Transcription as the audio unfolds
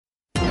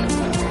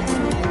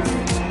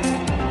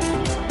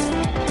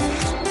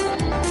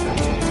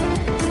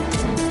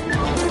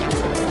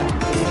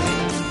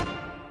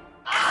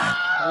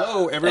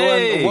everyone.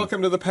 Hey.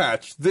 Welcome to The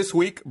Patch. This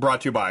week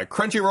brought to you by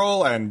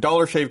Crunchyroll and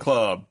Dollar Shave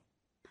Club.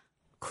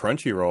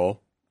 Crunchyroll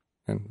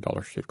and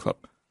Dollar Shave Club.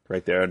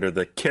 Right there under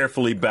the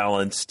carefully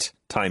balanced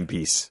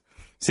timepiece.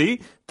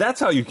 See? That's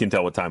how you can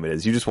tell what time it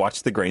is. You just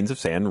watch the grains of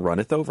sand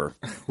runneth over.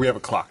 We have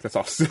a clock. That's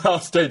off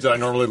stage that I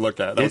normally look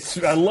at.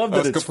 I love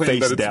that it's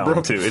face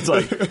down, too. It's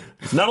like,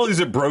 not only is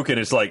it broken,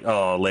 it's like,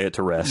 oh, lay it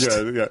to rest.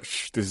 Yeah.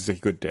 Shh, this is a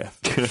good death.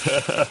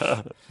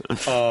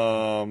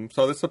 So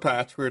this is The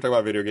Patch. We're talking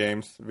about video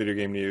games, video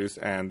game news,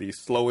 and the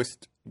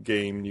slowest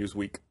game news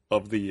week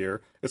of the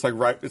year. It's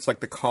like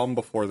the calm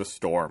before the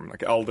storm.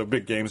 Like all the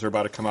big games are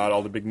about to come out,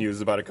 all the big news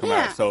is about to come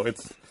out. So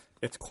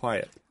it's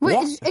quiet. Wait,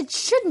 it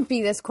shouldn't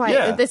be this quiet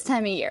at this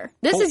time of year.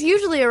 This is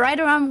usually right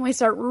around when we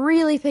start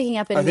really picking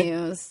up in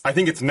news. I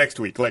think it's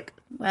next week.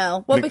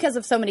 Because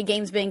of so many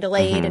games being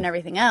delayed and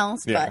everything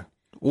else. Yeah. But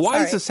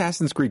Why is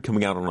Assassin's Creed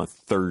coming out on a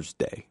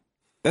Thursday?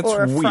 That's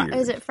weird.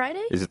 Is it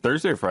Friday? Is it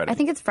Thursday or Friday? I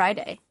think it's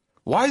Friday.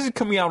 Why is it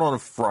coming out on a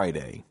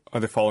Friday? Are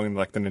they following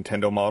like the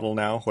Nintendo model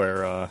now,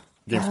 where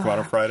games come out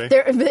on Friday?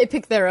 They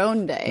pick their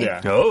own day.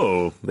 Yeah.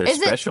 Oh, they're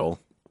special.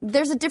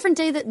 There's a different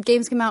day that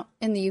games come out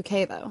in the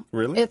UK, though.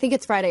 Really? I think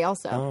it's Friday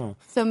also. Oh.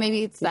 So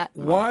maybe it's that.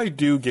 Why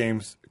do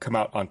games come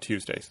out on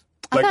Tuesdays?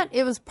 I thought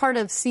it was part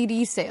of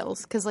CD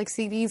sales, because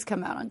CDs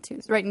come out on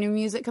Tuesdays. Right, new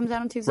music comes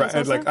out on Tuesdays Right,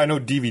 also? and I know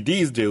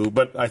DVDs do,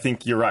 but I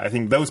think you're right. I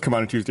think those come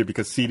out on Tuesday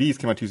because CDs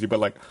come out Tuesday,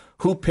 but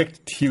who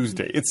picked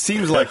Tuesday? It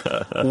seems like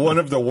one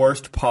of the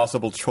worst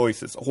possible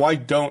choices. Why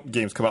don't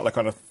games come out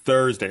on a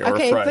Thursday or a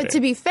Friday? Okay, but to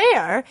be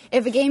fair,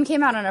 if a game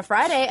came out on a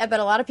Friday, I bet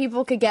a lot of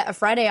people could get a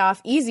Friday off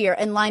easier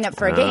and line up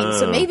for a game.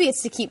 So maybe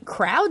it's to keep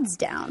crowds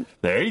down.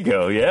 There you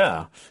go,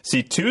 yeah.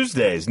 See,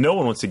 Tuesdays, no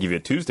one wants to give you a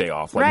Tuesday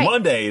off. Right.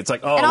 Monday, it's like,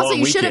 oh, and also long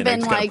you should weekend, have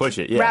been push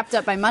it. wrapped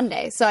up by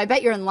Monday. So I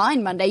bet you're in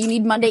line Monday. You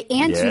need Monday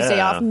and Tuesday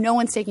off. No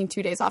one's taking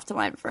 2 days off to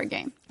line up for a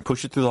game.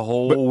 Push it through the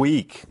whole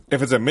week.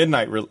 If it's a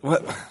midnight,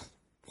 whatever.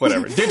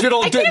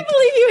 Digital. I can't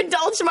believe you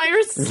indulged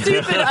my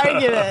stupid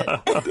argument.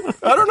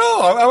 I don't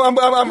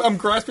know. I'm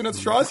grasping at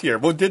straws here.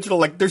 Well,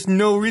 digital, there's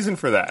no reason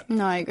for that.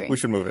 No, I agree. We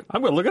should move it.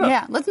 I'm going to look it up.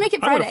 Yeah, let's make it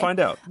Friday. I'm going to find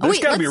out. There's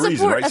got to be a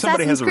reason, right?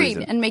 Somebody has a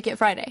reason. And make it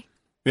Friday.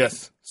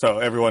 Yes. So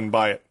everyone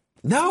buy it.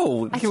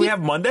 No. Can we have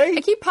Monday?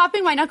 I keep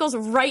popping my knuckles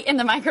right in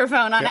the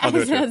microphone on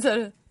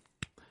accident.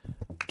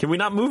 Can we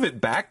not move it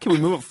back? Can we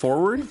move it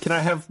forward? Can I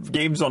have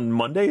games on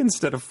Monday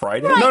instead of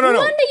Friday? Right. No.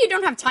 Monday you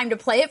don't have time to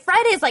play it.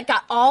 Friday's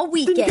got all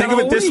weekend. Think of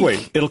it this way.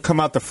 It'll come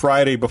out the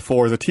Friday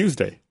before the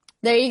Tuesday.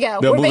 There you go.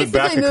 They'll We're move it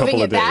back basically a moving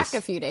couple it of back days.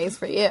 a few days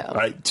for you.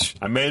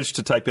 I managed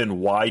to type in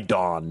why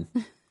dawn.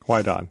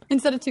 Why Don?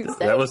 Instead of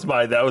Tuesday. That was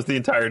the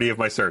entirety of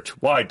my search.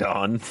 Why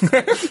dawn?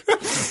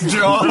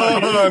 John!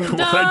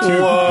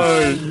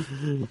 Why?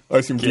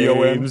 I see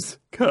Games.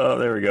 Oh,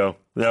 there we go.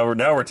 Now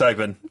we're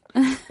typing.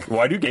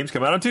 Why do games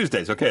come out on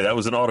Tuesdays? Okay, that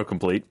was an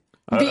autocomplete.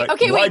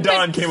 Why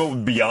Dawn came up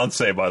with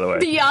Beyonce, by the way.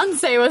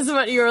 Beyonce was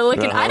what you were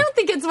looking. I don't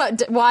think it's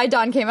why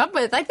Dawn came up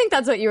with. I think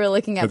that's what you were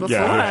looking at before.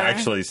 Yeah, I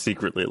actually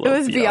secretly love it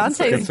was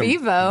Beyonce's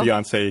Vivo.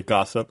 Beyonce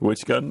gossip.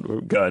 Which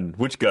gun?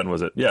 Which gun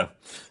was it? Yeah.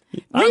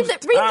 Read the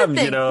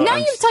thing. Now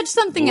you've touched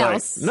something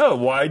else. No,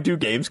 why do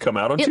games come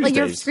out on Tuesdays?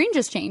 Your screen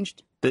just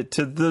changed.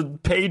 To the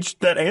page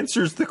that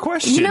answers the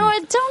question. You know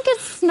what? Don't get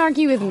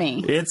snarky with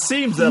me. It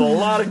seems that a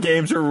lot of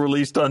games are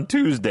released on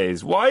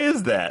Tuesdays. Why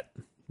is that?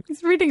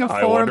 He's reading a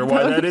forum I wonder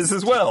why post. that is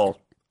as well.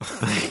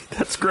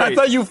 That's great. I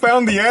thought you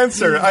found the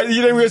answer.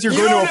 You didn't realize you're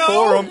going to a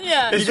forum.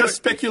 Yeah. You just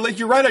speculate.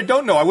 You're right. I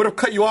don't know. I would have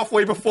cut you off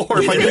way before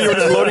if I knew you were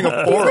just loading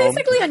a forum. He's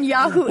basically on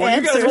Yahoo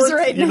Answers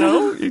right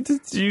now.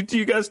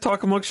 You guys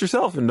talk amongst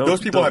yourself, and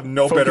those people have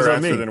no better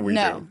answer than we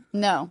do.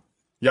 No.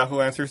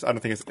 Yahoo Answers, I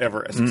don't think it's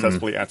ever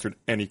successfully answered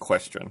any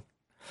question.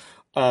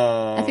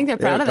 I think they're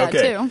proud of that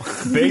too.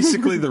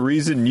 Basically, the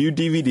reason new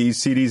DVDs,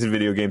 CDs, and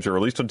video games are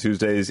released on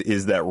Tuesdays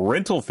is that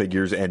rental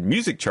figures and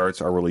music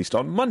charts are released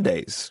on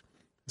Mondays.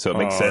 So it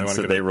makes sense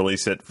that they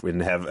release it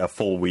and have a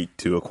full week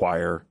to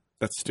acquire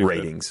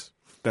ratings.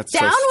 That's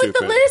down so stupid. with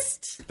the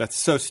list. That's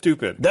so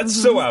stupid. That's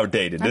so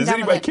outdated. Does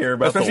anybody care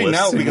about Especially the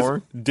list now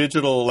anymore?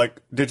 Because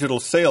digital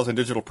sales and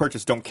digital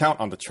purchase don't count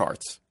on the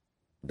charts.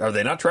 Are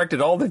they not tracked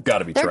at all? They've got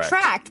to be tracked. They're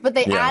tracked, but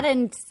they add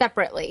in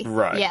separately.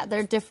 Right. Yeah,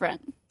 they're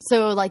different.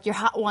 So your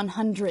Hot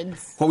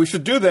 100s. What we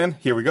should do then,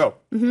 here we go.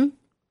 Mm-hmm.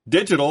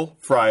 Digital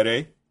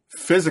Friday,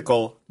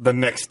 physical the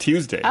next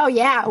Tuesday. Oh,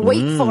 yeah.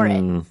 Wait for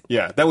it.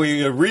 Yeah, that way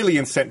you really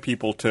incent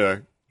people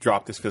to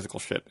drop this physical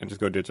shit and just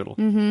go digital.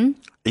 Mm-hmm.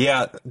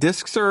 Yeah,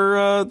 discs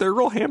are they're a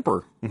real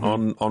hamper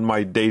on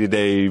my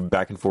day-to-day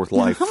back and forth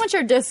life. How much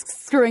are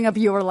discs screwing up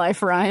your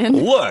life, Ryan?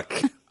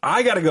 Look,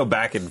 I got to go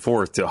back and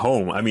forth to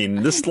home. I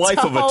mean, this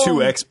life of a 2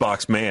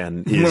 Xbox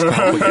man is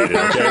complicated,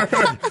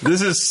 okay?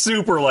 This is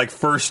super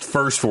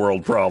first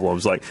world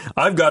problems.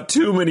 I've got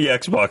too many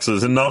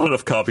Xboxes and not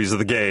enough copies of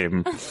the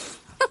game.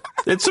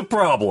 It's a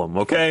problem,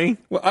 okay?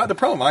 Well, the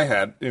problem I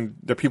had, and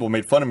that people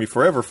made fun of me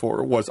forever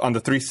for, was on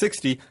the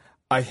 360,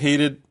 I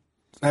hated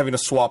having to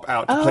swap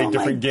out to play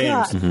different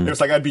games. God. It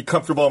was like I'd be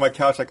comfortable on my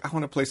couch, like I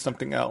want to play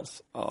something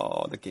else.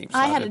 Oh, the game's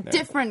I not had in a there.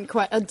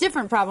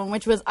 different problem,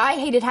 which was I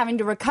hated having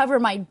to recover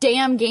my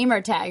damn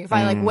gamer tag. If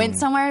I like went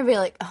somewhere, I'd be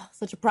like, oh,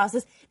 such a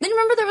process. Then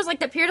remember there was like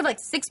that period of like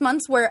 6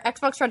 months where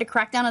Xbox tried to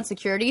crack down on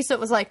security, so it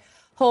was like,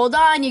 hold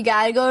on, you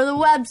gotta go to the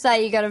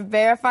website, you gotta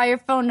verify your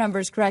phone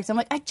number's correct. I'm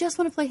like, I just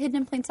want to play Hidden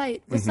in Plain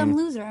Sight with some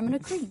loser I'm gonna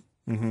cream.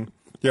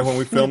 Yeah, when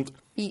we filmed.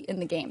 Eat in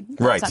the game.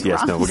 Right, That's yes,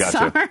 wrong. no, we got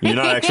Sorry. you. You're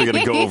not actually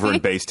going to go over and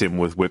baste him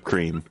with whipped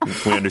cream.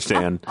 We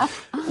understand.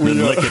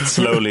 Then lick it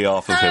slowly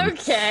off of him.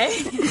 Okay.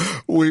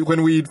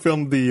 When we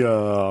filmed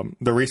the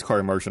race car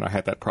immersion, I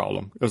had that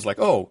problem. It was like,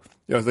 I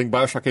think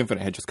Bioshock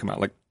Infinite had just come out.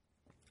 Like,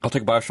 I'll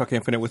take Bioshock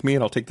Infinite with me,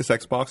 and I'll take this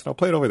Xbox, and I'll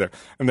play it over there.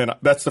 And then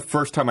that's the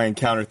first time I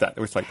encountered that. It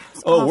was like,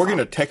 we're going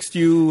to text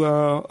you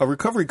a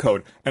recovery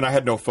code. And I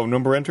had no phone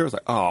number enter. I was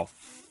like, oh,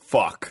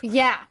 fuck.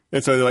 Yeah.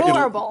 And so like,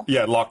 horrible.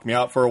 It locked me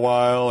out for a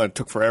while, and it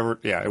took forever.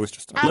 Yeah, it was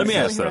just... Let me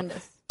ask, though.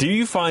 horrendous. Do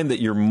you find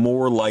that you're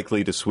more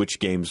likely to switch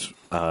games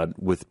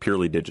with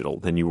purely digital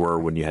than you were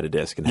when you had a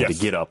disc and had to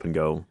get up and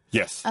go?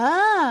 Yes.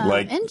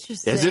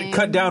 Interesting. Has it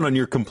cut down on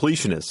your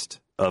completionist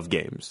of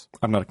games?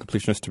 I'm not a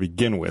completionist to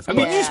begin with. I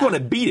mean, but you just want to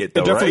beat it,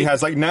 though, it definitely right?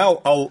 has. Like,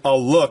 now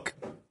I'll look...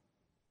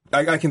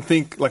 I can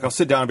think, like, I'll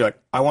sit down and be like,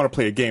 I want to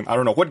play a game. I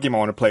don't know what game I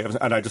want to play.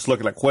 And I just look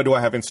at, like, what do I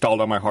have installed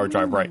on my hard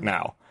drive right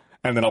now?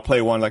 And then I'll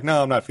play one, like,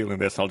 no, I'm not feeling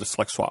this. I'll just,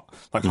 like, swap,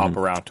 like, hop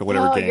around to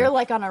whatever game. You're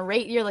like on a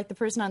you're like the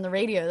person on the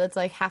radio that's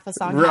like half a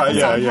song, Right, half a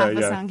song, yeah, half yeah.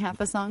 a song, half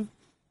a song.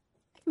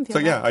 I can feel So,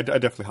 yeah, that. I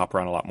definitely hop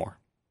around a lot more.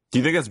 Do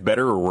you think that's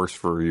better or worse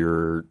for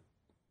your...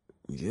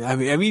 I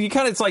mean, you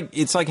kind of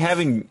it's like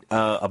having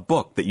a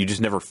book that you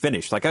just never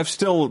finished. Like I've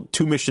still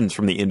 2 missions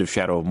from the end of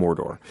Shadow of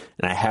Mordor,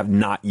 and I have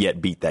not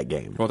yet beat that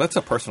game. Well, that's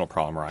a personal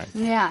problem, Ryan.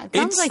 Yeah, it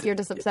sounds It's- like you're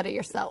just upset at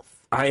yourself.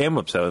 I am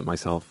upset with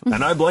myself,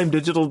 and I blame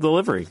digital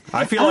delivery.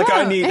 I feel like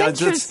I need.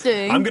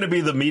 Interesting. I'm going to be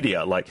the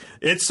media. Like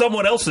it's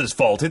someone else's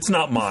fault. It's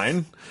not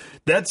mine.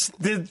 That's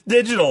the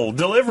digital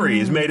delivery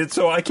has made it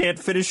so I can't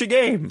finish a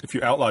game. If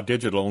you outlaw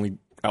digital, only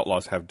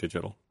outlaws have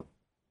digital.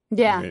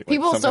 Yeah, Like,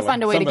 people something still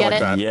find a way to something get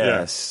like it. that.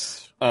 Yes.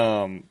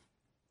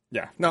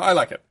 Yeah. No, I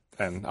like it,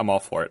 and I'm all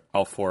for it.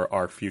 All for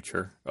our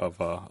future of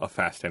a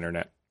fast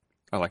internet.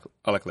 I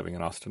like living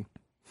in Austin.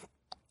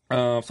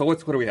 So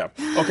what do we have?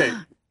 Okay.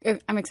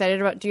 I'm excited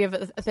about. Do you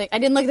have a thing? I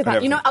didn't look at the patch.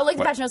 have You know, a- I'll look at the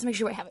what? patch notes to make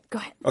sure I have it. Go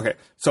ahead. Okay.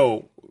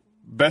 So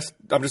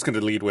I'm just going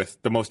to lead with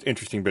the most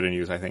interesting bit of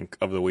news I think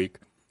of the week,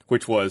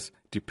 which was,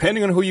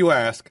 depending on who you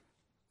ask,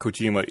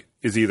 Kojima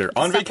is either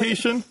on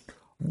vacation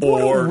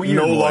or weird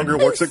no one. longer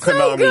works at So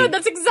Konami. good.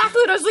 That's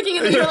exactly what I was looking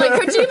at. You're like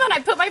Kojima, and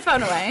I put my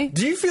phone away.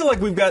 Do you feel like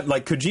we've got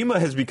like Kojima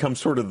has become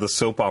sort of the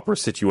soap opera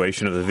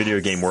situation of the video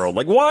game world?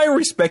 Like, why are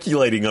we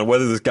speculating on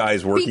whether this guy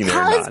is working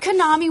there or Because not?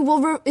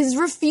 Konami is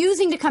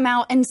refusing to come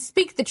out and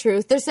speak the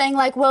truth. They're saying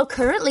like, well,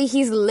 currently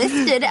he's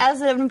listed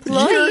as an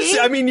employee. Yes,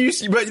 I mean,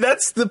 but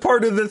that's the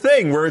part of the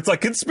thing where it's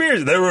like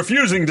conspiracy. They're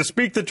refusing to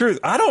speak the truth.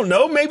 I don't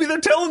know. Maybe they're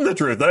telling the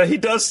truth. He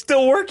does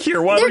still work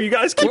here. Why don't you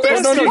guys keep but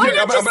there's- asking? why Here,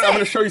 not I'm just going say-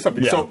 to show you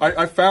something. Yeah. So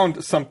I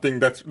found something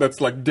that's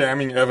like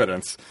damning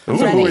evidence. So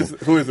Ready.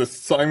 who is this?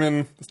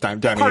 Simon. It's damning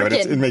Parkin.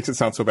 evidence. It makes it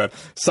sound so bad.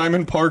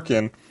 Simon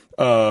Parkin,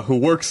 who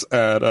works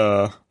at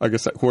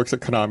who works at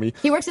Konami.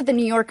 He works at the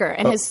New Yorker,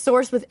 and his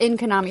source within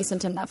Konami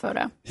sent him that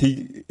photo.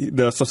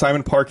 So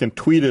Simon Parkin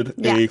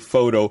tweeted a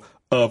photo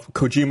of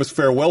Kojima's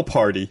farewell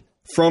party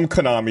from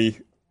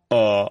Konami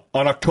on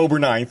October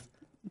 9th.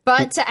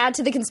 But to add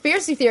to the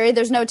conspiracy theory,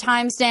 there's no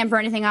timestamp or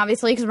anything,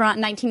 obviously, because we're not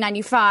in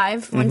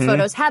 1995 when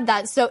photos had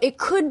that. So it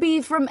could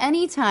be from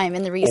any time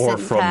in the recent Or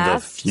from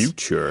past. the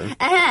future.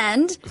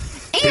 And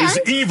His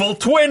evil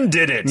twin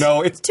did it.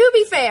 No, it's to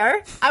be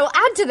fair, I will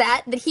add to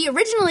that he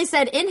originally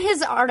said in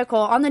his article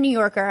on the New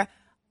Yorker,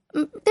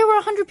 there were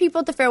 100 people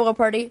at the farewell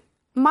party.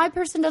 My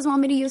person doesn't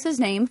want me to use his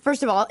name,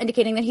 first of all,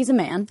 indicating that he's a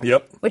man.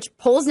 Yep. Which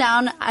pulls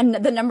down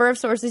the number of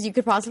sources you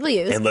could possibly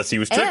use. Unless he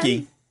was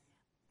tricky.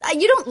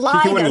 You don't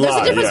lie, though. wouldn't There's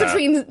lie, a difference yeah.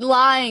 between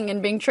lying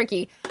and being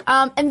tricky.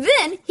 And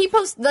then he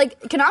posted, like,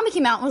 Konami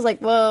came out and was like,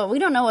 well, we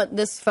don't know what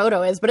this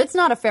photo is, but it's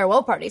not a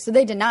farewell party, so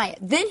they deny it.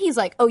 Then he's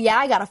like, oh, yeah,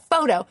 I got a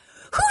photo.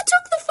 Who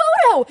took the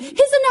photo? His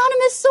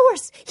anonymous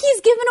source.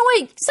 He's given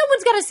away.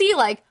 Someone's got to see,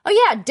 like,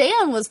 oh, yeah,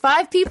 Dan was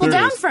 5 people There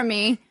it down is. from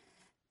me.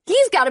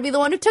 He's got to be the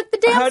one who took the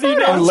damn How do you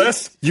photo. know?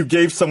 unless he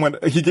gave someone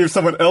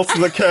else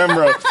the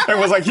camera and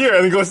was like, here,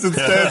 and he goes and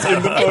stands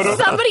in the photo.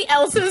 It's somebody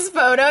else's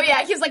photo.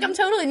 Yeah, he was like, I'm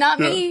totally not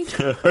me.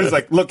 Or he's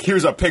like, look,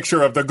 here's a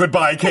picture of the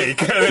goodbye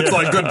cake. And it's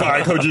like,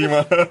 goodbye,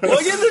 Kojima. Well,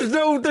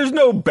 again, there's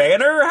no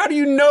banner. How do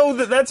you know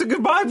that that's a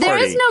goodbye party? There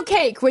is no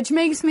cake, which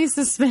makes me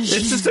suspicious.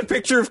 It's just a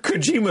picture of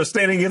Kojima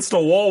standing against a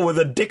wall with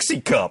a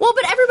Dixie cup. Well,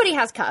 but everybody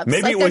has cups.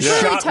 Maybe like, it was they're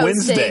clearly Shot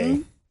Wednesday.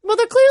 toasting. Well,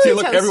 they're clearly See,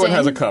 look, toasting. everyone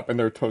has a cup and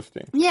they're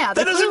toasting. Yeah, That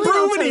they're doesn't clearly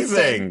prove all toasting.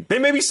 anything. They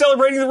may be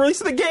celebrating the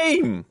release of the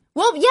game.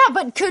 Well, yeah,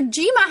 but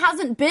Kojima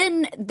hasn't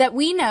been, that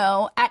we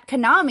know, at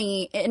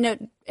Konami in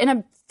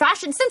a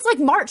fashion since like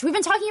March. We've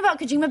been talking about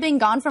Kojima being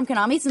gone from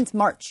Konami since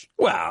March.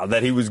 Wow,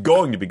 that he was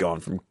going to be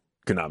gone from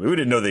Konami. We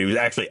didn't know that he was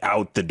actually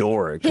out the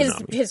door at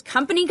Konami. His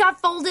company got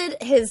folded.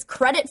 His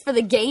credit for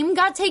the game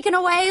got taken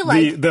away.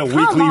 Like the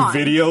weekly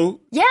video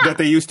that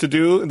they used to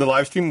do, the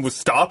live stream was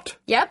stopped.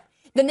 Yep.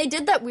 Then they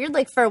did that weird,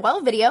 like,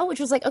 farewell video,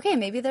 which was like, okay,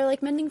 maybe they're,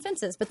 like, mending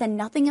fences. But then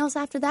nothing else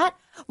after that.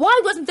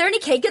 Why wasn't there any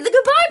cake at the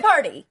goodbye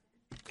party?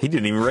 He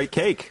didn't even rate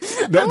cake.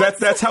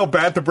 That's how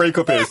bad the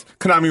breakup is.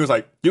 Konami was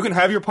like, you can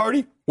have your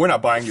party. We're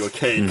not buying you a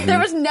cake. There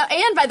was no...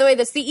 And, by the way,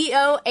 the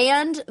CEO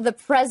and the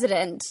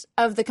president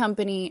of the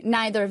company,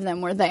 neither of them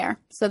were there.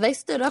 So they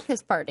stood up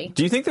his party.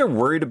 Do you think they're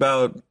worried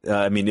about...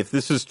 if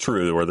this is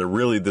true, or they're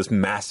really this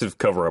massive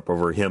cover-up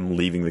over him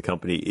leaving the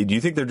company, do you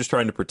think they're just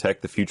trying to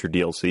protect the future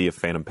DLC of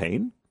Phantom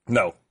Pain?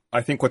 No.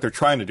 I think what they're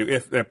trying to do,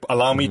 if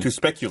allow me to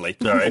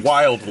speculate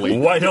wildly.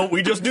 Why don't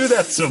we just do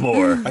that some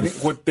more? I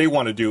think what they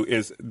want to do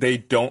is they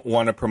don't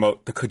want to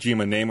promote the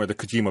Kojima name or the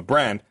Kojima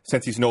brand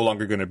since he's no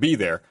longer going to be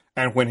there.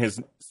 And when his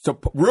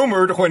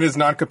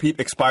non-compete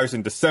expires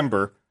in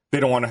December, they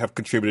don't want to have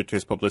contributed to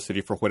his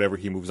publicity for whatever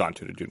he moves on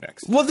to do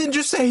next. Well, then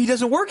just say he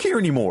doesn't work here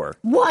anymore.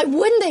 Why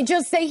wouldn't they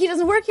just say he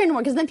doesn't work here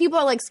anymore? Because then people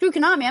are like, screw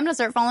Konami, I'm going to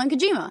start following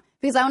Kojima.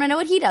 Because I want to know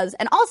what he does.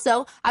 And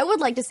also, I would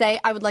like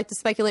to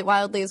speculate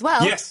wildly as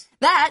well. Yes.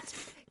 That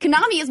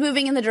Konami is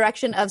moving in the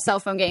direction of cell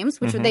phone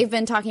games, which they've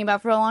been talking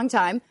about for a long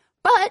time.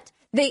 But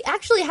they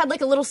actually had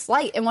like a little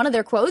slight in one of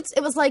their quotes.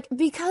 It was like,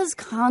 because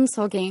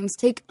console games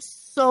take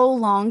so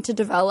long to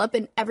develop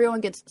and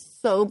everyone gets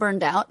so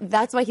burned out,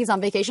 that's why he's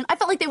on vacation. I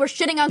felt like they were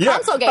shitting on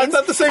console games. I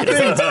thought the same thing.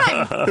 At the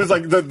same time. It was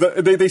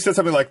like they said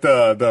something like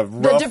the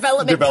rough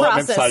development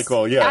process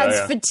cycle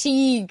adds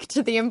fatigue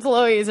to the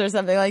employees or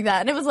something like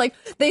that. And it was like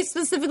they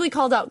specifically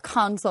called out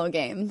console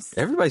games.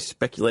 Everybody's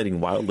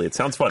speculating wildly. It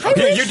sounds fun.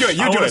 Okay, you do it.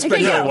 You do it.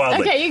 Speculate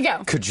wildly. Okay, you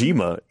go.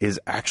 Kojima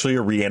is actually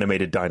a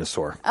reanimated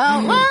dinosaur.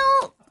 Oh,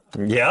 well...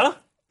 Yeah?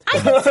 I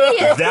can see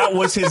it. That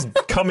was his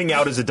coming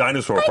out as a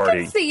dinosaur party. I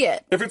can see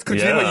it. If it's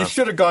Kojima, you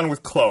should have gone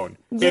with clone.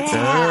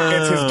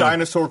 Yeah. It's his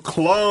dinosaur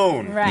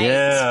clone. Right.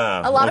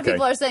 Yeah. A lot of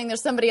people are saying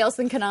there's somebody else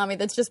in Konami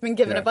that's just been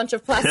given a bunch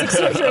of plastic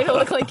surgery to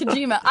look like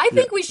Kojima. I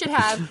think we should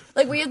have,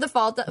 like, we have the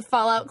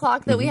Fallout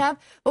clock that we have,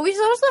 but we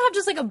should also have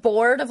just, like, a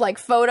board of, like,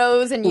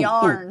 photos and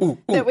yarn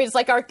that was,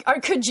 like, our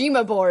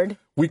Kojima board.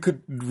 We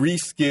could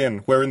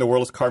reskin Where in the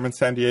World is Carmen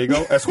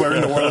Sandiego as Where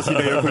in the World is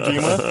Hideo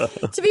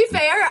Kojima. To be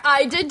fair,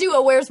 I did do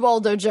a Where's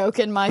Waldo joke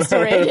in my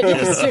story I did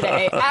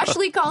yesterday.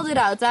 Ashley called it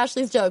out. It's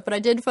Ashley's joke, but I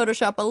did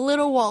Photoshop a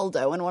little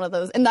Waldo in one of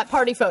those, in that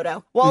party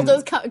photo.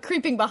 Waldo's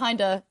creeping behind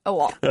a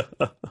wall.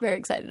 Very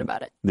excited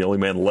about it. The only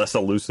man less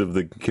elusive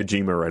than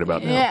Kojima right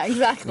about now. Yeah,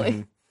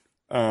 exactly.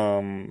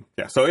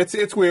 So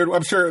it's weird.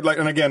 I'm sure, like,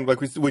 and again,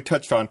 like we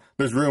touched on,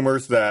 there's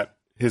rumors that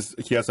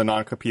he has a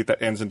non-compete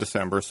that ends in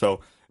December, so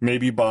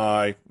maybe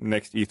by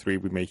next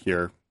E3 we may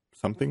hear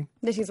something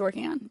that he's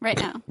working on right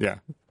now.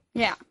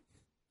 Yeah.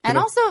 And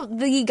also,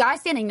 the guy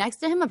standing next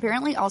to him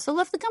apparently also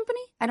left the company.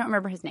 I don't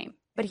remember his name,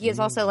 but he is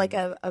also like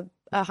a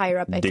higher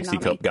up at Dixie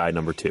Konami. Cup guy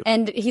number 2.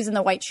 And he's in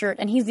the white shirt,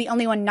 and he's the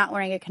only one not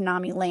wearing a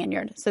Konami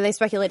lanyard. So they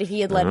speculated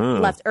he had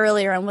left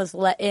earlier and was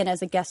let in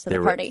as a guest to the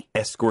party.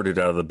 Escorted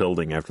out of the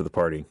building after the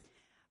party.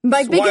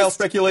 Wild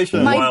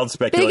speculation. Wild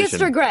speculation.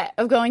 Biggest regret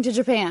of going to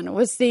Japan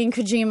was seeing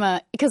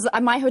Kojima, because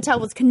my hotel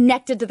was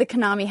connected to the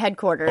Konami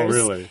headquarters. Oh,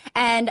 really?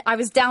 And I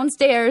was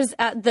downstairs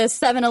at the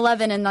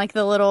 7-Eleven in like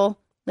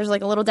there's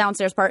like a little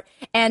downstairs part,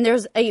 and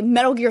there's a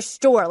Metal Gear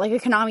store, like a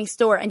Konami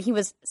store, and he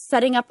was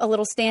setting up a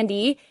little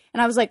standee,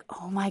 and I was like,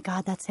 oh my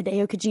God, that's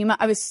Hideo Kojima.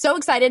 I was so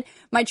excited.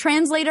 My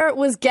translator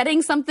was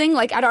getting something,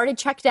 like I'd already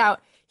checked out.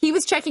 He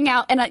was checking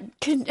out, and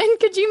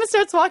Kojima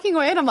starts walking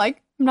away, and I'm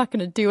like, I'm not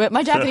going to do it.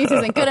 My Japanese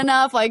isn't good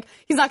enough. Like,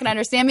 he's not going to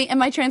understand me. And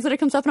my translator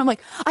comes up and I'm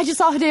like, I just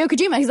saw Hideo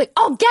Kojima. He's like,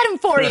 I'll get him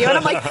for you. And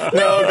I'm like,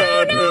 no,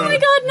 oh my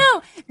God,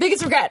 no.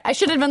 Biggest regret. I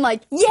should have been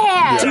like,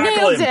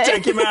 nailed it.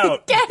 Take him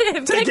out. Get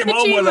him. Take him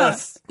home with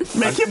us.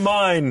 Make him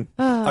mine.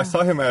 I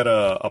saw him at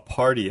a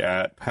party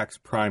at PAX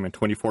Prime in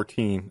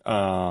 2014.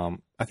 I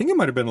think it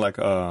might have been like,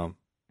 I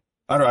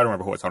don't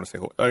remember who it was, honestly.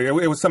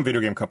 It was some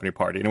video game company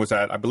party. And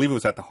I believe it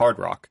was at the Hard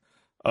Rock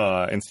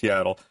in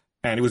Seattle.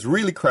 And it was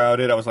really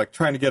crowded. I was like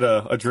trying to get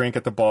a drink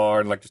at the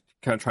bar and like just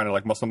kind of trying to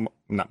like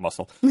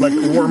like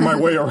worm my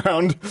way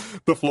around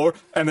the floor.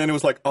 And then it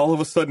was like all of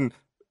a sudden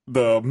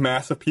the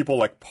mass of people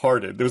like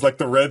parted. There was like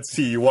the Red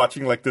Sea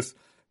watching like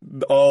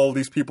all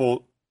these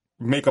people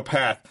make a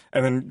path.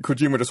 And then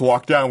Kojima just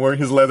walked down wearing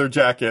his leather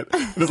jacket.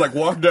 And just like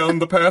walked down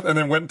the path and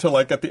then went to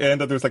like at the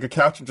end, there was like a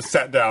couch and just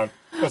sat down.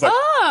 I was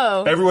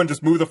like, everyone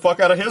just moved the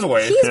fuck out of his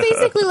way. He's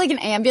basically like an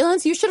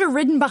ambulance. You should have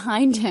ridden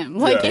behind him,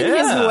 like in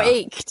his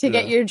wake to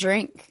get your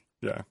drink.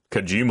 Yeah.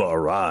 Kojima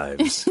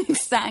arrives.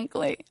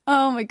 Exactly.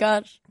 Oh my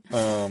gosh.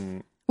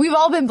 We've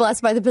all been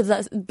blessed by the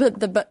presence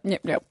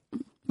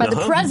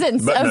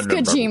of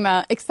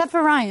Kojima, except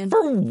for Ryan.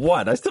 For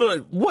what? I still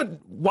don't.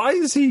 Why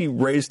is he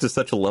raised to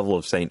such a level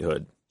of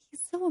sainthood?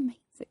 He's so amazing.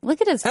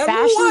 Look at his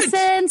fashion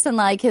sense and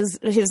like his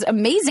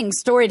amazing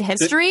storied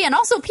history. And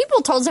also,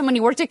 people told him when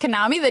he worked at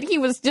Konami that he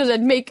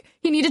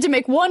needed to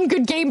make one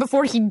good game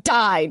before he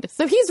died.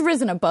 So he's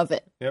risen above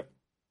it. Yep.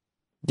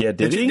 Yeah,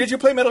 did he? Did you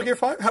play Metal Gear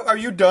 5? Are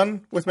you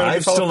done with Metal Gear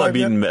I've Solid 5 still not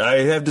beaten. yet?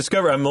 I have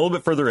discovered. I'm a little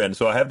bit further in,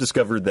 so I have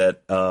discovered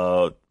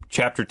that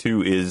Chapter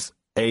 2 is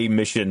a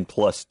mission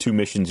plus 2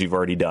 missions you've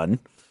already done.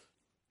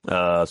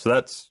 So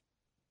that's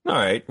all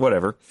right.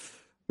 Whatever.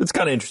 It's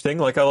kind of interesting.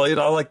 Like I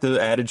like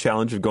the added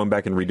challenge of going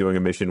back and redoing a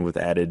mission with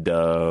added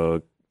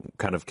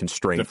kind of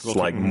constraints,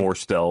 like more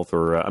stealth,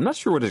 or I'm not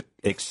sure what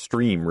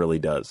extreme really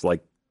does.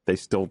 Like they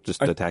still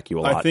just attack you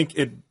a lot. I think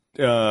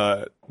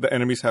the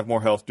enemies have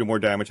more health, do more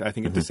damage. I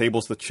think it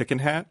disables the chicken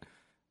hat.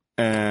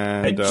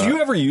 And did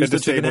you ever use the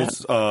chicken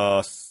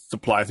hat?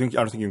 Supplies. I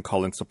don't think you can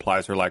call in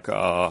supplies or like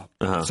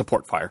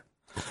support fire.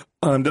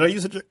 Did I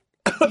use it?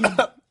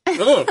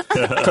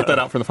 Cut that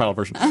out for the final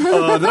version.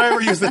 Did I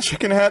ever use the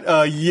chicken hat?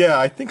 Yeah,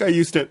 I think I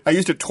used it. I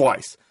used it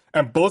twice,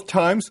 and both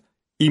times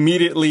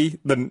immediately.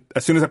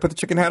 As soon as I put the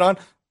chicken hat on,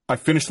 I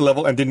finished the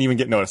level and didn't even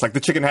get noticed. Like the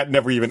chicken hat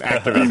never even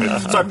activated.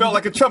 So I felt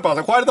like a chump. I was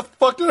like, "Why the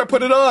fuck did I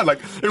put it on?" Like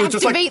it was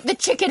just like activate the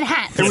chicken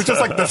hat. It was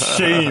just like the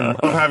shame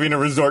of having to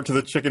resort to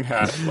the chicken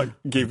hat. Like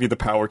gave me the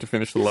power to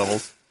finish the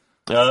levels.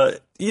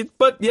 But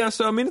yeah,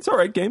 so I mean, it's all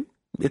right game.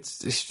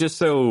 It's just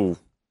so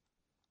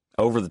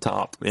over the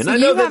top, and So I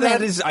know you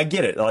that is. I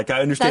get it. Like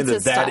I understand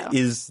That's that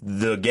his style. is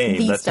the game.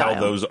 The That's how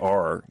style. those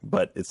are.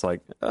 But it's like,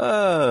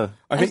 I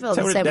think feel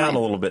the tone it same down way.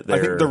 a little bit there. I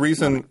think the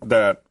reason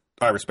that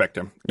I respect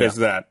him is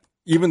that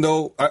even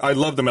though I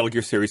love the Metal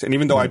Gear series, and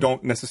even though I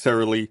don't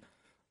necessarily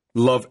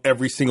love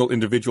every single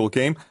individual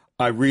game,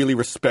 I really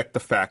respect the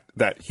fact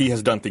that he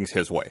has done things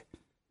his way.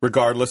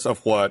 Regardless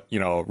of what,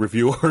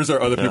 reviewers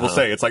or other people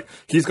say. It's like,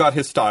 he's got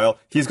his style,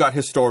 he's got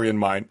his story in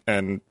mind,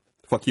 and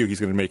fuck you, he's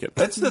going to make it.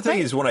 That's the thing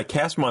is when I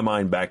cast my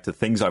mind back to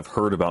things I've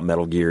heard about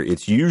Metal Gear,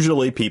 it's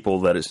usually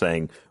people that are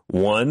saying,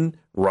 one,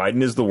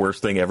 Raiden is the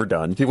worst thing ever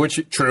done.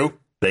 Which, true.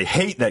 They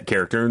hate that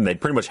character, and they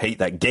pretty much hate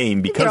that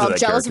game because They're of all that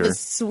jealous character. of his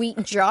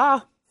sweet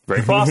jaw.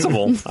 Very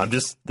possible.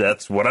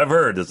 That's what I've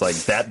heard. It's like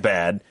that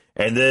bad.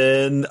 And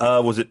then,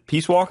 was it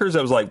Peace Walkers?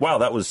 I was like, wow,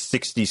 that was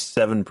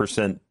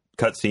 67%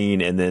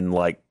 cutscene and then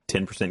like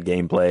 10%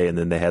 gameplay. And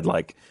then they had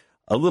like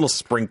a little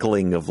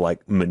sprinkling of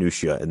like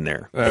minutia in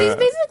there. But he's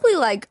basically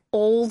like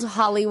old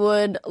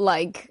Hollywood,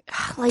 like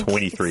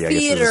 23, theater. I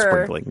guess, is a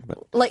sprinkling. But.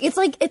 Like it's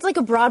like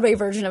a Broadway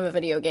version of a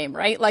video game,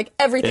 right? Like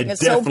everything It is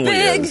so definitely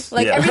big. is.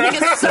 Like Yeah.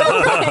 everything is so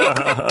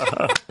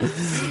like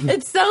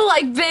it's so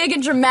like big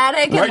and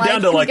dramatic. Right and,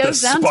 down to like he the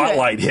goes down to it.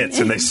 spotlight hits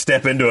and they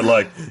step into it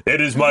like,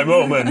 it is my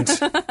moment.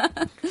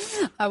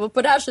 I will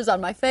put ashes on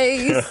my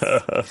face.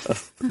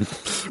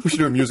 We should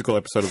do a musical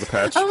episode of The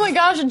Patch. Oh my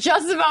gosh,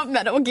 just about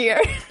Metal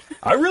Gear.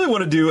 I really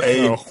want to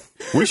do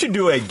we should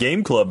do a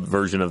game club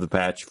version of the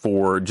patch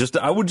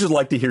I would just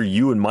like to hear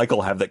you and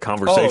Michael have that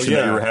conversation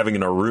that you were having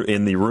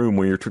in the room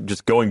where you're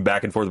just going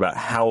back and forth about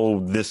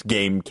how this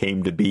game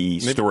came to be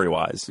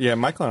story-wise. Yeah,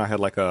 Michael and I had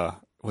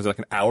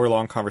an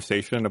hour-long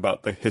conversation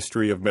about the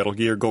history of Metal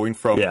Gear going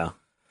from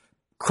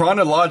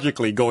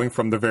chronologically going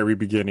from the very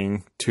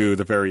beginning to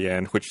the very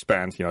end, which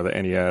spans, the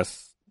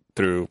NES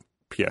through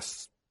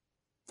PS4.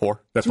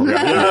 That's what we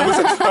got.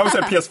 I was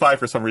at PS5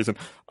 for some reason.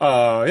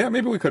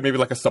 Maybe we could. Maybe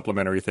like a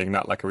supplementary thing,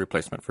 not like a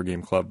replacement for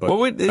Game Club. But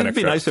it'd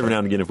be nice every now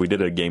and again if we did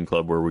a game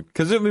club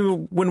because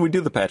when we do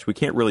the patch, we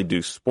can't really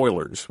do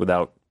spoilers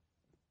without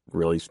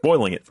really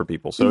spoiling it for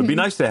people. So it'd be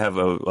nice to have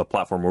a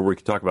platform where we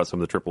could talk about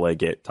some of the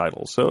AAA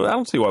titles. So I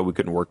don't see why we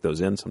couldn't work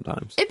those in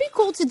sometimes. It'd be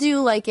cool to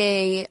do like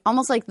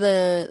almost like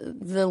the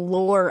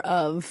lore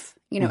of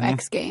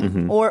X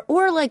game or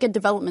like a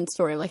development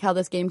story, like how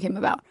this game came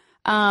about.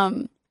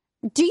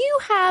 Do you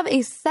have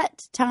a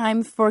set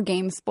time for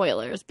game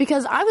spoilers?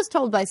 Because I was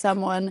told by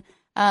someone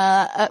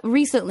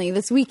recently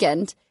this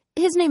weekend,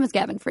 his name is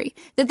Gavin Free,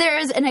 that there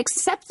is an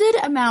accepted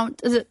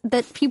amount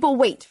that people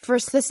wait for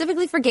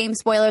specifically for game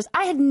spoilers.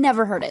 I had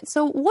never heard it.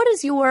 So what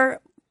is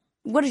your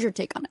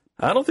take on it?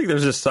 I don't think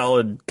there's a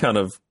solid kind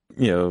of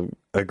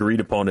agreed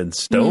upon in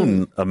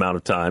stone amount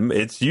of time.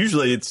 It's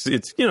usually it's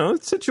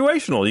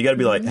situational. You got to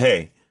be like,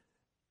 hey,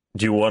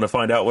 do you want to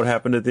find out what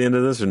happened at the end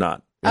of this or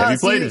not? Have you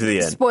played it to the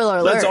end? Spoiler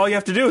alert. That's all you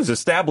have to do is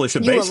establish a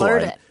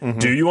baseline.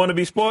 Do you want to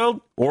be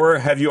spoiled, or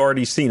have you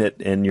already seen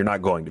it and you're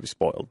not going to be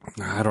spoiled?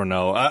 I don't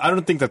know. I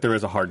don't think that there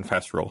is a hard and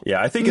fast rule.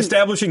 Yeah, I think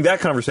establishing that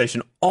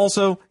conversation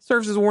also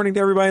serves as a warning to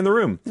everybody in the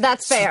room.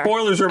 That's fair.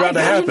 Spoilers are about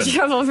to happen. I got in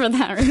trouble for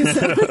that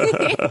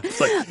recently.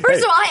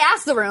 First of all, I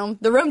asked the room.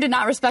 The room did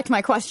not respect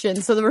my question,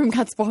 so the room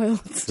got spoiled.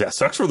 Yeah,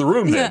 sucks for the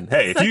room then.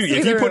 Hey,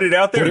 if you put it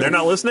out there and they're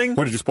not listening,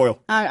 What did you spoil?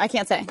 I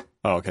can't say.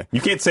 Oh, okay. you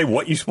can't say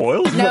what you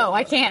spoiled? No,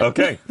 I can't.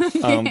 Okay.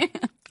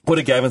 What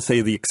did Gavin say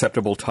the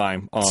acceptable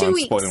time on 2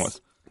 weeks. spoiling was?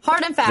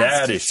 Hard and fast.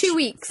 That is 2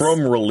 weeks.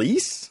 From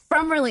release?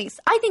 From release.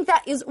 I think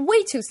that is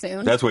way too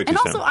soon. That's way too soon.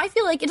 And soon. also, I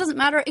feel like it doesn't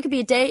matter. It could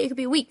be a day. It could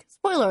be a week.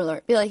 Spoiler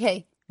alert. Be like,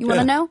 hey, you want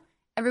to know?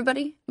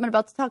 Everybody, I'm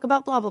about to talk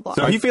about blah, blah, blah.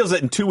 So he feels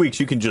that in 2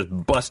 weeks you can just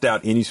bust out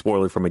any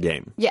spoiler from a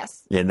game.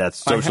 Yes. And that's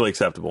socially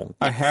acceptable.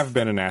 I have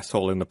been an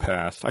asshole in the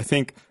past. I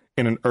think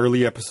in an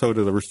early episode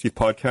of the Rooster Teeth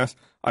podcast,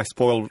 I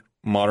spoiled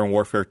Modern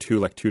Warfare 2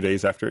 like 2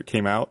 days after it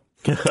came out.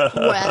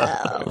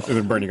 Well, And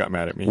then Bernie got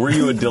mad at me. Were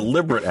you a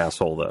deliberate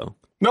asshole, though?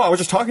 No, I was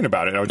just talking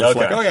about it. I was just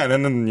Okay. like, oh yeah,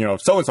 and then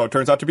so-and-so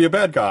turns out to be a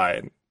bad guy.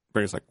 And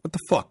Bernie's like, what the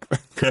fuck?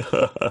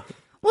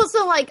 well,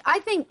 so like I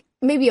think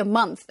maybe a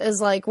month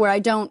is like where I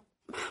guess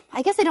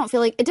I don't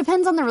feel like it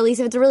depends on the release.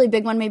 If it's a really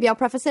big one, maybe I'll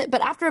preface it.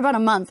 But after about a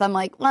month, I'm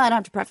like, well, I don't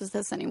have to preface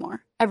this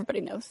anymore.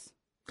 Everybody knows.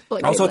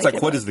 Like, Also, it's like,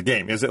 it what is the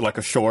game? Is it like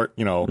a short,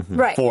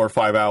 Right. 4 or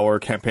 5 hour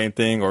campaign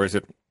thing? Or is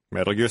it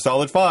Metal Gear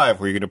Solid 5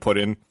 where you're going to put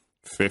in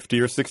 50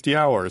 or 60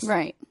 hours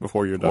Right.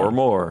 before you're done? Or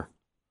more.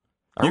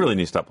 I really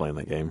need to stop playing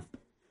that game.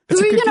 Who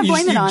are you good- going to you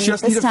blame it on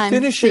just need this to time?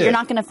 finish That it. you're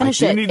not going to finish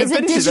do it. need to Is it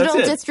finish it, that's digital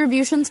it.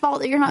 distribution's fault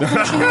that you're not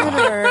finishing it?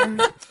 Or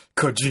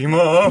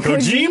Kojima.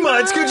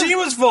 Kojima! It's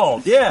Kojima's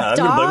fault! Yeah, I'm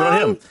going to blame it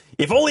on him.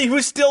 If only he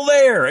was still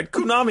there at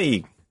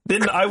Konami,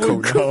 then I would...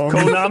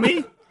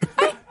 Konami.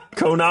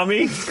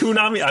 Konami?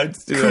 Konami?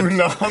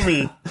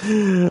 Konami.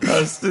 I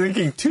was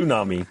thinking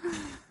Toonami.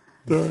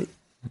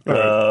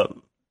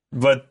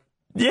 But...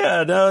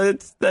 Yeah, no,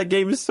 that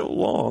game is so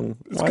long.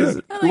 Why is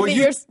it? I like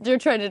that you're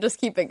trying to just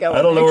keep it going.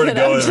 I don't know where to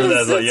go It's with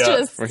that. Like, yeah,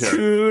 just-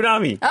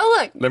 Toonami. Oh,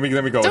 look. Let me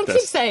go Don't with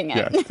this. keep saying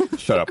it. Yeah,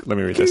 shut up. Let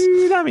me read this.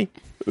 Toonami.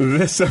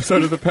 This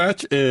episode of The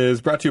Patch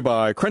is brought to you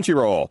by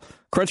Crunchyroll.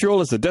 Crunchyroll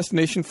is the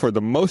destination for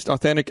the most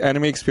authentic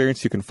anime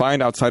experience you can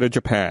find outside of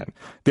Japan.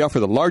 They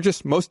offer the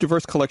largest, most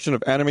diverse collection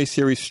of anime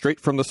series straight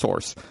from the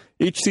source.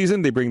 Each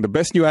season, they bring the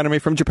best new anime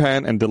from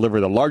Japan and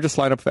deliver the largest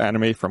lineup of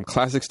anime from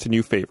classics to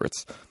new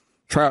favorites.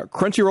 Try out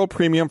Crunchyroll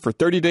Premium for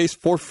 30 days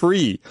for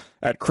free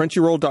at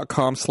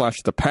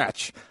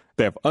crunchyroll.com/thepatch.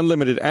 They have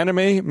unlimited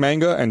anime,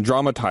 manga, and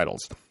drama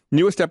titles.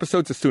 Newest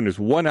episodes as soon as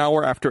 1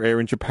 hour after air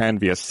in Japan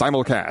via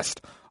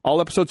simulcast.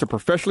 All episodes are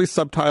professionally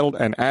subtitled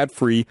and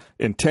ad-free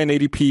in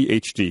 1080p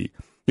HD.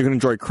 You can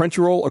enjoy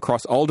Crunchyroll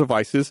across all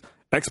devices: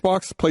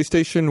 Xbox,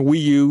 PlayStation,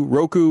 Wii U,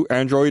 Roku,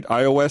 Android,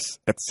 iOS,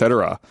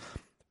 etc.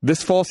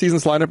 This fall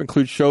season's lineup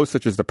includes shows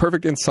such as The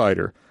Perfect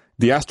Insider,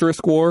 The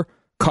Asterisk War,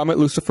 Comet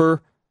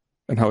Lucifer,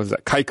 and how is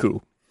that? Kaiku.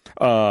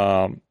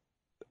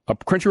 A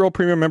Crunchyroll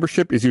Premium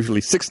membership is usually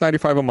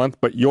 $6.95 a month,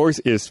 but yours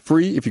is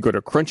free if you go to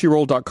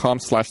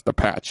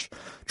crunchyroll.com/thepatch.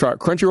 Try out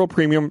Crunchyroll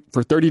Premium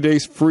for 30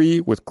 days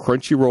free with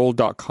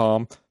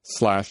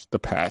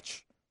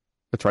crunchyroll.com/thepatch.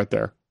 It's right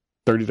there.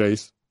 30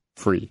 days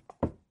free.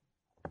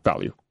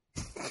 Value.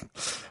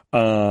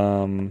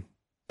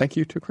 Thank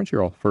you to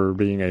Crunchyroll for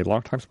being a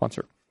longtime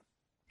sponsor.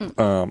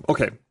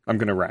 Okay, I'm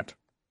going to rant.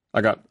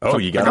 You got a Oh,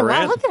 wow,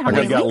 rant? look at how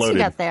many links you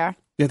got there.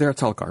 Yeah,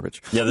 it's all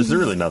garbage. Yeah, there's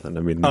really nothing.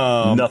 I mean,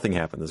 nothing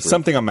happened this week.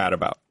 Something I'm mad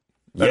about.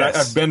 Yes.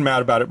 I've been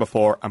mad about it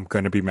before. I'm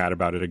going to be mad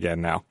about it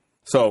again now.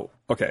 So,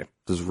 okay.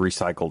 This is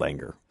recycled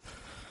anger.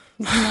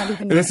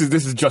 This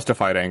is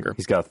justified anger.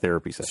 He's got a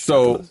therapy session.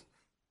 So,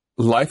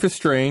 Life is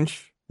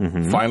Strange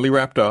finally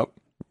wrapped up.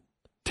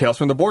 Tales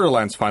from the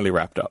Borderlands finally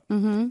wrapped up.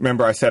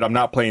 Remember, I said I'm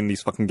not playing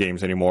these fucking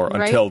games anymore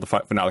until the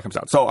finale comes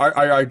out. So,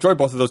 I enjoyed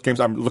both of those games.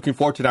 I'm looking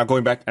forward to now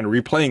going back and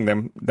replaying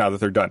them now that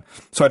they're done.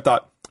 So, I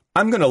thought,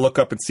 I'm going to look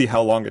up and see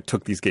how long it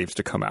took these games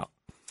to come out.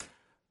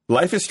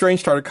 Life is Strange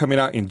started coming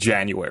out in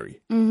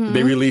January.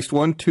 They released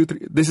 1, 2,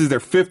 3. This is their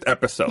 5th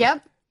episode.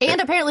 Yep.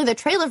 And apparently the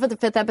trailer for the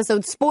 5th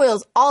episode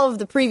spoils all of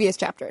the previous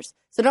chapters.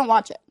 So don't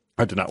watch it.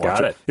 I did not watch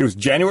Got it. it. It was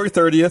January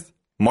 30th,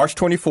 March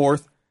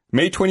 24th,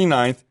 May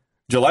 29th,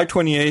 July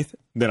 28th,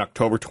 then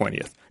October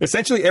 20th.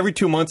 Essentially every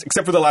 2 months,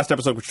 except for the last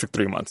episode, which took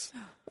 3 months.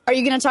 Are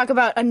you going to talk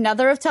about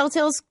another of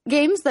Telltale's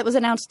games that was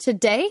announced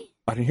today?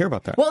 I didn't hear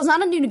about that. Well, it's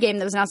not a new game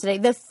that was announced today.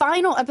 The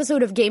final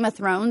episode of Game of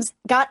Thrones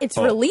got its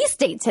release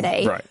date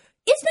today. Right.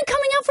 It's been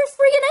coming out for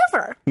free and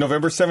ever.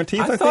 November 17th,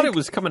 I I thought think? it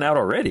was coming out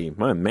already.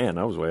 My man,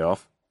 I was way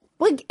off.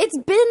 Like, it's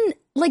been,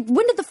 like,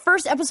 when did the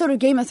first episode of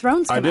Game of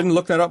Thrones come I didn't out?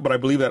 look that up, but I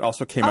believe that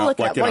also came I'll out look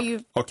it like up in while you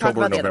talk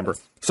October or about the other November.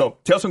 ones. So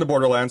Tales from the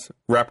Borderlands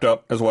wrapped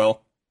up as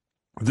well.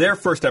 Their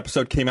first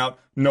episode came out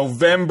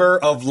November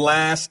of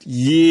last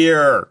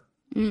year.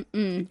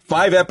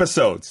 5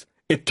 episodes.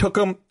 It took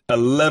them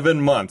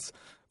 11 months.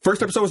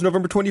 First episode was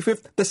November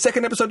 25th. The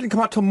second episode didn't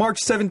come out till March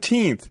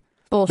 17th.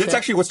 Bullshit. That's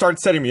actually what started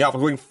setting me off. I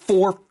was waiting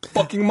 4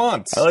 fucking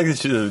months. I like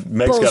this.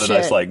 Meg's got a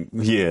nice, Bullshit.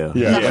 yeah.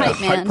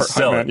 hype man.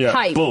 Sell it. Yeah.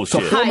 Hype.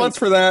 Bullshit. So 4 Hype. months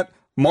for that.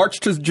 March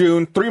to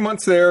June, 3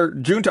 months there.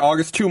 June to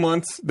August, 2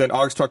 months. Then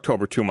August to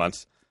October, 2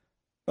 months.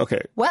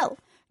 Okay. Well,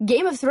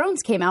 Game of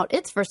Thrones came out,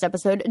 its first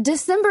episode,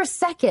 December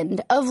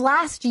 2nd of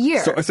last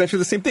year. So essentially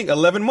the same thing,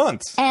 11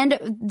 months. And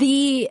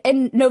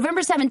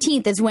November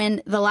 17th is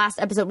when the last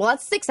episode, well,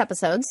 that's 6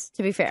 episodes,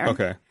 to be fair.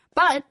 Okay.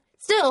 But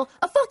still,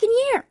 a fucking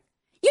year.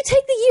 You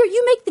take the year,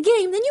 you make the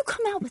game, then you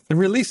come out with it. And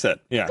release it.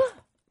 Yeah.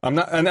 I'm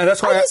not, and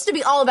that's why I used to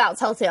be all about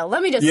Telltale.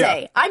 Let me just Yeah.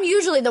 say, I'm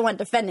usually the one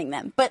defending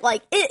them. But,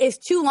 like, it is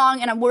too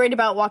long, and I'm worried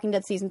about Walking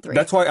Dead Season 3.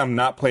 that's why I'm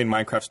not playing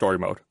Minecraft Story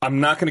Mode. I'm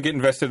not going to get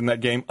invested in that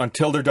game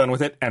until they're done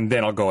with it, and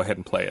then I'll go ahead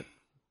and play it.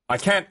 I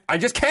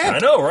just can't. I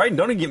know, right?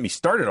 Don't even get me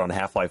started on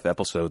Half-Life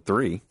Episode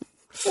 3.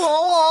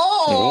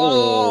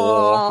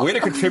 Oh. Way to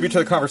contribute to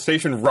the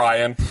conversation,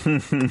 Ryan.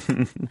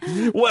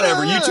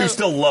 Whatever. You two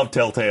still love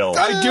Telltale.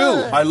 I do.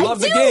 I love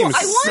the games.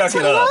 I want Suck to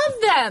it up.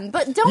 love them,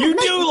 but don't You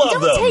do love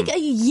don't them. take a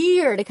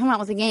year to come out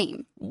with a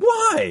game.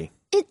 Why?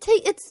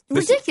 it's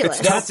ridiculous.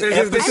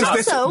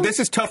 This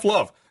is tough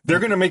love. They're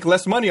going to make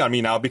less money on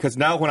me now because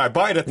now when I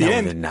buy it at the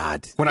end, they're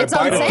not. When it's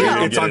I buy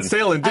it, it's on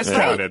sale and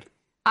discounted. Right.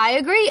 I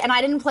agree, and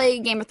I didn't play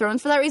Game of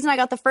Thrones for that reason. I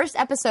got the first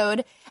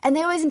episode, and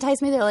they always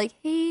entice me. They're like,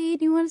 "Hey,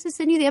 do you want us to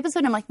send you the episode?"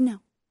 And I'm like, "No,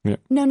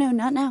 no,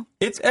 not now."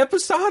 It's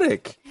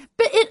episodic,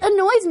 but it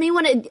annoys me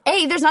when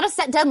there's not a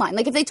set deadline.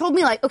 Like if they told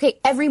me, like, okay,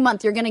 every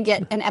month you're going to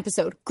get an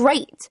episode,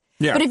 great.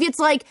 Yeah. But if it's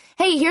like,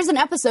 hey, here's an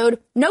episode,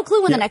 no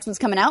clue when the next one's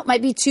coming out,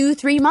 might be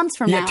 2-3 months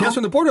from now. Yeah, Tales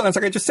from the Borderlands,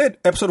 like I just said,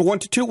 episode 1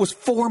 to 2 was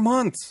 4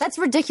 months. That's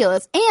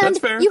ridiculous. And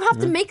you have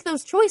to make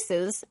those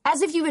choices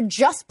as if you had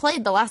just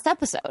played the last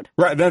episode.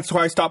 Right, that's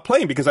why I stopped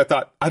playing, because I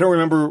thought, I don't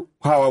remember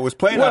how I was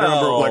playing. I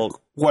don't remember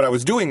what I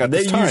was doing at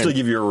this time. They usually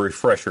give you a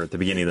refresher at the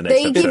beginning of the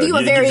next episode. They give you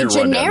a very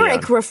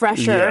generic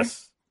refresher.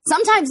 Yes.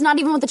 Sometimes not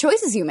even with the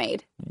choices you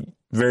made.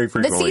 Very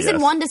frequently, the season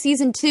 1 to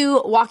season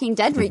 2 Walking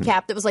Dead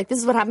recap that was like, this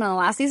is what happened in the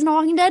last season of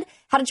Walking Dead,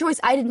 had a choice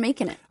I didn't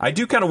make in it. I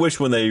do kind of wish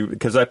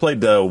because I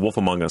played Wolf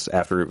Among Us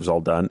after it was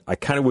all done, I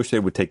kind of wish they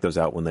would take those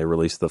out when they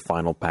release the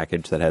final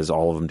package that has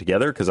all of them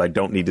together, because I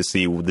don't need to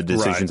see the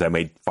decisions I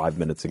made 5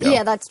 minutes ago.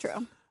 Yeah, that's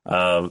true.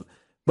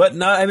 But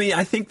no, I mean,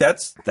 I think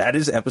that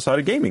is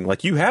episodic gaming.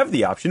 Like, you have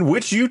the option,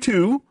 which you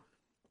two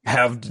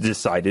have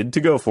decided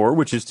to go for,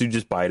 which is to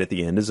just buy it at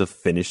the end as a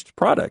finished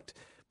product.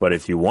 But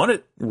if you want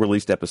it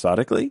released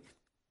episodically,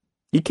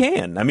 you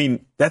can. I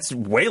mean, that's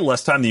way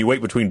less time than you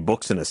wait between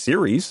books in a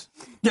series.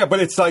 Yeah, but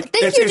it's like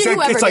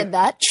it's like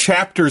that.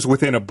 chapters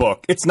within a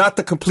book. It's not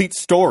the complete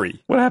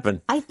story. What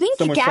happened? I think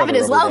Gavin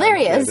is. Well, there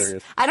he is. Yeah, there he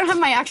is. I don't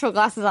have my actual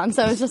glasses on,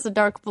 so it's just a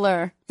dark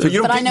blur.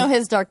 But I know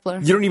his dark blur.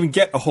 You don't even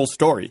get a whole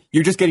story.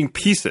 You're just getting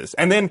pieces.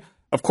 And then,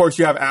 of course,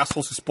 you have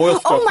assholes who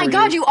spoil stuff. Oh my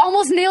God, you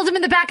almost nailed him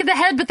in the back of the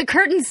head, but the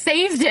curtain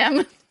saved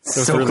him.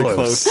 So really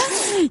close.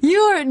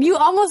 You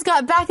almost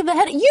got back of the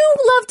head. You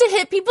love to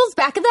hit people's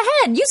back of the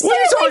head. You stay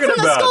away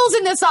from the skulls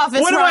in this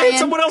office, When Ryan. I hit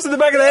someone else in the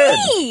back of the head?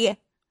 Me!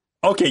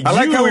 Okay, I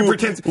like how we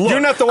pretend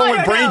you're not the one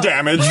with brain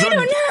damage. I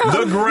don't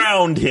know. The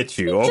ground hit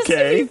you, okay? Just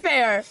to be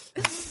fair.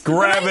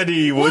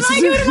 Gravity was When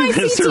I go to my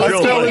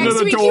CT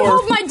next week, you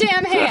hold my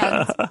damn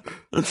hands.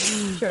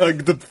 Sure.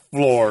 Like the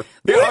floor.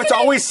 It's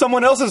always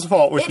someone else's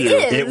fault with you.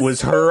 It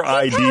was her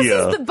idea. He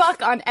passes the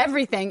buck on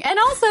everything. And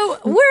also,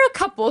 we're a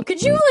couple.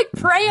 Could you,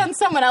 prey on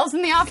someone else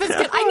in the office?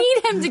 Because I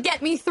need him to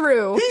get me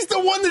through. He's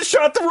the one that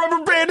shot the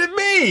rubber band at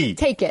me.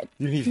 Take it.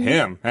 You need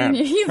him. Man.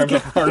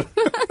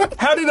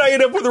 How did I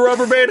end up with a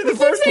rubber band in the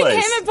first place?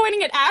 Him and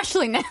pointing at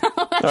Ashley now.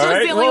 Ashley's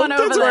right, the only one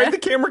over that's there. right. The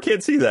camera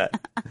can't see that.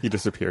 He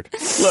disappeared.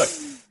 Look,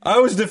 I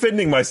was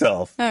defending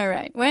myself. All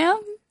right.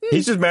 Well,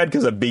 he's just mad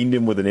because I beamed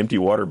him with an empty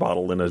water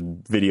bottle in a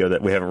video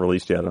that we haven't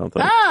released yet, I don't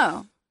think.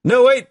 Oh.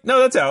 No, wait. No,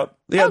 that's out.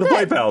 Yeah, the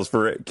Play Pals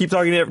for it. Keep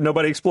talking to it,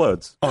 nobody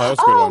explodes. Oh, that was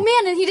a good one.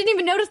 Man, and he didn't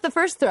even notice the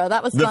first throw.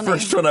 That was funny. The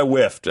first one I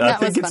whiffed. I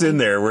think it's in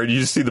there where you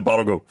just see the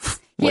bottle go.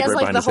 He has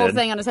right the whole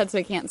thing on his head so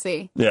he can't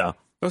see. Yeah.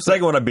 The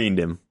second one I beamed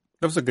him.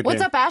 That was a good game.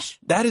 What's up, Ash?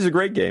 That is a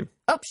great game.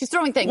 Oh, she's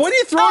throwing things. What are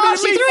you throwing at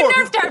me she threw a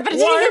Nerf dart, but it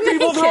Why didn't are even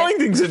people make throwing it.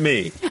 things at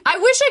me? I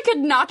wish I could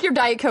knock your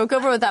Diet Coke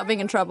over without being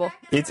in trouble.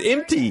 It's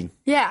empty.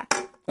 Yeah.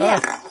 Go,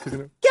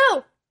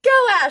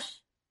 Ash.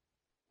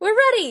 We're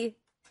ready.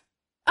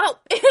 Oh,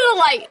 hit a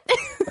light.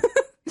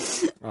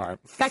 All right.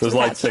 Those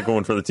lights stay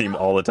going for the team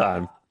all the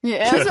time.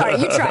 Yeah, that's all right.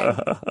 You tried.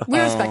 We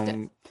respect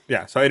it.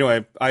 Yeah, so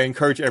anyway, I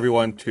encourage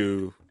everyone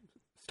to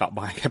stop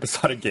buying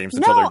episodic games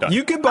until they're done.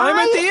 You can buy them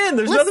at the end.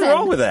 There's nothing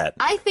wrong with that.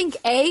 I think,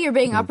 you're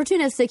being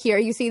opportunistic here.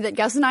 You see that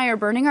Gus and I are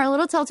burning our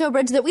little Telltale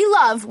bridge that we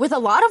love with a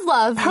lot of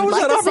love. How is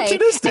that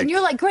opportunistic? And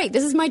you're like, great,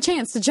 this is my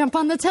chance to jump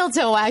on the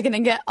Telltale wagon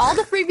and get all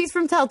the freebies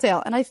from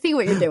Telltale. And I see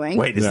what you're doing.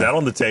 Wait, is that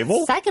on the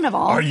table? Second of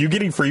all. Are you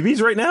getting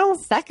freebies right now?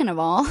 Second of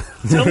all.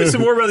 Tell me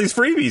some more about these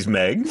freebies,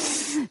 Meg.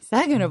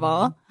 Second of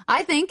all.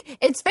 I think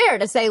it's fair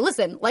to say,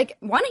 listen, why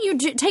don't you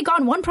take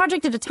on one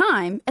project at a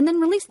time and then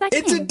release that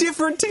game? It's a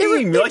different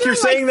team. You're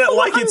saying that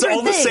like it's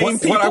all the same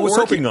people what I was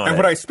working hoping, on it. And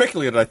what I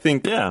speculated, I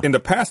think, in the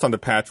past on the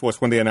patch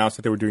was when they announced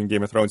that they were doing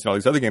Game of Thrones and all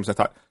these other games, I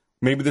thought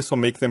maybe this will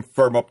make them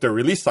firm up their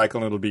release cycle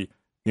and it'll be,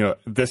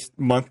 this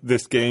month,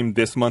 this game,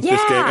 this month,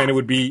 this game, and it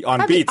would be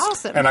on beats.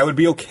 Awesome. And I would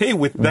be okay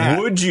with that.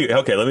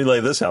 Okay, let me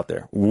lay this out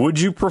there. Would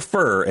you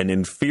prefer an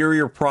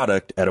inferior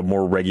product at a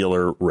more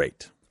regular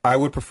rate? I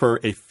would prefer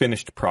a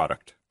finished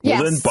product.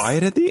 Well, then buy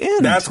it at the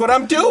end. That's what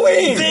I'm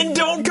doing. Then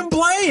don't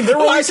complain. They're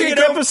releasing it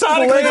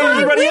episodic like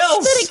everybody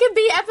else. That it could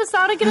be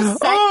episodic in a set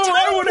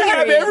I want to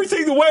have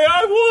everything the way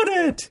I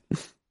want it.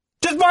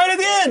 Just buy it at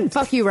the end.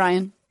 Fuck you,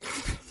 Ryan.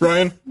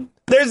 Ryan?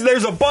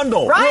 There's a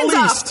bundle Ryan's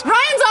released. Off.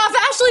 Ryan's off.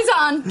 Ashley's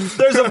on.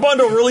 There's a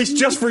bundle released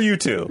just for you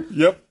two.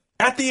 Yep.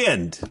 At the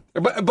end.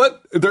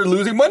 But they're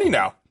losing money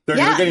now. They're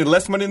getting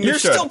less money than they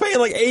should. You're still paying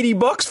like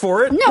 $80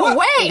 for it. No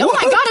way. Oh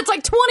my God, it's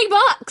like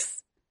 $20.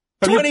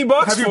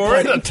 $20 Have you for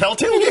played it. a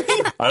Telltale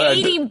game?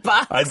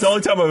 $80. It's the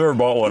only time I've ever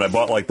bought one. I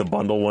bought like the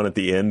bundle one at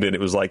the end, and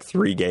it was like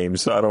 3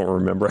 games, so I don't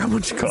remember how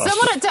much it cost.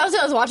 Someone at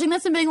Telltale was watching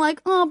this and being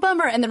like, "Oh,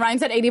 bummer," and then Ryan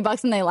said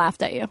 $80, and they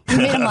laughed at you. You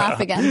made them laugh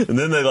again. And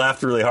then they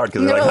laughed really hard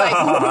because They they're were like, like,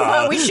 ha, ha,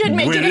 ha, "We should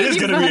make it It is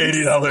going to be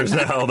 $80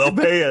 $80 now. They'll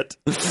pay it.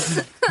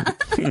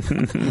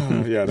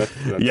 Yeah, that's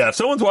Yeah, if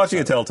someone's watching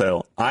a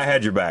Telltale, I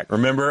had your back.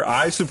 Remember,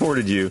 I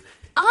supported you.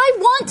 I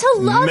want to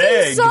love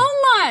Meg, you so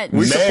much. We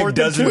Meg support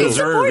them doesn't too. We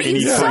deserve support any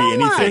you free so much.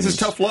 anything. This is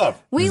tough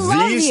love. We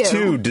love These you.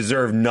 two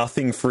deserve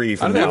nothing free I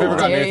from don't think I've now ever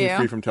gotten Dare anything you?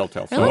 free from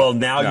Telltale. So. Well,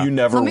 now Yeah. you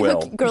never Let me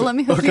will. let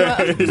me hook you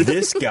up.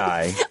 This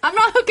guy, I'm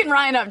not hooking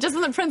Ryan up, just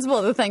on the principle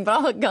of the thing, but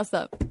I'll hook Gus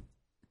up.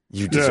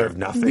 you deserve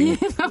nothing.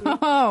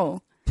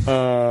 Oh,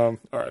 All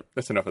right,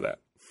 that's enough of that.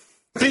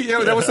 See,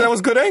 yeah, that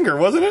was good anger,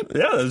 wasn't it?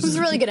 Yeah, this is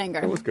really good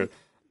anger. That was good.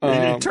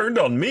 he turned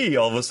on me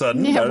all of a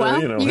sudden. Yeah, but, well,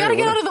 you hey, gotta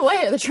get whatever. out of the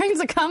way. The trains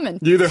are coming.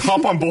 You either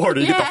hop on board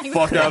or you Yeah, get the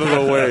fuck out of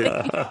the way.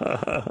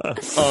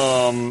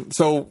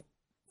 So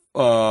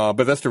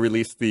Bethesda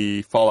released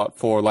the Fallout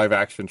 4 live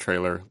action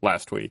trailer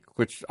last week,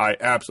 which I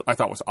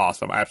thought was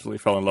awesome. I absolutely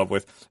fell in love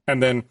with.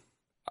 And then,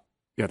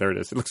 yeah, there it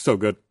is. It looks so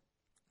good.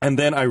 And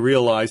then I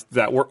realized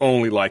that we're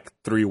only like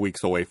 3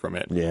 weeks away from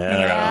it. Yeah.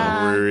 And I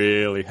got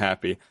really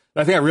happy.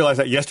 I think I realized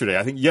that yesterday.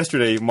 I think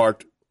yesterday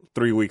marked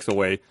 3 weeks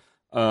away.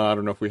 I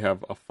don't know if we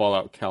have a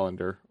Fallout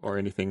calendar or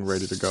anything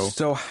ready to go.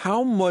 So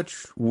how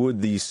much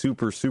would the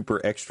super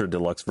extra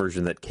deluxe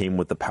version that came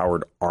with the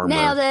powered armor?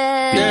 Nailed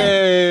it.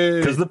 Yay!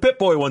 Because the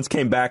Pip-Boy ones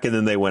came back and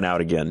then they went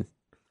out again.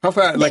 How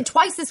fast? Like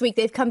twice this week,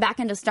 they've come back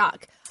into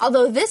stock.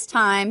 Although this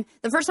time,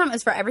 the first time it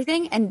was for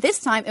everything, and this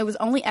time it was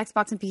only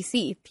Xbox and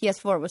PC.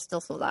 PS4 was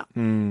still sold out.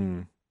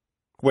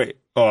 Wait.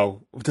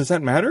 Oh, does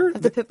that matter?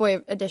 The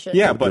Pip-Boy edition.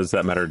 Yeah, but Does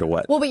that matter to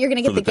what? Well, but you're going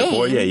to get For the game.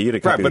 Pip-Boy? Yeah, you get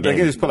a right, copy but of the they game.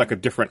 can just put like a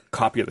different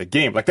copy of the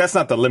game. Like that's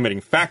not the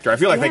limiting factor. I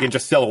feel like they Yeah. can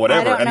just sell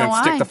whatever I don't and then know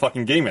stick why. the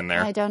fucking game in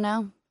there. I don't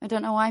know. I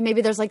don't know why.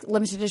 Maybe there's like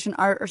limited edition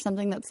art or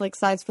something that's like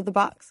size for the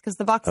box because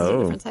the boxes are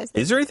different sizes.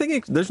 Is there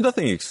anything? There's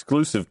nothing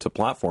exclusive to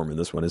platform in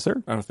this one, is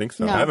there? I don't think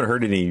so. No. I haven't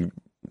heard any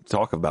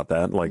talk about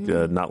that. Like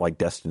not like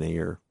Destiny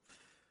or.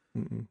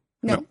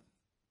 No.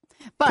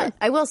 But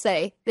I will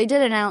say, they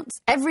did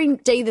announce every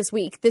day this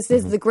week, this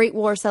is the Great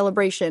War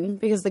celebration,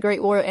 because the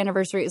Great War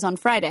anniversary is on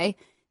Friday.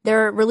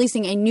 They're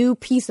releasing a new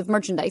piece of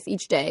merchandise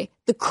each day.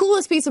 The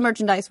coolest piece of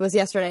merchandise was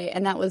yesterday,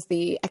 and that was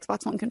the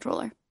Xbox One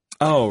controller.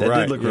 Oh, That did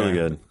right. look really Yeah.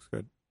 good. Looks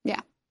good. Yeah.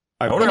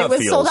 I wonder And how it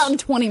was feels. sold out in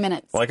 20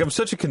 minutes. Like I'm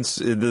such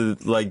a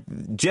like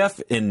Jeff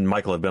and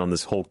Michael have been on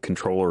this whole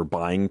controller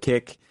buying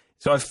kick,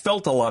 so I've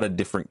felt a lot of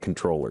different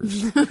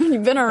controllers. You've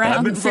been around.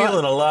 I've been the block.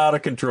 feeling a lot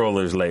of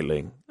controllers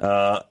lately.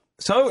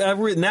 So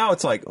now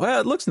it's like,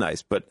 well, it looks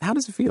nice, but how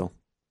does it feel?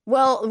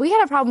 Well, we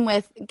had a problem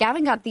with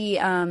Gavin got the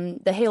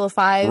Halo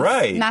 5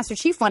 Right. Master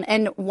Chief one,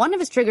 and one of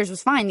his triggers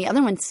was fine. The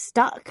other one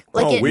stuck.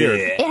 Like Oh, weird.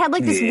 It had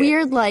like this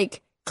weird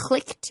like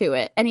click to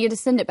it, and he had to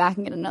send it back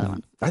and get another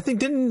one. I think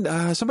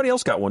didn't somebody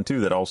else got one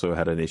too that also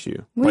had an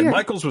issue. Weird. Like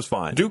Michael's was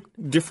fine. Do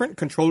different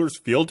controllers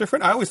feel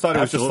different? I always thought it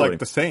was just Absolutely. like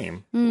the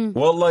same.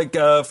 Well, like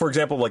for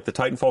example, like the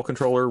Titanfall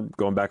controller,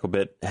 going back a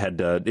bit, had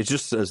it's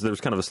just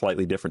there's kind of a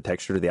slightly different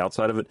texture to the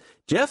outside of it.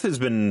 Jeff has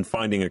been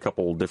finding a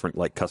couple different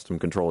like custom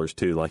controllers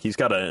too. Like he's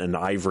got an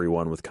ivory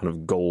one with kind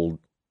of gold,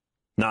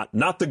 not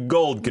the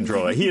gold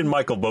controller. He and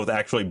Michael both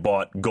actually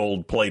bought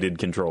gold plated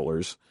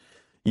controllers.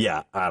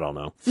 Yeah, I don't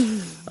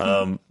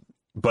know.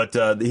 But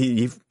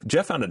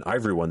Jeff found an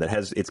ivory one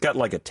that it's got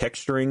like a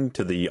texturing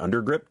to the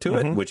undergrip to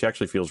it, which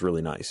actually feels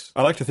really nice.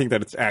 I like to think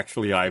that it's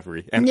actually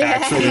ivory and Yeah.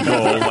 actually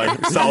gold,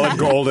 like solid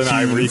gold and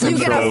ivory You get a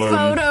controller.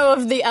 photo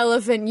of the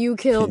elephant you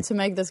killed to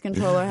make this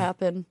controller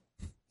happen.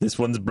 This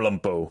one's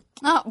Blumpo.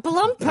 Oh,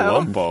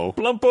 Blumpo. Lumbo.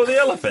 Blumpo the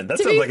elephant. That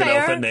To sounds be like an fair,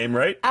 elephant name,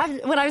 right?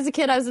 When I was a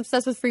kid, I was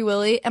obsessed with Free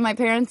Willy, and my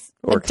parents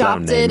Or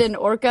clown adopted name. an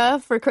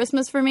orca for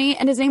Christmas for me,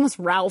 and his name was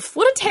Ralph.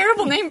 What a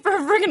terrible name for a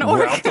friggin'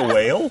 orca. Ralph the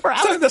whale?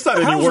 Ralph. That's not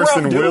any How's worse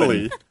Ralph than doing?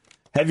 Willie.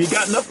 Have you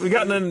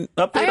gotten an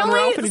update I on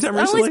Ralph anytime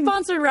recently? only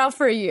sponsored Ralph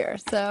for a year,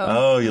 so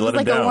Oh, you it let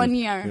was him like down. a 1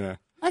 year. Yeah.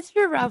 I'm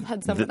sure Ralph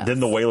had someone else. Then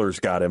the Whalers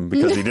got him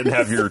because he didn't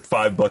have your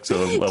 $5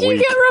 a Did you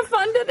week. get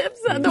refunded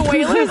if the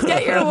whalers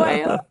get your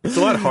whale? It's a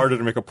lot harder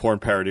to make a porn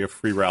parody of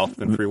Free Ralph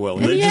than Free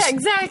Willie. Yeah,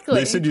 exactly.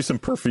 They send you some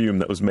perfume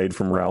that was made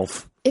from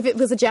Ralph. If it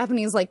was a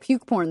Japanese like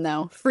puke porn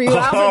though, Free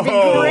Ralph would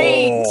be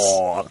great.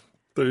 Oh,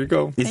 There you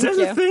go. is Thank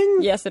that you. a thing?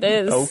 Yes, it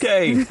is.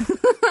 Okay.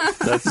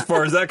 That's as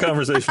far as that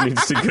conversation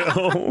needs to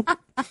go.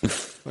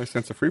 Nice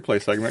sense of free play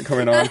segment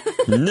coming on.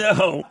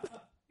 No.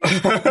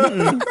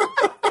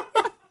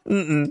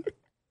 Mm-mm.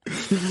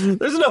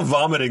 There's enough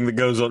vomiting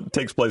that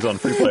takes place on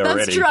free play That's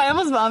already. true. I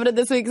almost vomited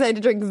this week because I had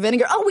to drink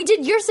vinegar. Oh, we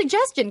did your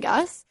suggestion,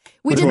 Gus.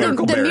 We did the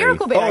Miracleberry.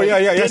 Miracle Berry. Oh,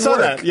 yeah. I Didn't saw work.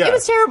 that. Yeah. It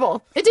was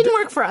terrible. It didn't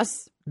work for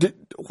us.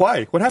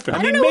 Why? What happened?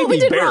 I don't know what we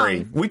Maybe did berry.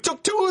 wrong. We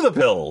took 2 of the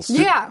pills.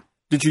 Yeah.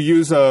 Did you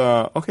use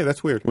okay,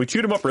 that's weird. We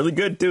chewed them up really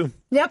good too.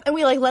 Yep. And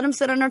we like let them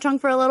sit on our tongue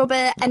for a little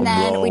bit, and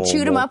then we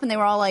chewed them no. up, and they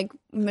were all like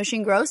mushy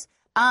and gross.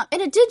 And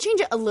it did change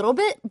it a little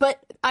bit, but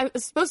I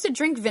was supposed to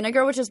drink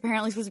vinegar, which is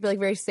apparently supposed to be like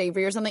very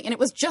savory or something, and it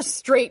was just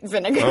straight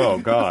vinegar. Oh,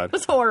 God. It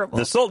was horrible.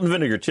 The salt and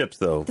vinegar chips,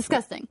 though,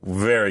 Disgusting.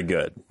 very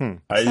good.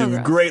 I So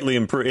gross. greatly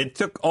improved. It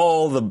took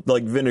all the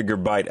vinegar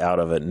bite out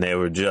of it, and they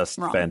were just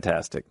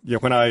fantastic. Yeah,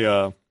 when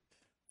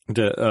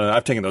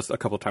I've taken those a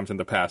couple of times in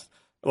the past.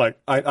 Like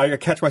I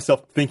catch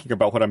myself thinking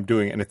about what I'm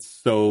doing, and it's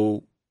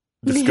so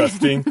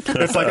disgusting.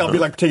 It's like I'll be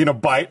like taking a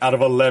bite out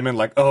of a lemon,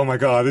 like, oh my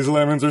god, these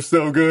lemons are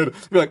so good.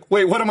 I'll be like,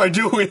 wait, what am I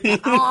doing?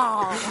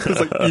 It's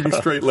like eating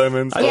straight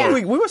lemons. I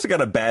think we must have got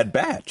a bad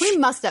batch. We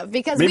must have,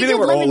 because Maybe we they did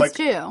were all lemons like.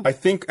 too. I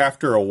think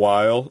after a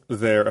while,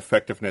 their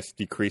effectiveness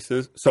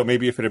decreases. So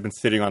maybe if it had been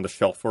sitting on the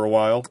shelf for a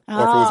while, or if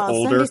it was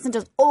older, somebody sent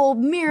us old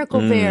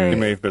Miracle Berry. it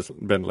may have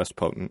been less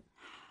potent.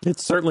 It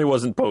certainly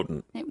wasn't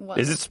potent. It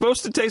wasn't. Is it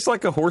supposed to taste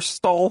like a horse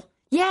stall?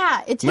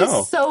 Yeah, it tastes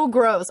No. so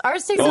gross.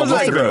 Ours tastes Oh, it must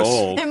like have been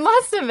old. it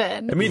must have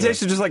been. I mean, it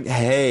tasted just like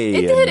hay.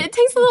 It did. It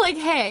tastes a little like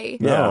hay.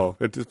 No,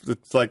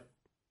 it's like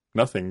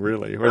nothing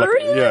really. Or like,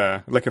 Really?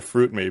 yeah, like a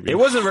fruit maybe. It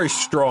wasn't a very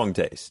strong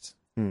taste.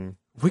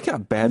 We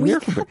got bad We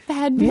Miracle got Berry.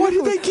 bad What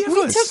Miracle did they give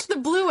We us? took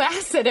the blue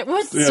acid at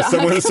Woodstock.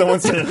 Yeah, someone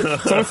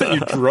sent you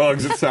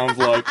drugs, it sounds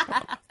like.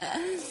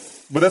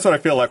 But that's what I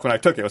feel like when I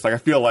took it. It's like I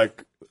feel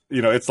like,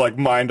 it's like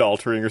mind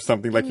altering or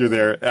something, like you're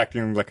there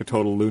acting like a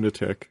total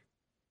lunatic.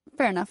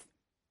 Fair enough.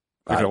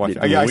 I gotta watch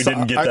it. We Yeah, I saw-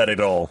 didn't get that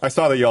at all. I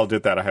saw that y'all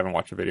did that. I haven't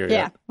watched the video Yeah.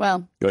 yet.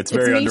 Well, It's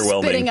very me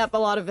underwhelming. spitting up a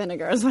lot of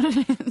vinegar is what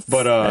it is.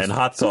 But And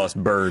hot sauce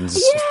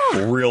burns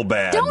real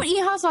bad. Don't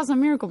eat hot sauce on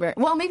Miracle Berry.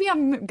 Well, maybe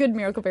on good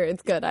Miracle Berry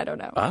it's good. I don't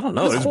know. I don't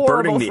know. It It was was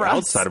burning horrible the for us.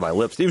 outside of my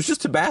lips. It was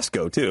just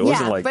Tabasco, too. It Yeah,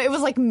 wasn't like... but it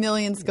was like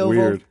million Scoville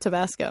Weird.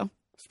 Tabasco.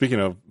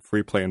 speaking of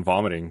free play and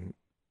vomiting,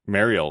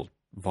 Mariel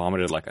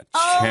vomited like a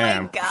Oh my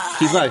champ. God.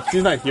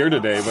 She's not here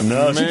today, but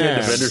No, she man.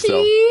 can't defend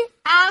herself. She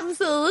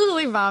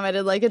absolutely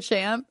vomited like a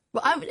champ.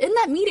 But in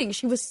that meeting,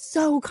 she was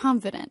so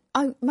confident.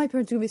 My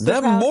parents would be so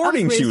That proud. I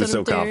morning she raised was on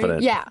so a dairy.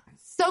 confident. Yeah,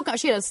 so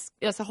she had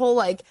a whole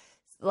like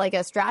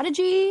a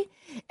strategy.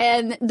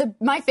 And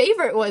my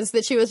favorite was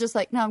that she was just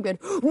like, no, I'm good.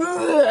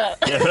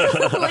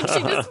 Like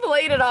she just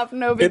played it off,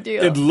 no big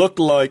deal. It looked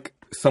like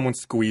someone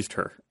squeezed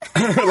her,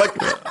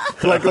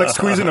 like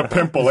squeezing a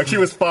pimple. Like she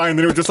was fine,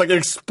 then it just like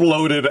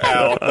exploded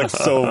out like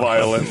so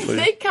violently.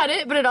 They cut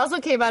it, but it also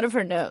came out of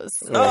her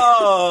nose.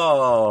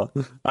 Oh!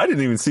 I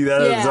didn't even see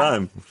that at the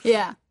time.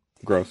 Yeah.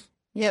 Gross.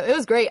 Yeah, it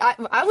was great.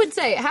 I would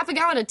say half a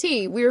gallon of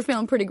tea, we were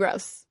feeling pretty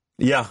gross.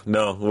 Yeah,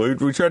 no.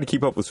 We tried to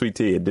keep up with sweet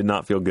tea. It did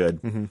not feel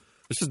good.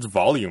 It's just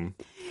volume.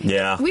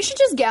 Yeah. We should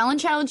just gallon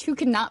challenge who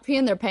cannot pee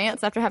in their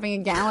pants after having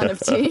a gallon of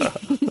tea.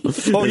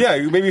 Oh yeah,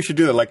 maybe you should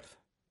do that. Like,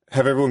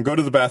 have everyone go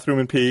to the bathroom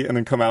and pee, and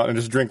then come out and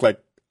just drink like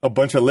a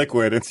bunch of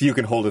liquid, and see who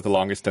can hold it the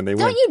longest, and they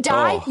win. Don't you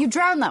die? Oh. You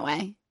drown that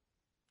way.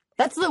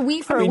 That's the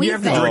wee for I mean, a wee you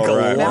have to thing. drink a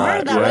right. lot.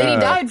 Remember that lady Yeah.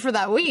 died for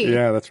that wee.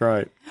 Yeah, that's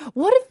right.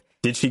 What if?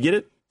 Did she get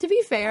it? To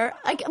be fair,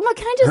 like, can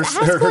I just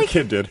ask? Her like,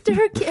 kid did.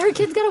 Her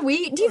kid's got a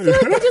Wii. Do you feel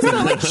like they just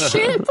felt like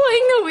shit playing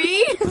the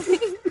Wii?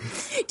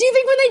 Do you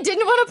think when they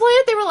didn't want to play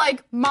it, they were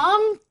like,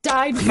 "Mom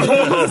died for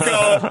this"?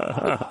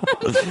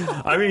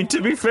 I mean,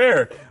 to be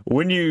fair,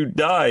 when you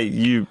die,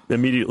 you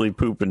immediately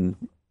poop and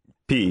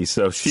pee.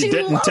 So she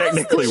didn't lost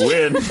technically the-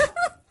 win.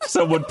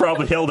 Someone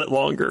probably held it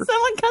longer.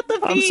 Someone cut the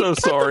I'm feet. so cut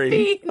the sorry.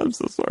 feet. I'm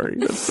so sorry.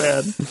 That's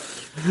sad.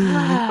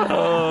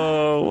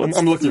 Oh,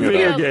 I'm looking at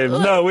video that. games.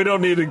 No, we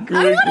don't need to. I want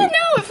to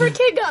know if her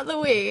kid got the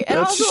Wii. And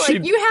That's- also,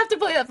 like, she- you have to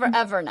play that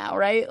forever now,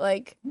 right?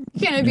 Like, you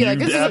can't be like,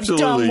 You this is a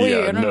dumb absolutely- Wii,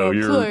 yeah, and I'm no, going to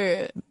you're- play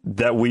it.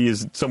 That Wii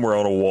is somewhere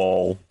on a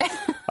wall.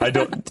 I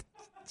don't.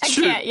 I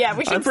can't, yeah,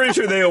 we should I'm pretty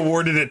sure they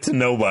awarded it to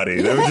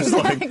nobody. They were just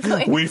Exactly.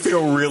 like, we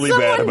feel really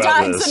bad Someone about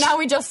died, this. so now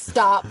we just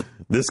stop.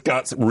 This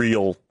got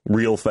real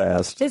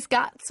fast. This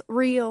got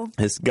real.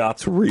 This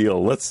got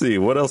real. Let's see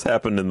what else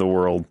happened in the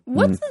world.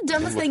 What's the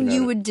dumbest thing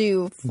you would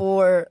do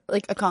for,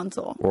 like, a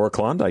console? Or a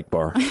Klondike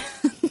bar.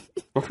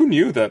 But who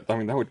knew that? I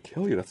mean, that would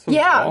kill you. That's so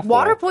Yeah, awful.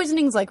 water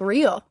poisoning's, like,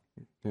 real.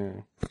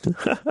 Yeah.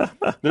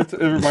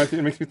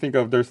 It makes me think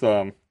of there's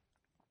a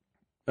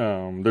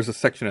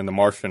section in The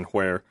Martian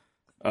where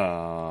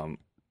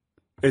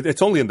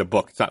it's only in the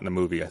book, it's not in the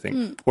movie, I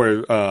think,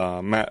 where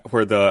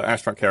the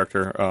astronaut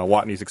character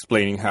Watney's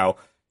explaining how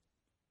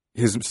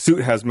his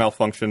suit has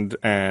malfunctioned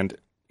and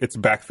it's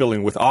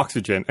backfilling with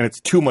oxygen, and it's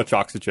too much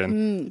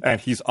oxygen,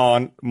 and he's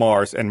on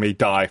Mars and may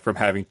die from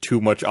having too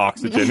much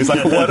oxygen. He's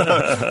like,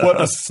 what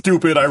a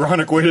stupid,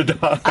 ironic way to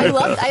die.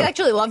 I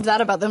actually loved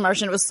that about The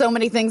Martian. It was so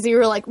many things that you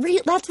were like,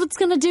 that's what's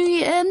going to do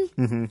you in?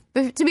 Mm-hmm.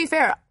 But to be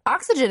fair,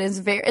 oxygen is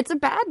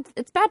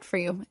it's bad for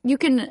you. You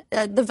can,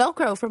 the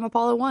Velcro from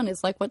Apollo 1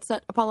 is like what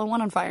set Apollo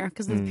 1 on fire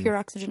because of the pure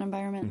oxygen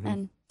environment and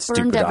burned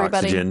Stupid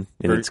everybody. oxygen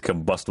in its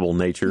combustible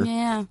nature.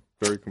 Yeah.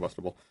 Very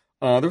combustible.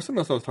 There was something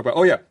else I was talking about.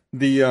 Oh yeah,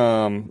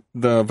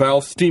 the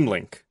Valve Steam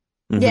Link.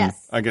 Yes.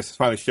 I guess it's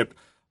finally shipped.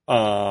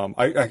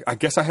 I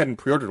guess I hadn't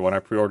pre-ordered one. I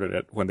pre-ordered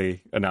it when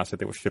they announced that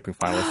they were shipping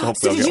finally. So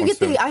hopefully So did you get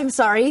the I'm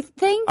sorry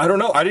thing? I don't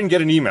know. I didn't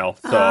get an email,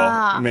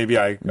 so maybe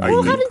I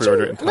didn't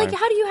pre-order it in time. Like,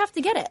 how do you have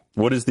to get it?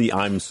 What is the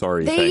I'm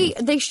sorry thing?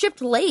 They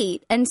shipped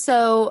late, and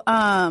so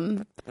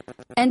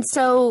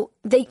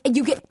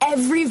you get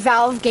every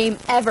Valve game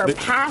ever,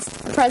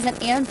 past,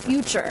 present, and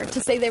future, to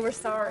say they were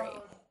sorry.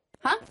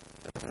 Huh?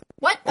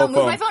 What? Oh,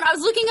 move my phone. I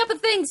was looking up a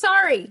thing.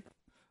 Sorry.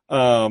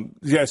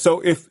 Yeah,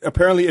 so if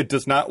apparently it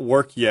does not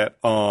work yet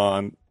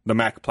on the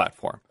Mac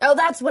platform. Oh,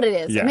 that's what it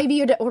is. Yeah. Maybe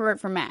you had to order it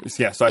for Mac.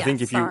 Yeah, so I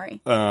think if you if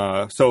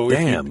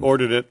you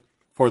ordered it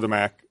for the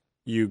Mac,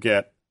 you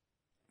get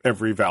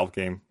every Valve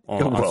game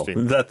on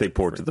Steam. That they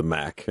port to the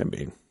Mac. I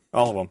mean,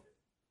 all of them.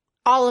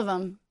 All of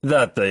them.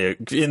 That they,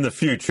 in the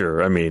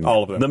future, I mean,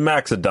 all of them. The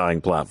Mac's a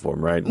dying platform,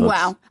 right?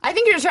 Wow. I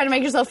think you're just trying to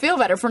make yourself feel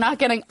better for not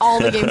getting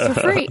all the games for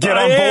free. Get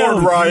on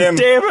board, Ryan.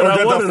 Damn it,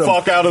 get the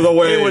fuck out of the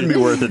way. It wouldn't be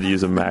worth it to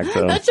use a Mac,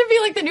 though. That should be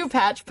like the new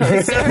patch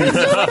poster.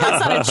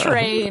 That's on a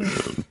train.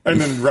 And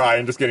then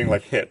Ryan just getting,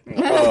 like, hit.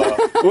 No,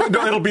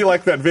 it'll be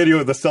like that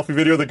video, the selfie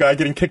video, the guy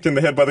getting kicked in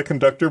the head by the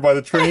conductor by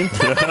the train.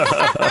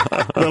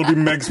 That'll be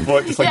Meg's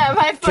foot just, like,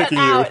 my foot kicking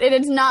out, you. and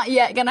it's not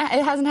yet gonna.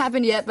 It hasn't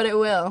happened yet, but it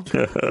will.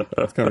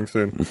 It's coming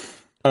soon.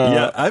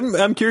 Yeah,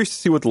 I'm curious to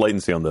see what the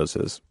latency on those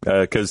is.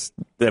 Because,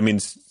 I mean,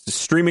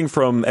 streaming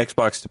from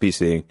Xbox to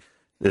PC,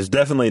 there's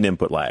definitely an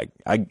input lag.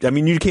 I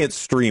mean, you can't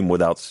stream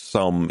without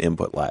some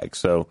input lag.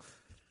 So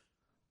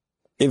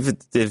if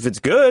it's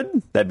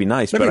good, that'd be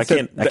nice. But I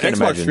can't Xbox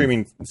imagine.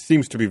 Streaming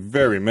seems to be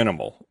very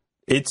minimal.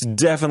 It's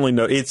definitely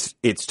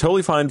it's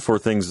totally fine for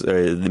things.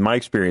 My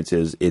experience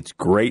is it's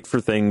great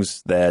for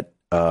things that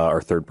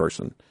are third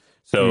person.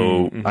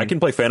 So I can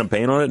play Phantom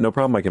Pain on it, no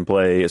problem. I can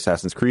play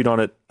Assassin's Creed on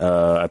it.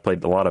 I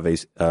played a lot of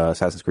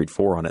Assassin's Creed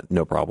 4 on it,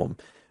 no problem.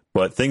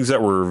 But things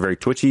that were very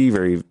twitchy,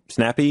 very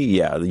snappy,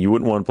 yeah, you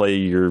wouldn't want to play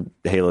your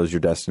Halos,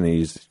 your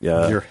Destinies.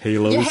 Your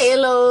Halos. Your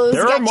Halos.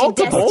 There are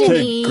multiple.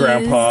 Okay,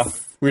 Grandpa.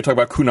 We're going to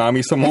talk about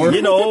Konami some more.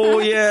 You know,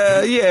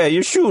 yeah,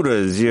 your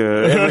shooters,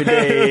 your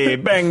everyday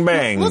bang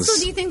bangs. Well, so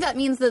do you think that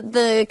means that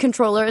the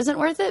controller isn't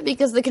worth it?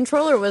 Because the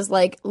controller was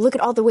like, look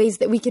at all the ways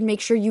that we can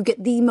make sure you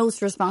get the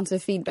most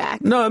responsive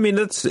feedback. No, I mean,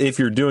 that's if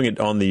you're doing it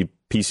on the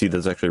PC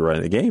that's actually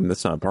running the game,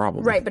 that's not a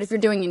problem. Right, but if you're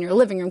doing it in your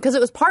living room, because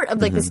it was part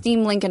of like the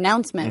Steam Link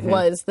announcement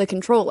was the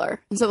controller.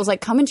 And so it was like,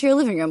 come into your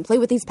living room, play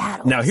with these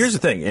paddles. Now, here's the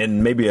thing,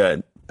 and maybe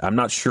I'm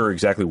not sure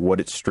exactly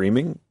what it's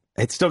streaming.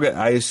 It's still got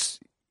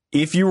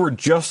if you were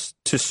just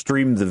to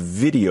stream the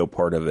video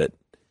part of it,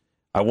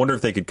 I wonder if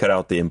they could cut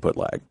out the input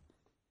lag.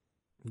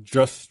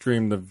 Just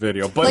stream the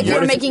video. But like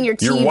you're making your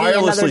TV you're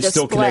wirelessly another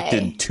still display.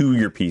 connected to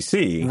your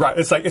PC. Right.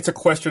 It's a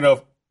question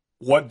of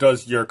what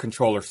does your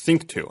controller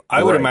sync to?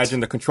 I would imagine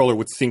the controller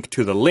would sync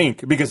to the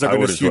link because they're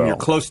going to assume you're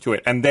close to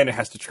it, and then it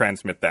has to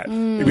transmit that.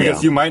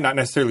 Because you might not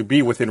necessarily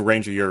be within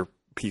range of your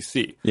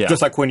PC. Yeah.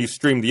 Just like when you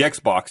stream the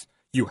Xbox,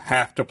 you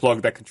have to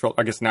plug that controller.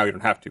 I guess now you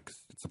don't have to because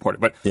it's supported,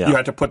 but you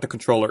had to put the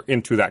controller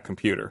into that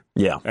computer.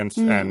 Yeah.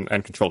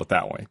 And control it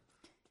that way.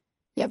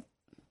 Yep.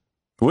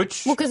 Well,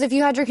 because if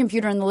you had your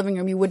computer in the living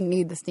room, you wouldn't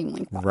need the Steam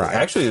Link box. Right.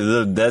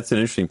 Actually, that's an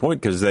interesting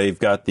point because they've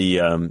got the,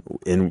 and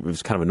it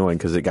was kind of annoying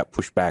because it got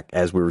pushed back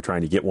as we were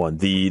trying to get one.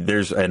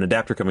 There's an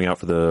adapter coming out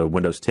for the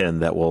Windows 10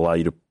 that will allow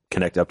you to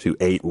connect up to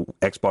 8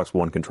 Xbox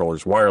One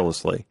controllers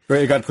wirelessly.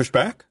 Right, it got pushed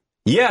back?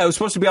 Yeah, it was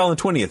supposed to be out on the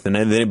 20th, and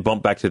then it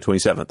bumped back to the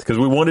 27th because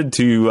we wanted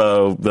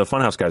to. The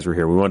Funhouse guys were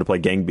here. We wanted to play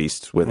Gang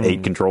Beasts with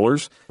 8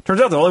 controllers.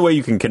 Turns out the only way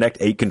you can connect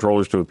 8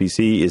 controllers to a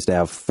PC is to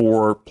have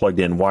 4 plugged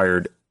in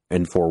wired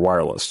and 4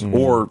 wireless,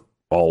 or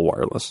all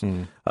wireless.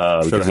 Should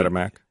have had a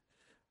Mac.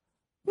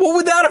 Well,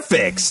 without it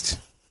fixed,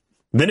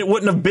 then it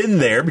wouldn't have been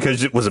there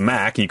because it was a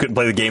Mac. And you couldn't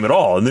play the game at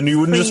all, and then you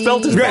wouldn't have just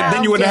felt as bad.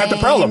 Then you wouldn't have had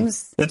the problem.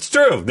 It's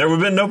true. There would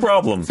have been no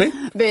problem. See,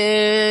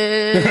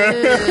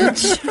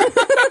 bitch.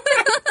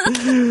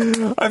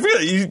 I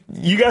feel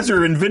you guys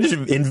are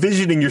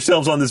envisioning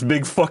yourselves on this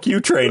big fuck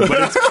you train,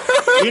 but it's,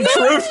 in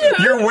truth,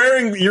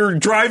 you're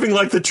driving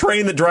like the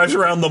train that drives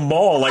around the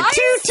mall, like I'm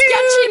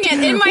sketching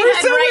it in my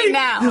head right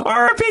now.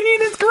 Our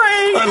opinion is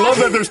great. I love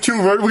that there's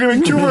we're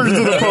giving 2 versions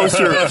of the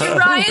poster.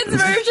 Ryan's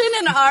version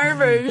and our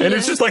version. And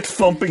it's just like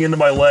thumping into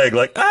my leg,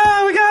 like, we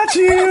got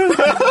you.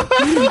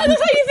 I love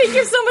how you think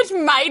you're so much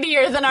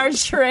mightier than our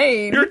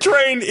train. Your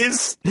train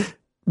is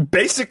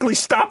basically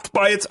stopped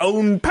by its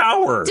own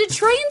power. Did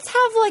trains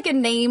have like a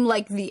name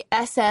like the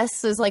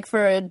SS is like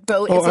for a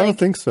boat? Oh, it's I don't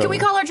think so. Can we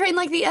call our train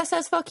like the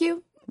SS fuck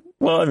you?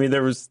 Well, I mean,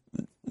 there was...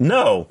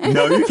 No,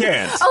 you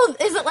can't. Oh,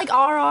 is it like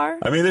RR?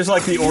 I mean, there's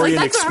like the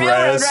Orient that's a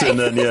Express,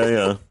 railroad, and then,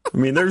 yeah. I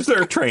mean, there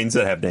are trains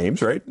that have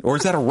names, right? Or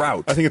is that a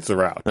route? I think it's the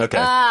route. Okay.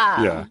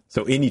 Yeah.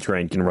 So any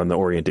train can run the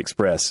Orient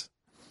Express.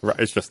 Right,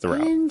 it's just the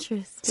route.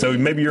 Interesting. So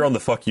maybe you're on the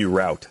fuck you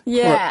route.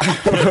 Yeah.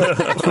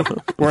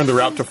 We're on the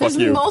route to fuck There's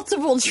you.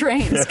 multiple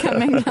trains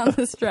coming down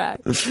this track.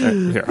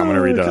 Here, I'm going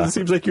to read that. It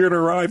seems like you're going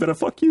to arrive at a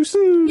fuck you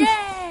soon.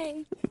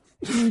 Yay!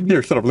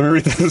 Here, shut up. Let me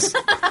read this.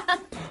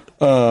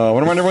 I want to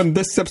remind everyone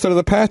this episode of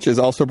The Patch is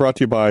also brought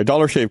to you by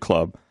Dollar Shave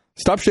Club.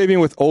 Stop shaving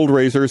with old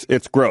razors.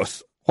 It's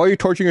gross. Why are you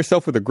torturing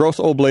yourself with a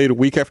gross old blade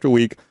week after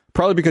week?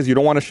 Probably because you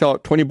don't want to shell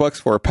out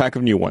 $20 for a pack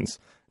of new ones.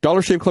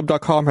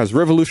 DollarShaveClub.com has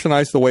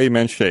revolutionized the way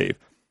men shave.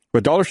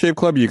 With Dollar Shave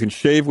Club, you can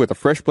shave with a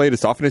fresh blade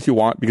as often as you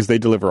want because they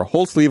deliver a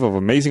whole sleeve of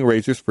amazing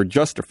razors for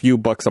just a few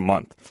bucks a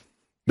month.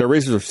 Their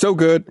razors are so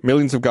good,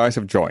 millions of guys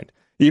have joined.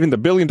 Even the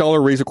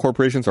billion-dollar razor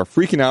corporations are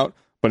freaking out,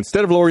 but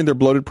instead of lowering their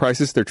bloated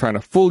prices, they're trying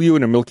to fool you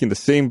into milking the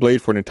same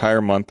blade for an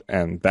entire month,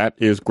 and that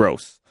is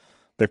gross.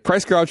 They've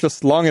price gouged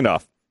us long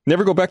enough.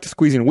 Never go back to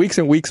squeezing weeks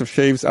and weeks of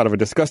shaves out of a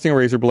disgusting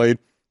razor blade.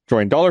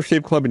 Join Dollar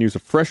Shave Club and use a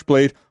fresh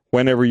blade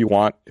whenever you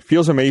want. It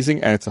feels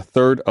amazing, and it's a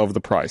third of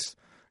the price.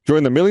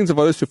 Join the millions of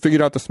others who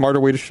figured out the smarter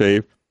way to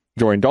shave.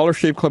 Join Dollar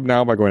Shave Club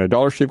now by going to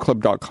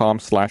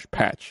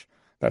dollarshaveclub.com/patch.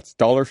 That's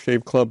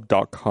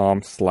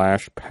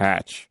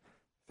dollarshaveclub.com/patch.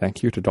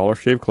 Thank you to Dollar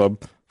Shave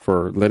Club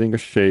for letting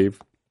us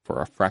shave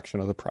for a fraction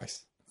of the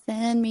price.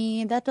 Send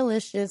me that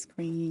delicious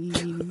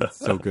cream.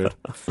 So good.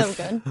 So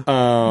good.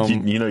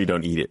 You know you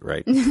don't eat it,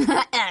 right? It's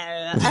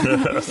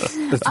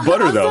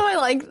butter, though. Also, I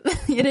like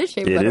it is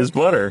shaved butter. It is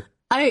butter.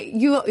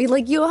 You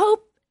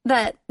hope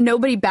that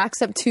nobody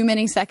backs up too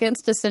many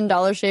seconds to send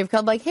Dollar Shave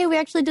Club like, hey, we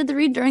actually did the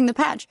read during the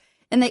patch.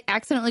 And they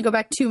accidentally go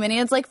back too many.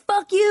 It's like,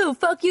 fuck you,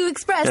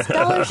 Express,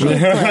 Dollar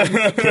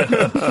Shave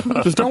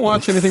Club. Just don't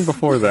watch anything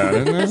before that.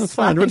 And it's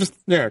fine. We'll just,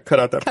 cut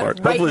out that part.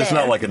 Right Hopefully it's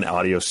there. not like an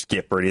audio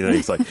skip or anything.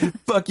 It's like,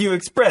 fuck you,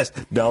 Express,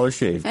 Dollar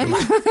Shave. And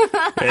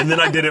then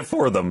I did it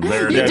for them.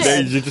 There it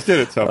is. You just did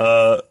it. So.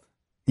 I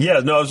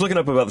was looking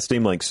up about the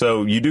Steam Link.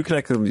 So you do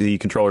connect the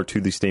controller to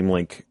the Steam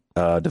Link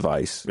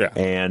device. Yeah.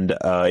 And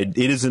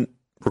it isn't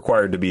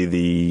required to be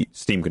the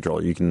Steam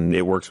controller.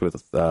 It works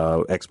with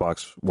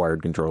Xbox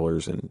wired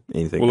controllers and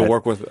anything. Will it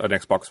work with an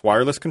Xbox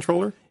wireless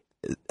controller?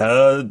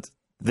 They're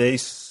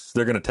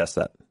going to test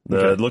that.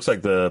 Okay. It looks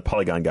like the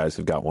Polygon guys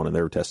have got one, and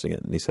they were testing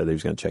it, and he said he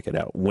was going to check it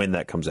out when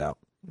that comes out.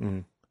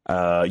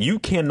 You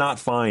cannot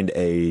find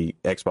a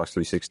Xbox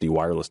 360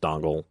 wireless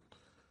dongle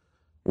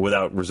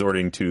without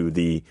resorting to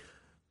the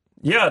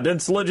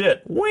that's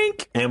legit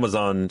wink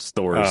Amazon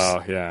stores.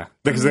 Oh yeah,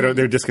 because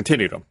they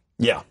discontinued them.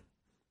 Yeah.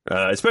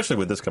 Especially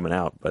with this coming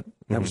out, but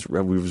that was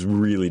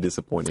really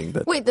disappointing.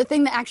 Wait, the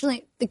thing that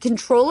actually, the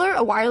controller,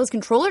 a wireless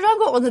controller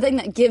dongle, or the thing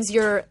that gives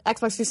your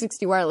Xbox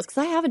 360 wireless? Because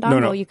I have a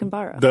dongle you can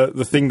borrow.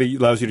 The thing that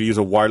allows you to use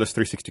a wireless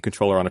 360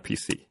 controller on a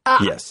PC.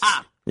 Yes.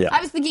 Yeah.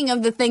 I was thinking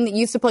of the thing that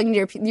used to plug into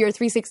your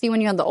 360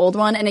 when you had the old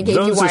one, and it gave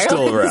you Those are wireless.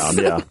 still around,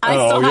 yeah. I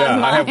still have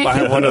mine. I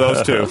have one of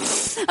those too. I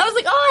was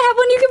like, I have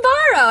one you can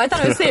borrow. I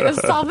thought it was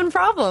solving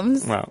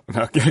problems. Wow.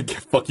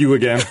 Fuck you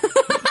again.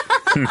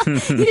 You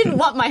didn't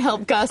want my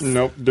help, Gus.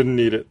 Nope, didn't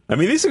need it. I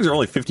mean, these things are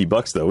only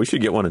 $50 though. We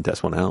should get one and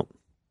test one out.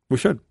 We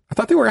should. I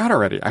thought they were out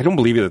already. I don't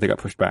believe you that they got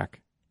pushed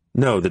back.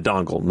 No, the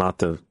dongle, not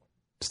the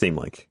Steam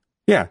Link.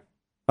 Yeah,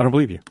 I don't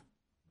believe you.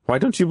 Why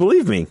don't you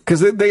believe me?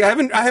 Because I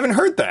haven't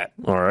heard that.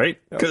 All right,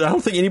 because I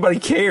don't think anybody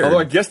cared. Although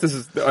I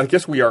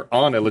guess we are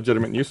on a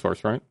legitimate news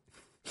source, right?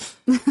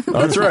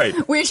 That's right.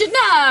 We should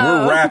know.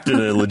 We're wrapped in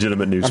a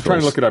legitimate news. I'm trying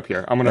to look it up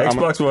here.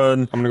 Xbox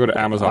One. I'm gonna go to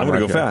Amazon. I'm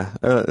gonna right go here.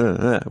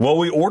 fast. Well,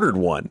 we ordered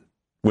one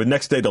with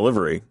next day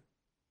delivery,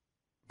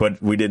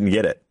 but we didn't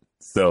get it.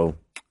 So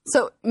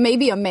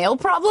maybe a mail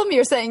problem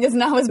you're saying has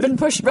been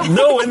pushed back.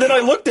 no, and then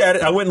I looked at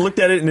it. I went and looked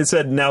at it, and it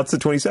said now it's the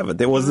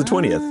 27th. It was the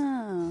 20th.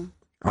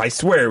 I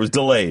swear it was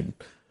delayed.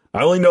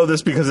 I only know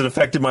this because it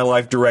affected my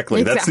life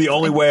directly. Exactly. That's the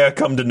only way I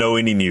come to know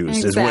any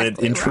news is when it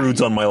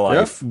intrudes on my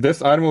life. Yep,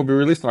 this item will be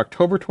released on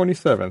October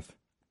 27th.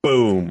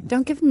 Boom.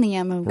 Don't give him the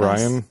ammo, Gus.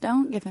 Ryan.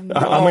 Don't give him the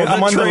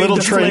I'm on the little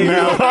train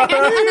now. We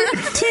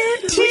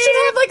should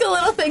have like a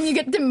little thing you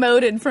get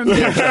demoted from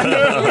being on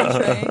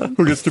the train.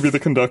 Who gets to be the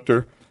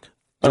conductor?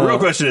 The real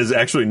question is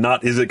actually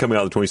not is it coming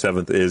out the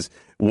 27th,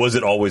 was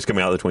it always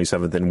coming out the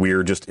 27th and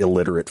we're just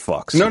illiterate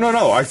fucks?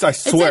 No. I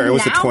swear it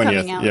was the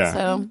 20th. Out, yeah.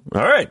 So.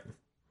 All right.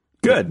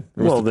 Good.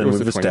 Well, then it was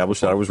we've the 20th.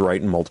 established that I was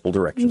right in multiple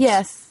directions.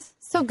 Yes.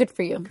 So good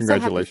for you.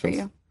 Congratulations. So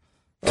happy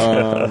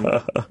for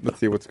you. Let's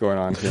see what's going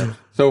on here.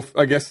 So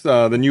I guess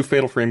the new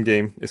Fatal Frame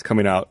game is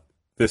coming out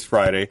this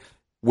Friday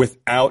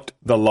without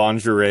the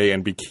lingerie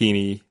and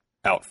bikini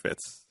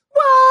outfits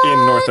What?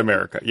 in North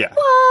America. Yeah.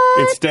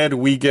 What? Instead,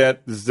 we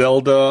get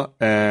Zelda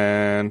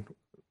and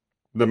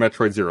the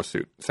Metroid Zero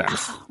Suit,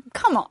 Samus.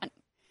 Come on.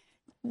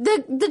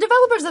 The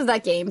developers of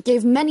that game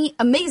gave many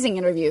amazing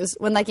interviews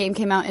when that game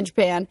came out in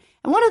Japan.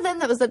 And one of them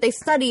was that they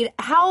studied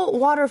how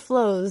water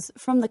flows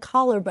from the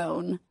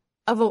collarbone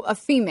of a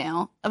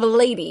female, of a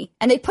lady.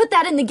 And they put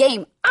that in the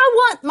game. I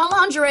want my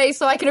lingerie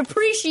so I can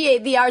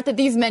appreciate the art that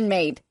these men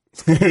made.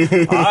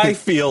 I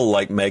feel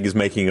like Meg is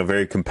making a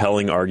very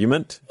compelling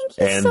argument. Thank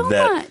you and so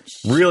that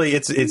much. really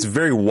it's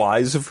very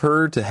wise of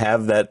her to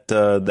have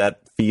that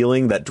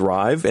feeling, that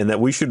drive, and that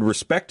we should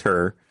respect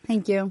her.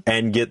 Thank you.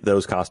 And get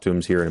those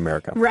costumes here in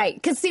America. Right.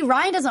 Because, see,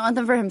 Ryan doesn't want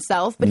them for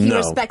himself, but he No.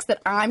 respects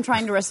that I'm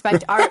trying to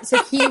respect art, so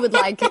he would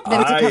like them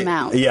to come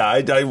out. Yeah,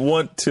 I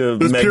want to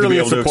Meg to purely be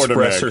in able to support of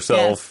express Meg.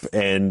 herself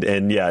and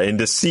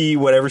to see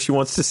whatever she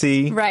wants to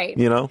see. Right.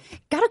 You know?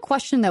 Got a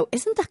question, though.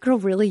 Isn't that girl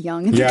really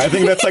young? Yeah, I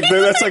think that's like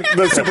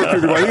the super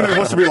creepy one. I think they're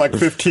supposed to be like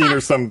 15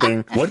 or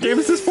something. What game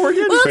is this for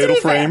again? Well, to Fatal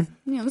be fair,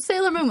 Frame.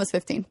 Sailor Moon was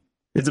 15.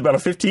 It's about a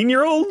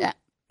 15-year-old? Yeah.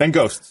 And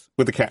ghosts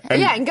with the cat.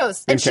 And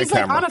ghosts. And she's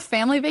like camera. on a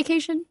family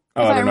vacation.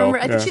 Oh, if I don't know.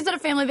 I think she's at a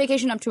family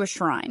vacation up to a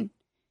shrine.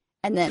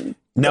 And then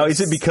Now, is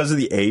it because of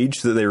the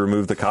age that they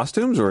removed the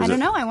costumes? Or is I don't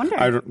know. I wonder.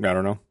 I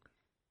don't know.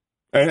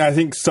 And I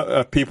think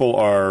people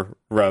are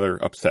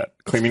rather upset,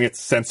 claiming it's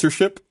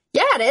censorship.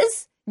 Yeah, it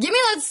is. Give me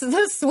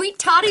those sweet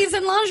toddies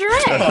in lingerie.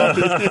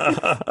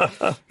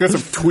 Got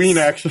some tween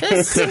action.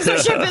 This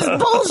censorship is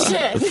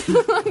bullshit.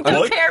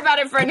 Don't care about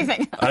it for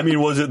anything. I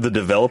mean, was it the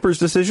developer's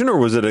decision or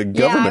was it a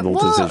governmental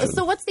decision?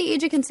 So what's the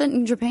age of consent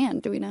in Japan?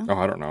 Do we know? Oh,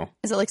 I don't know.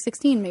 Is it like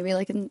 16, maybe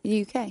like in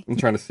the UK? I'm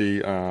trying to see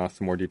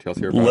some more details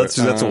here. About That's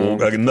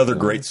it. another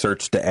great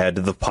search to add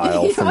to the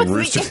pile from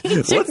Rooster.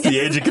 What's the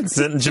age of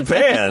consent in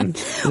Japan?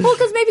 Well,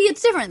 because maybe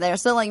it's different there.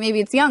 So like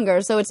maybe it's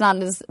younger, so it's not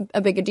as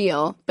a big a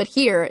deal. But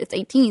here it's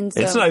 18.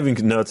 So.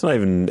 It's not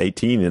even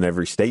 18 in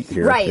every state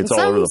here. Right, It's in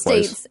all some over the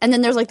place. states. And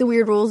then there's like the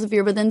weird rules if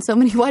you're within so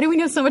many. Why do we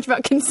know so much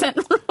about consent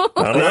rules?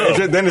 I don't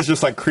know. Then it's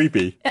just like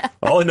creepy.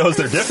 All I know is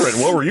they're different.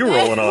 What were you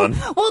rolling on?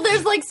 Well,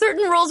 there's like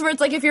certain rules where it's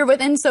like if you're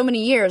within so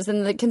many years,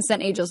 then the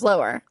consent age is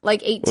lower.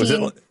 Like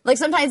 18. Like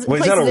sometimes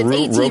Wait, is places that a it's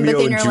 18, but Romeo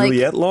then and you're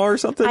Juliet like, law or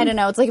something? I don't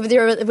know. It's like if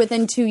you're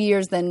within 2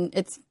 years, then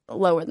it's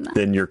lower than that.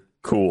 Then you're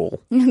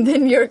cool.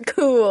 Then you're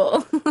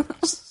cool.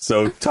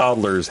 So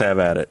toddlers have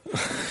at it.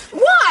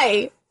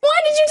 Why? Why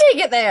did you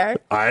take it there?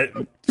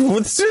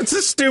 It's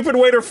a stupid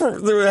way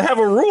to have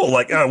a rule.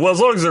 Like, well, as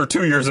long as they're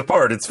 2 years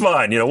apart, it's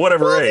fine.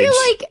 Whatever Well, age.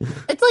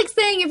 it's like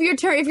saying if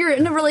you're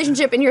in a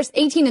relationship and you're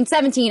 18 and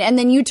 17, and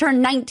then you turn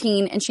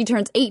 19 and she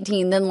turns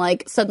 18, then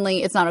like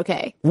suddenly it's not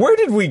okay. Where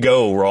did we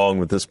go wrong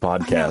with this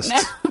podcast?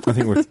 I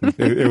think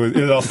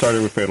it all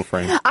started with Fatal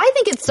Frame. I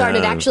think it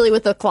started actually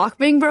with the clock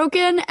being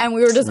broken, and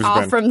we were just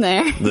off from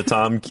there. The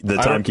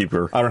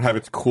timekeeper. I don't have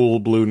its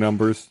cool blue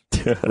numbers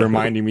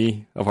reminding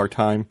me of our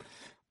time.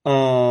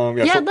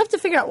 I'd love to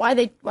figure out why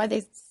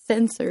they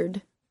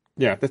censored.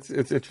 Yeah, it's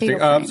interesting.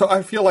 So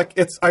I feel like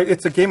it's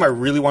a game I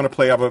really want to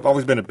play. I've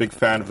always been a big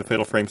fan of the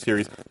Fatal Frame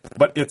series,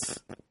 but it's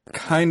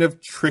kind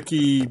of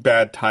tricky,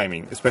 bad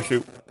timing,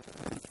 especially.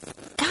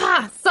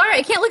 Sorry,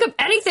 I can't look up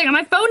anything on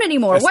my phone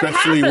anymore.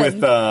 Especially what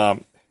happened?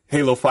 with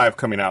Halo 5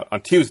 coming out on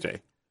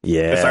Tuesday.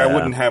 Yeah, so I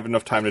wouldn't have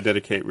enough time to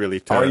dedicate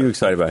really to. Are you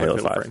excited about Halo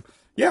 5? Frame.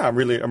 Yeah, I'm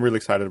really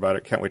excited about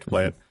it. Can't wait to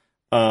play it.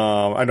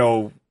 I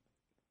know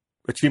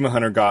Achievement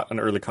Hunter got an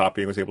early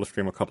copy and was able to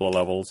stream a couple of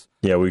levels.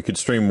 Yeah, we could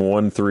stream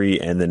 1, 3,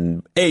 and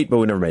then 8, but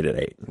we never made it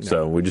 8. No.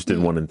 So we just did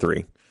 1 and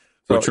 3,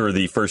 which were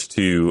the first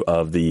two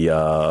of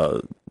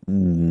the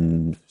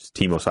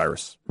Team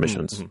Osiris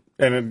missions.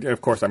 Mm-hmm. And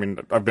of course, I mean,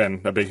 I've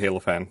been a big Halo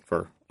fan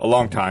for a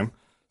long time.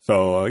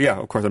 So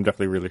of course, I'm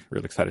definitely really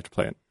excited to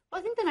play it. Well,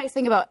 I think the nice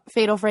thing about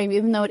Fatal Frame,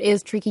 even though it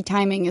is tricky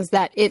timing, is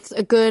that it's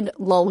a good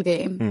lull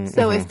game. Mm-hmm.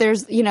 So if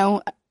there's,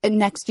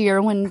 next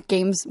year when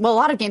games, a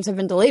lot of games have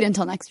been delayed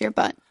until next year,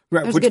 but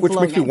right, which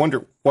makes me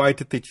wonder, why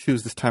did they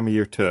choose this time of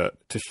year to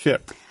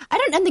ship?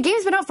 And the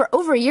game's been out for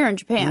over a year in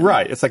Japan.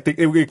 Right. It's like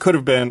it could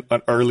have been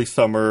an early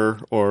summer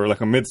or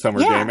like a midsummer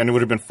game, and it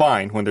would have been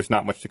fine when there's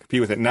not much to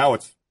compete with it. Now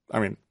it's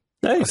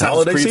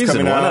holiday season,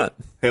 coming why out, not?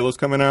 Halo's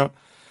coming out.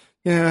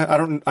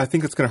 Yeah, I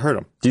think it's going to hurt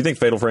them. Do you think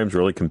Fatal Frame's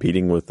really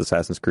competing with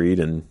Assassin's Creed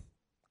and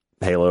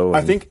Halo?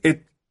 I think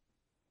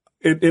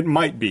it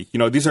might be.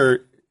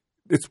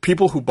 It's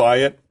people who buy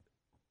it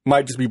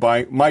might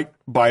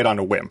buy it on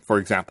a whim, for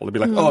example. They'd be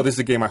like, oh, this is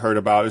a game I heard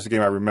about, this is a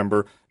game I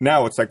remember.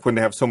 Now it's like when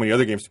they have so many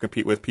other games to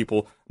compete with,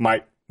 people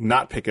might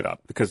not pick it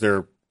up because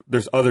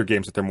there's other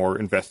games that they're more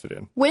invested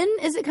in. When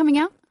is it coming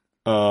out?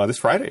 This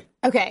Friday.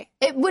 Okay.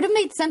 It would have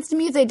made sense to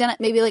me if they'd done it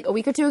maybe like a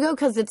week or two ago,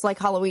 because it's like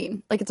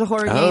Halloween. Like it's a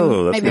horror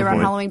game. Maybe around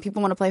Halloween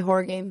people want to play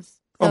horror games.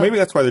 So maybe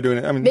that's why they're doing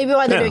it. I mean, maybe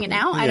why they're doing it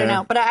now. I don't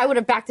know. But I would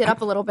have backed it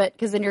up a little bit,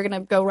 because then you're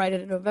going to go right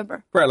into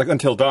November. Right, like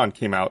Until Dawn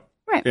came out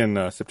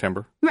in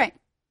September. Right.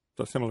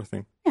 So similar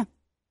thing. Yeah.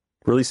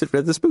 Release it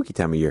at the spooky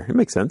time of year. It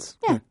makes sense.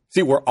 Yeah.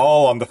 See, we're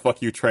all on the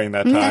fuck you train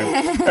that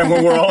time. And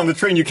when we're all on the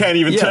train, you can't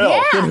even tell.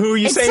 Yeah. Then who are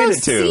you saying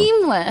it to?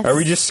 Seamless. Are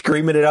we just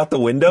screaming it out the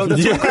window?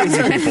 That's what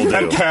crazy people do.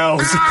 And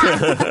cows.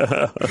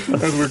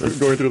 As we're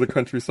going through the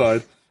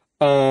countryside.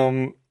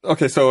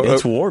 Okay, so...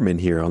 it's warm in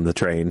here on the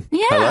train.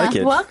 Yeah, I like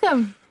it.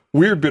 Welcome.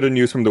 Weird bit of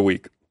news from the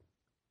week.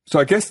 So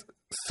I guess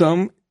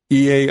some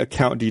EA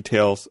account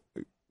details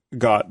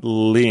got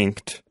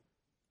leaked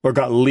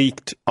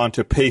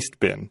onto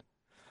Pastebin.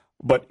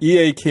 But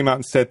EA came out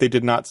and said they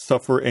did not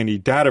suffer any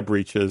data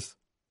breaches,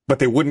 but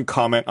they wouldn't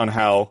comment on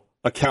how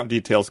account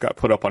details got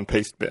put up on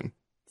Pastebin.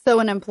 So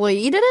an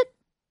employee did it?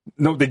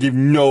 No, they gave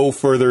no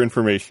further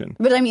information.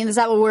 But I mean, is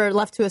that what we're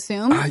left to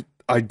assume?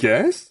 I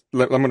guess.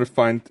 I'm going to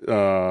find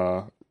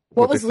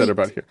what they said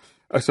about it here.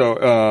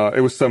 So it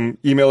was some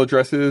email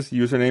addresses,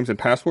 usernames, and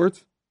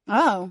passwords.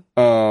 Oh.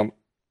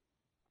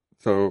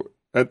 So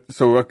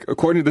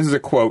according to this is a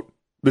quote.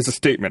 This is a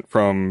statement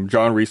from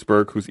John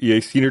Reesberg, who's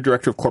EA's Senior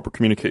Director of Corporate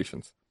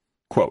Communications.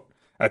 Quote,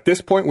 "At this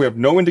point, we have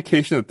no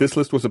indication that this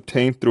list was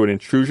obtained through an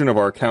intrusion of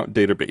our account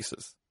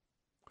databases."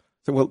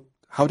 So,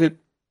 how did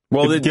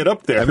it get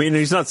up there? I mean,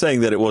 he's not saying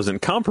that it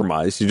wasn't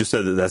compromised. He just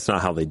said that that's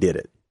not how they did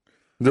it.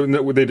 They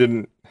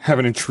didn't have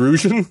an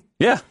intrusion?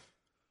 Yeah.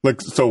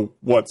 Like, so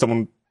what?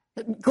 Someone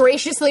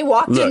graciously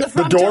walked in the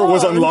front the door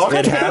was unlocked.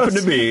 It happened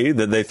to be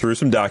that they threw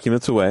some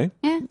documents away.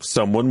 Yeah.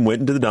 Someone went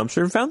into the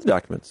dumpster and found the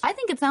documents. I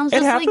think it sounds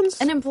just like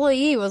an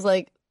employee was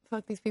like,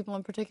 fuck these people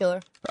in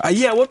particular.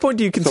 Yeah, at what point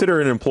do you consider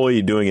an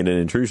employee doing an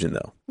intrusion,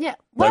 though? Yeah.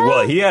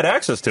 Well, he had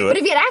access to it. But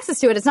if he had access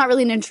to it, it's not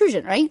really an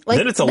intrusion, right? Like,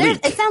 then it's a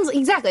leak. It sounds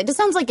exactly. It just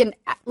sounds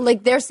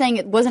like they're saying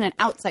it wasn't an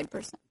outside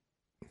person.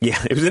 Yeah,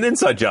 it was an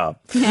inside job.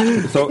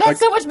 Yeah. So, that's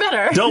so much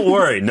better. Don't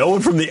worry. No one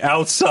from the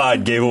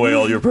outside gave away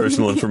all your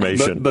personal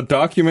information. The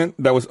document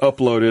that was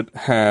uploaded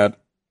had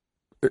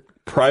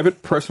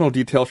private personal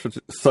details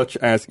such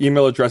as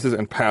email addresses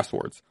and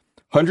passwords.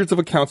 Hundreds of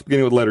accounts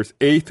beginning with letters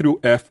A through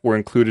F were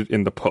included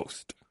in the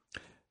post.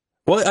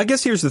 Well, I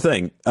guess here's the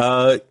thing.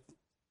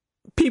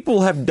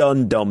 People have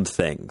done dumb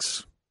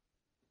things.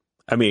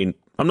 I mean,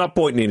 I'm not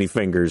pointing any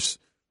fingers,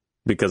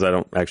 because I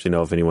don't actually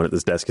know if anyone at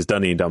this desk has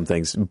done any dumb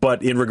things.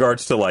 But in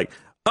regards to like,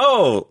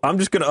 oh, I'm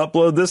just going to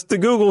upload this to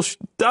Google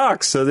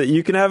Docs so that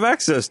you can have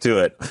access to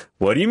it.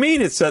 What do you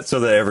mean it's set so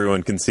that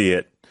everyone can see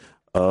it?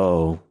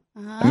 Oh.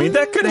 I mean,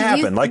 that could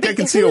happen. Like, I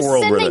can see a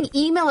world where sending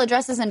email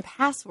addresses and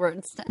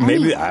passwords to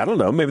maybe, I don't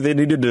know. Maybe they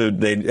needed to,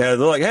 they're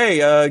like,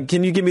 hey,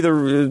 can you give me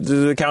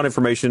the account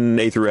information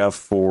A through F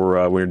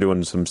for when you're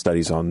doing some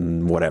studies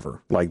on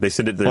whatever? Like, they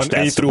send it to their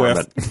stats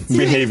department. F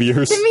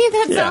behaviors. To me,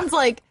 that sounds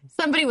like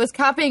somebody was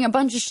copying a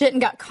bunch of shit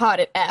and got caught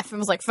at F and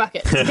was like, fuck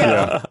it, let's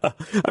go.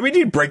 I mean,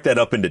 you'd break that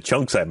up into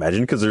chunks, I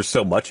imagine, because there's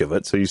so much of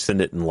it. So you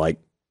send it in like...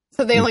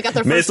 So they only got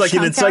their first it's like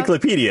an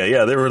encyclopedia. Out?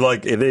 Yeah, they were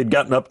like, they'd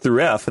gotten up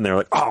through F and they were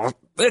like, oh,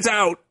 it's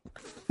out.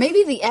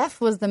 Maybe the F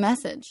was the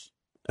message.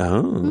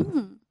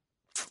 Oh.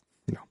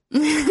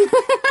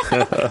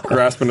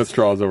 Grasping at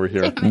straws over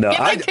here. No,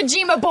 Get the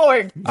Kojima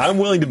board. I'm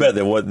willing to bet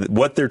that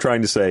what they're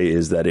trying to say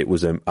is that it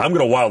was I'm going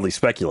to wildly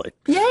speculate.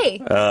 Yay.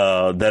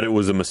 That it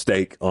was a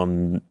mistake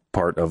on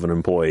part of an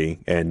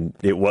employee, and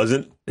it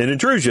wasn't an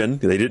intrusion.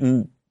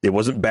 It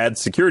wasn't bad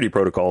security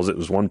protocols. It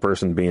was one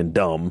person being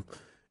dumb,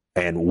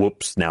 and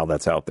whoops, now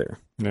that's out there.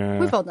 Yeah.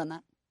 We've all done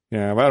that.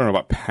 Yeah, but I don't know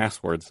about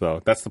passwords,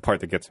 though. That's the part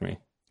that gets me.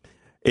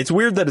 It's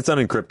weird that it's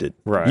unencrypted.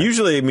 Right.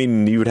 Usually, I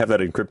mean, you would have that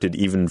encrypted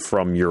even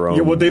from your own...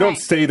 Yeah, well, they don't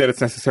say that it's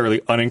necessarily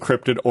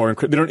unencrypted or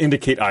encrypted. They don't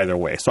indicate either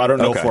way. So I don't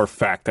know for a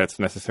fact that's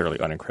necessarily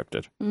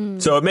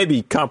unencrypted. So it may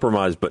be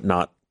compromised, but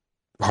not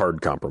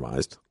hard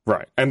compromised.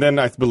 Right. And then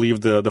I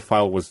believe the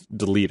file was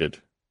deleted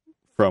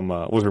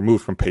was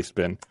removed from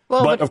Pastebin.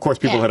 Well, but of course,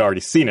 people had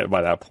already seen it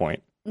by that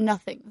point.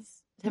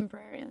 Nothing's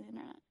temporary on the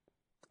internet.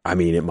 I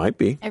mean, it might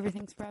be.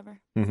 Everything's forever.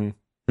 Mm-hmm.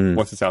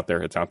 Once it's out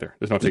there, it's out there.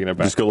 There's no taking it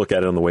back. Just go look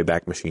at it on the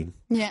Wayback Machine.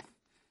 Yeah.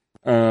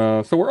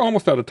 So we're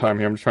almost out of time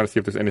here. I'm just trying to see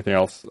if there's anything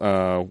else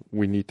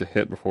we need to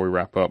hit before we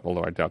wrap up,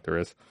 although I doubt there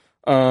is.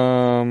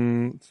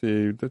 Let's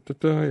see.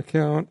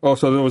 Account. Oh,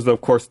 so there was, of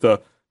course, the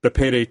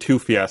Payday 2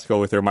 fiasco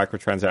with their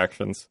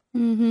microtransactions.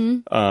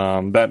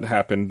 Mm-hmm. That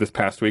happened this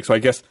past week. So I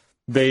guess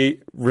they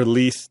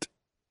released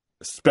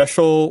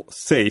special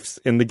safes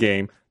in the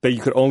game that you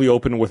could only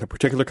open with a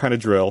particular kind of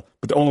drill,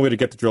 but the only way to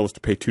get the drill was to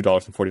pay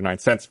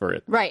 $2.49 for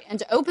it. Right, and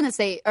to open the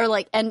safe,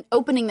 and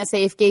opening the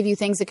safe gave you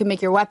things that could make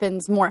your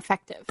weapons more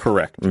effective.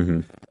 Correct.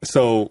 Mm-hmm.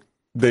 So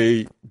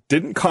they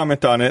didn't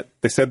comment on it.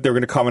 They said they were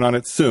going to comment on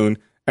it soon,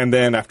 and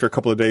then after a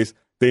couple of days,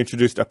 they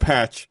introduced a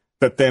patch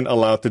that then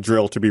allowed the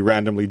drill to be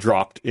randomly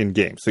dropped in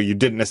game. So you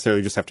didn't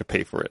necessarily just have to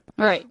pay for it.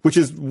 Right. Which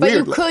is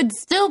weird. But you could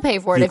still pay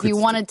for it if you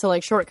wanted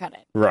to shortcut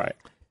it. Right.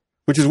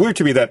 Which is weird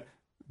to me that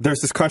there's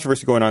this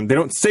controversy going on. They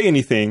don't say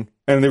anything,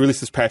 and they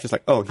release this patch. It's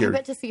like, oh, here. I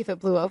bet to see if it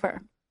blew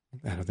over.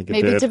 I don't think it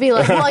Maybe did. to be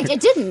like, well,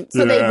 it didn't.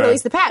 So they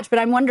released the patch. But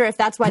I wonder if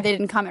that's why they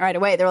didn't comment right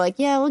away. They're like,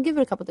 yeah, we'll give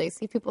it a couple days.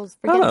 See if people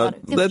forget about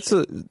it. That's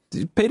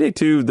Payday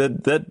 2.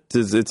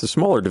 It's a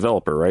smaller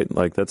developer, right?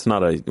 Like, that's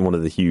not one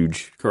of the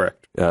huge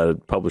correct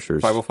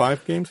publishers.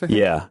 505 games, I think?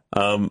 Yeah.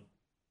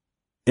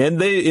 And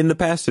they, in the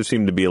past, have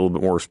seemed to be a little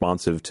bit more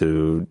responsive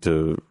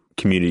to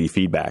community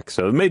feedback.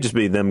 So it may just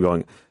be them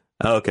going,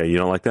 oh, okay, you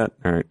don't like that?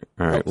 All right.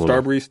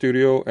 Starbreeze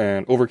Studio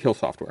and Overkill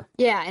Software.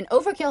 Yeah, and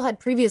Overkill had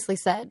previously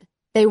said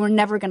they were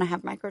never going to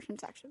have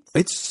microtransactions.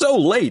 It's so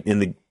late in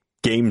the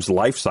game's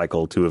life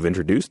cycle to have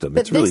introduced them.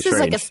 It's really strange. This is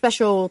like a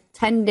special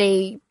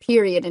 10-day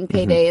period in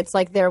Payday. It's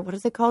like their, what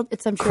is it called?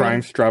 It's, I'm sure. Crime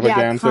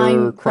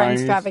Extravaganza. Crime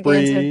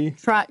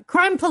Extravaganza.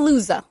 Crime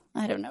Palooza.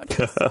 I don't know what it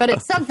is. But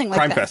it's something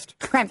like that.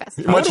 Crime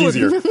Fest. Much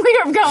easier.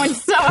 We are going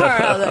so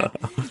hard.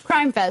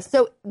 Crime Fest.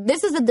 So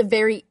this is at the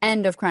very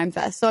end of Crime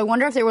Fest. So I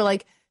wonder if they were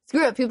like,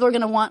 screw it, people are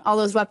going to want all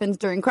those weapons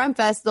during Crime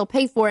Fest. They'll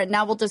pay for it.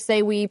 Now we'll just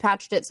say we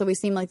patched it so we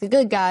seem like the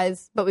good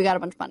guys, but we got a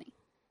bunch of money.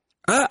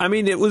 I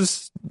mean, it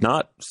was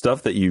not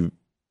stuff that you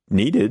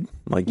needed.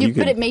 But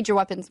it made your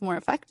weapons more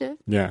effective.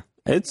 Yeah.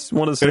 It's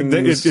one of those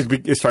things.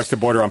 It starts to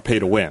border on pay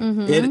to win.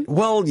 Mm-hmm.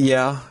 Well,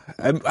 yeah.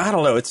 I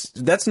don't know.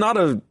 That's not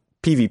a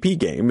PvP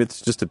game.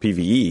 It's just a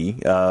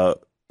PvE.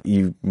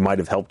 You might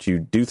have helped you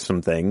do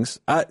some things.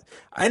 I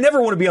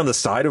never want to be on the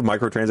side of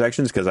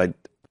microtransactions because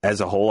as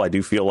a whole, I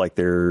do feel like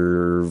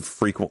they're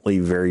frequently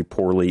very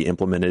poorly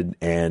implemented,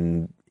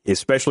 and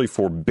especially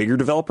for bigger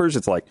developers,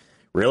 it's like,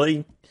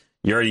 really?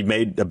 you already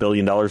made $1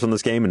 billion on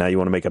this game, and now you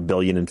want to make $1.5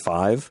 billion.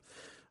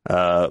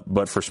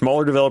 But for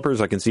smaller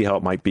developers, I can see how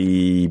it might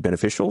be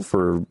beneficial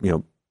for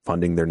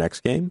funding their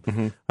next game.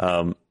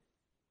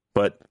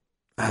 But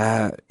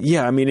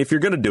yeah, I mean, if you're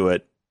going to do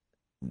it,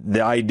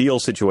 the ideal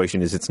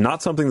situation is it's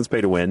not something that's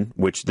pay to win,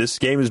 which this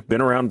game has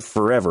been around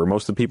forever.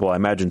 Most of the people I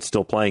imagine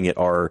still playing it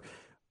are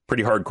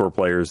pretty hardcore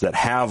players that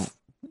have,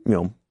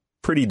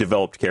 pretty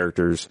developed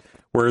characters,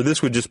 where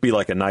this would just be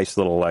like a nice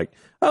little like,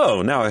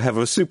 oh, now I have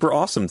a super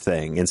awesome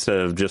thing, instead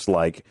of just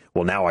like,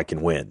 well, now I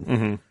can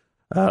win.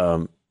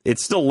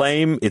 It's still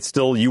lame. It's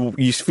still, you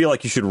feel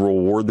like you should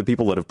reward the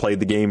people that have played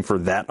the game for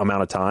that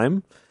amount of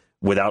time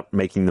without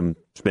making them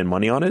spend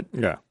money on it.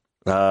 Yeah.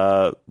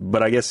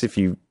 But I guess if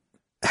you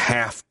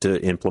have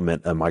to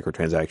implement a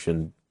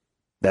microtransaction,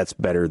 that's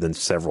better than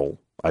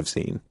several I've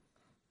seen.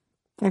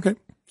 Okay.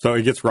 So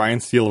it gets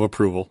Ryan's seal of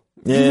approval.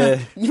 Yeah.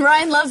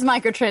 Ryan loves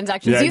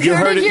microtransactions. Yeah, you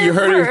heard it here you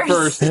heard it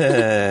first.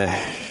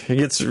 It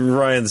gets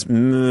Ryan's...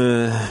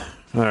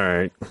 all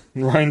right.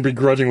 Ryan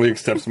begrudgingly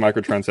accepts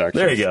microtransactions.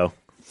 There you go.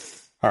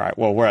 All right.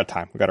 Well, we're at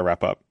time. We've got to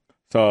wrap up.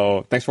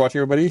 So thanks for watching,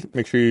 everybody.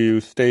 Make sure you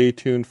stay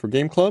tuned for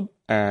Game Club,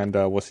 and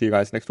we'll see you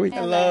guys next week.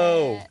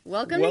 Hello.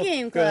 Welcome to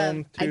Game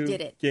Club. I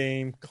did it.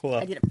 Game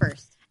Club. I did it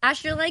first.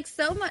 Asher likes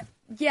so much.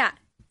 Yeah.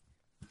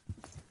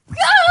 Go!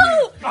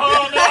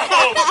 Oh, no!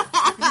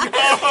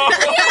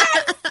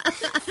 Yes!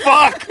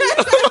 Fuck!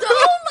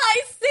 Stole my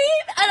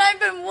seat, and I've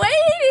been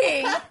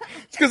waiting.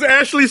 It's because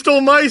Ashley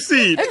stole my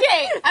seat.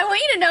 Okay, I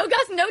want you to know,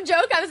 Gus, no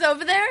joke, I was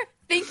over there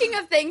thinking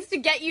of things to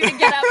get you to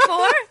get up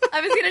for.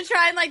 I was going to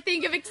try and,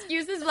 think of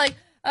excuses like,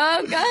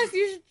 oh, Gus,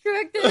 you should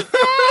trick this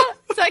out.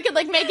 So I could,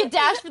 make a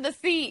dash for the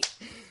seat.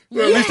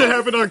 Well, at least it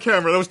happened on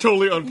camera. That was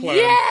totally unplanned.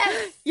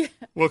 Yes! Yeah.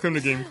 Welcome to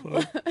Game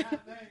Club.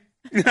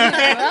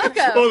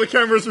 Welcome. Oh, the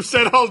cameras are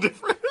set all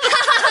different.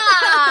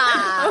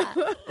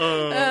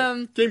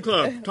 Game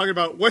Club, talking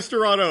about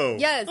Westerado.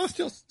 Yes. Oh,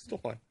 still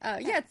fun.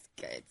 Yeah, it's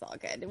good. It's all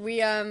good. We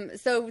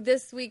so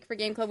this week for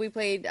Game Club we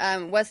played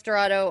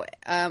Westerado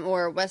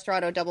or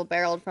Westerado Double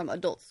Barreled from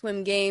Adult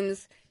Swim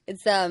Games.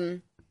 It's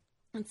an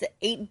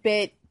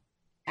 8-bit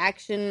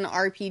action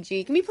RPG.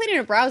 It can be played in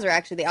a browser.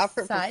 Actually, they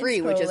offer it for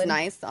free, which is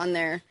nice on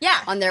their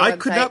website. I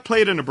could not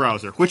play it in a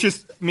browser, which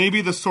is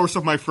maybe the source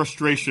of my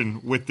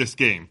frustration with this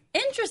game.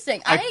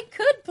 Interesting. I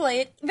could play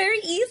it very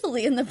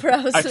easily in the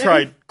browser. I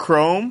tried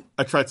Chrome,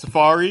 I tried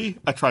Safari,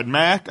 I tried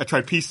Mac, I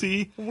tried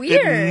PC.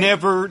 Weird. It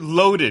never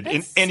loaded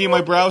in any of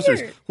my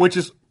browsers, which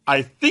is,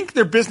 I think,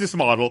 their business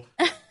model.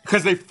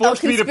 Because they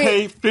forced me to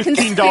pay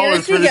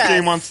 $15 for this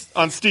game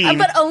on Steam.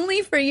 But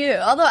only for you.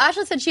 Although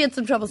Ashley said she had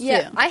some troubles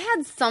too. I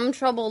had some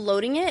trouble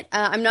loading it.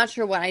 I'm not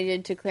sure what I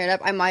did to clear it up.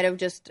 I might have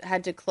just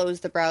had to close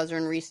the browser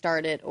and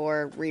restart it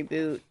or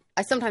reboot.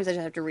 Sometimes I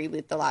just have to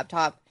reboot the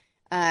laptop.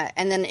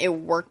 And then it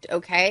worked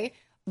okay.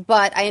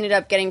 But I ended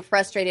up getting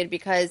frustrated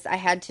because I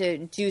had to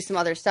do some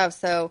other stuff.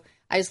 So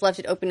I just left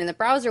it open in the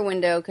browser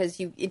window because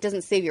it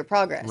doesn't save your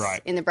progress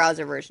in the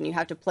browser version. You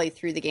have to play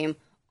through the game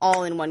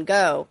all in one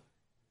go.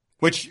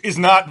 Which is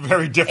not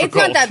very difficult. It's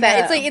not that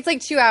bad. No. It's like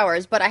 2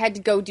 hours, but I had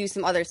to go do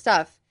some other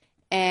stuff.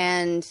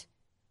 And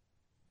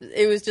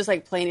it was just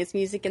playing its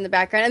music in the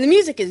background. And the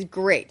music is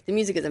great. The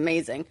music is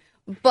amazing.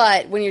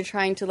 But when you're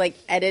trying to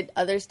edit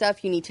other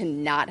stuff, you need to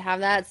not have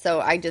that.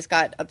 So I just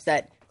got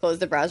upset, closed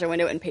the browser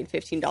window, and paid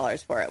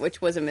 $15 for it, which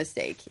was a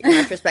mistake in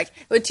retrospect.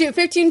 But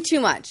 15 too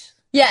much.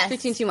 Yes.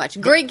 15 too much.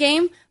 Great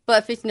game,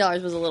 but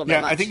 $15 was a little bit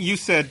much. Yeah, I think you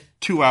said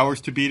 2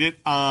 hours to beat it.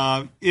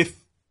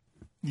 If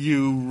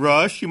you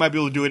rush, you might be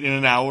able to do it in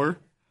an hour.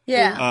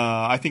 Yeah.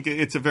 I think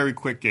it's a very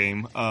quick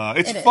game.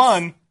 It's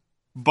fun,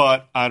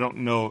 but I don't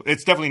know.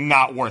 It's definitely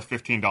not worth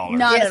 $15.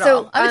 Not at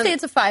all. I would say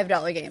it's a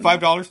 $5 game.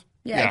 $5?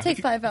 Yeah, take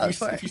 $5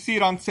 for it. If you see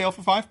it on sale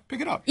for $5,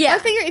 pick it up. Yeah, I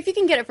figure if you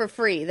can get it for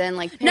free, then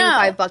paying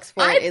 $5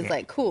 for it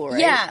is cool, right?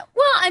 Yeah.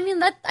 Well, I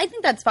mean, I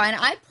think that's fine.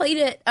 I played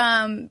it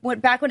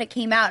back when it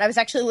came out. I was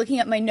actually looking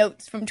at my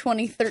notes from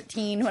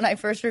 2013 when I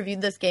first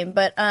reviewed this game,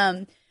 but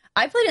I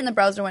played it in the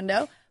browser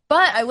window.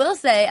 But I will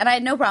say, and I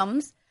had no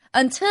problems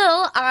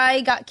until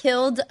I got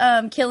killed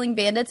killing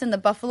bandits in the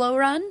Buffalo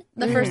Run,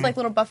 the first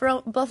little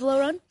Buffalo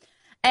Run,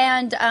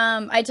 and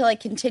I had to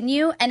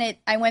continue, and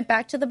I went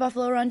back to the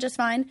Buffalo Run just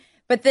fine.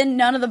 But then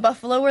none of the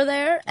buffalo were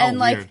there,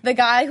 and the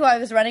guy who I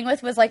was running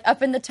with was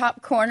up in the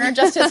top corner,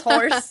 just his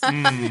horse,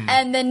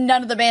 and then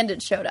none of the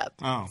bandits showed up.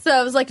 Oh.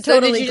 So it was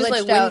totally did you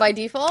just win by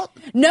default?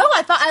 No,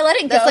 I thought I let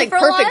it go for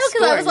a while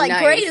because I was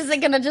nice. Great, is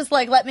it gonna just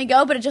let me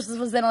go? But it just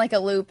was in a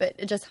loop.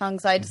 It just hung,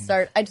 so I had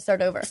to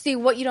start over. See,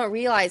 what you don't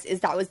realize is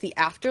that was the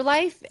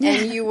afterlife,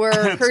 and you were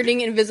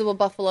herding invisible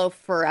buffalo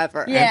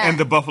forever. Yeah, and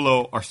the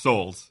buffalo are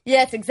souls.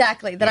 Yes,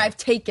 exactly. That I've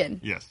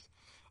taken. Yes.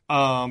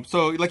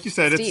 So, like you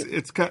said,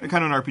 it's kind of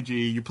an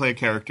RPG. You play a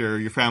character,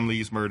 your family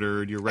is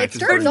murdered, your ranch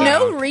is burned down.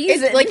 No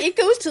reason. It's it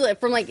goes to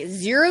from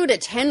 0 to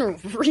 10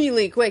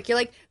 really quick.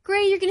 You're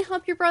great, you're gonna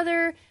help your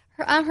brother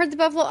herd the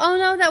buffalo. Oh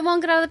no, that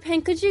won't get out of the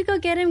pen. Could you go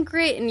get him?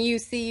 Great. And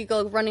you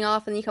go running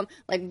off, and you come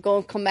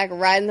back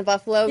riding the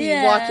buffalo.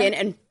 Yeah. You walk in,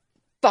 and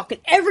fucking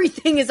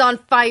everything is on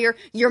fire.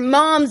 Your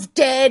mom's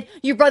dead.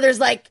 Your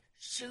brother's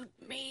shoot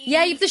me.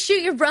 Yeah, you have to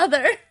shoot your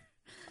brother.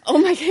 Oh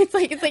my god, it's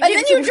like. And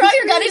then you draw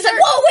your gun. He's like,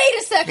 whoa,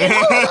 wait a second,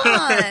 hold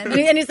on.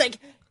 and he's like,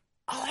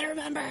 oh, I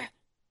remember.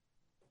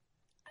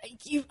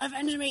 You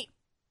avenged me.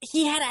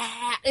 He had a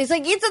hat. It's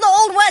like, it's in the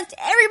Old West.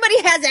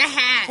 Everybody has a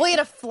hat. Well, he had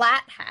a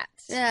flat hat.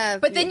 Yeah.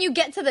 But then you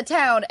get to the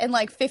town and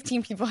like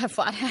 15 people have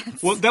flat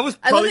hats. Well, that was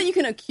I love probably that you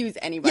can accuse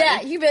anybody.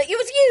 Yeah, you be like, it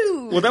was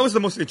you. well, that was the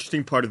most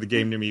interesting part of the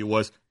game to me.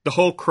 Was the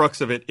whole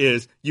crux of it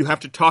is you have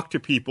to talk to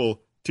people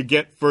to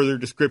get further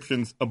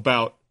descriptions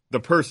about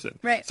the person.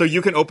 Right. So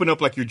you can open up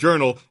like your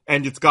journal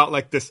and it's got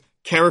like this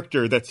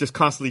character that's just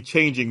constantly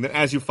changing. That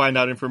as you find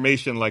out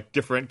information, like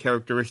different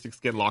characteristics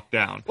get locked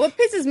down. What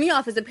pisses me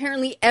off is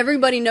apparently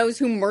everybody knows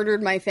who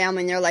murdered my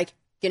family, and they're like,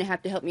 gonna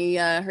have to help me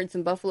herd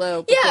some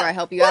buffalo before I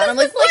help you out. I'm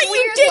like, what,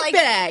 you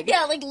dickbag?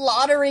 Yeah, like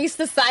lottery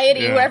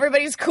society Yeah. where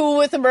everybody's cool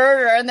with the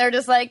murder and they're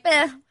just like,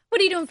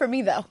 what are you doing for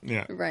me though?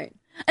 Yeah. Right.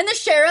 And the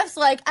sheriff's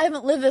like, I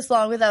haven't lived this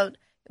long without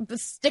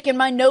sticking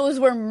my nose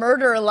where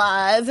murder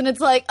lies. And it's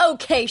like,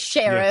 okay,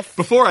 sheriff.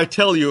 Before I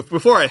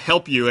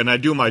help you and I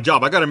do my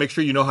job, I got to make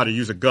sure you know how to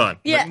use a gun.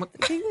 Yeah. No,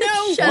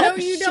 Shut up,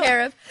 you don't.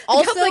 sheriff.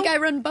 Also- Also, like I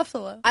run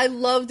Buffalo. I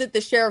love that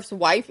the sheriff's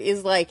wife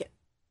is like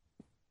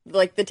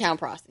the town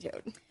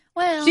prostitute.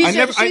 Well,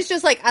 She's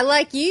just like, I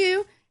like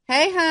you.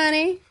 Hey,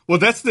 honey. Well,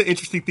 that's the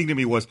interesting thing to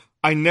me was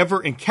I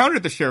never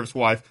encountered the sheriff's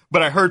wife,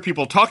 but I heard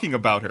people talking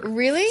about her.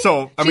 Really?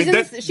 So I She's mean,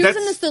 in she was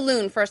in the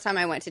saloon first time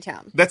I went to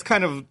town. that's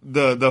kind of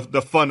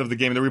the fun of the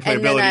game. The And then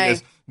replayability I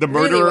is the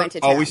really murderer went to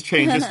town. always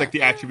changes like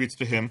the attributes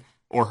to him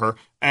or her,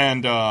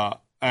 and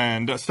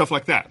stuff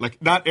like that.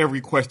 Like not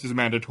every quest is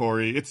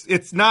mandatory.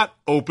 It's not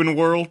open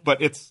world,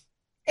 but it's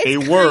a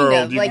kind world.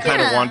 of, You like, can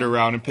kind of yeah. wander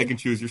around and pick and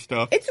choose your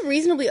stuff. It's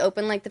reasonably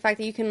open, like the fact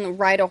that you can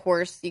ride a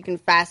horse, you can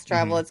fast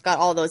travel. It's got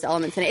all those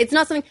elements in it. It's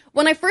not something.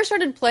 When I first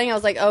started playing, I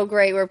was like, "Oh,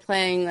 great, we're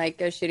playing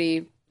like a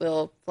shitty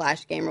little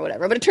flash game or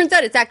whatever." But it turns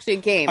out it's actually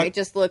a game. It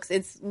just looks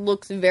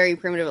very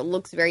primitive. It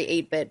looks very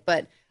 8-bit,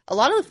 but a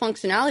lot of the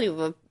functionality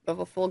of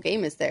a full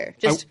game is there.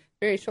 Just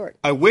very short.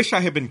 I wish I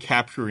had been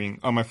capturing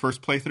on my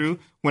first playthrough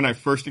when I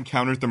first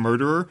encountered the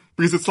murderer,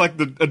 because it's like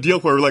a deal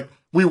where like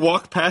we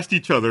walk past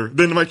each other,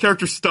 then my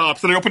character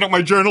stops, and I open up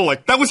my journal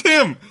like that was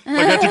him.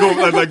 Like I had to go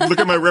like look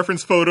at my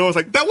reference photo. I was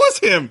like that was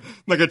him.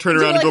 Like I turn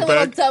around and like go a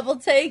little back. double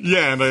take.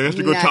 Yeah, and I have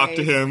to go talk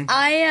to Nice.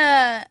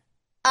 him.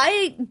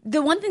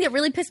 The one thing that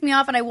really pissed me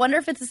off, and I wonder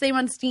if it's the same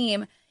on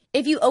Steam,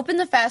 if you open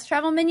the fast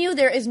travel menu,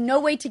 there is no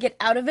way to get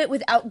out of it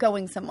without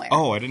going somewhere.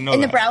 Oh, I didn't know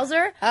In that. the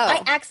browser,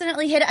 I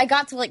accidentally hit it. I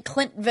got to like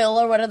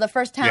Clintville or whatever the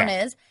first town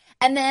Yeah. is.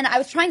 And then I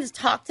was trying to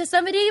talk to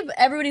somebody, but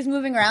everybody's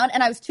moving around,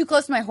 and I was too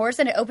close to my horse,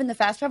 and it opened the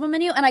fast travel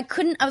menu, and I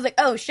couldn't. I was like,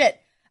 oh shit.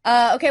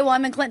 Okay, well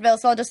I'm in Clintville,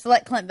 so I'll just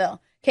select Clintville.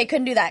 Okay,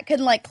 couldn't do that.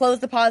 Couldn't like close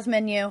the pause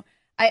menu.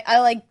 I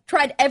like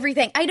tried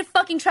everything. I had to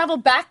fucking travel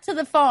back to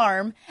the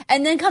farm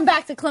and then come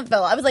back to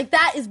Clintville. I was like,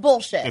 that is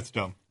bullshit. It's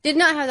dumb. Did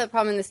not have that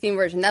problem in the Steam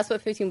version. That's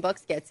what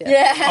 $15 gets you.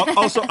 Yeah.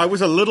 Also, I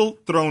was a little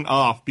thrown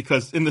off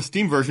because in the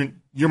Steam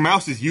version, your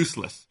mouse is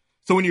useless.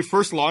 So when you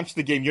first launch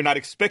the game, you're not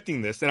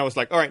expecting this, and I was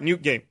like, all right, new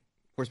game.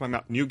 Where's my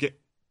mouse? New game.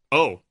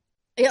 Oh.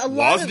 Yeah, a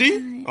lot of-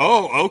 WASD?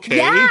 Oh, okay.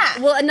 Yeah.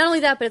 Well, and not only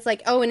that, but it's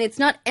like, oh, and it's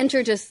not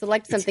enter to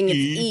select something, it's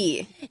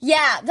E.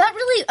 Yeah, that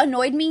really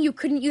annoyed me. You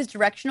couldn't use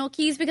directional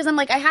keys because I'm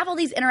like, I have all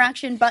these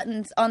interaction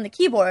buttons on the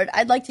keyboard.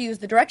 I'd like to use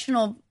the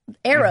directional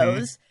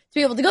arrows to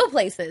be able to go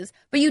places,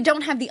 but you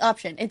don't have the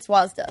option. It's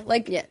WASD.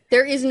 Like, Yeah,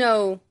 there is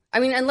no. I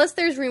mean, unless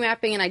there's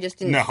remapping, and I just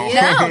didn't No. see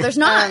it. no, there's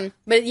not.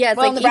 But yeah, it's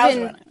Well, in like the browser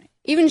even one, anyway.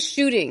 even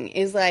shooting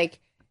is like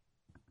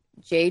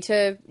J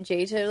to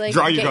like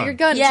Draw your get gun. your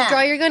gun. Yeah. To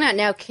draw your gun out.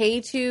 Now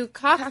K to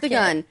cock the it.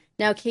 gun.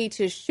 Now K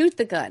to shoot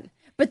the gun.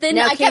 But then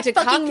Now I K kept to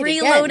cock fucking it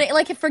again. reloading,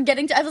 like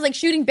forgetting to. I was like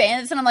shooting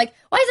bandits, and I'm like,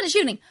 why isn't it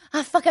shooting?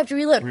 Ah, fuck! I have to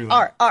reload.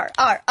 R R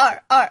R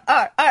R R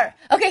R R.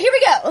 Okay, here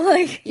we go.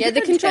 Like, Yeah, the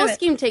God control damn it.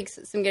 scheme takes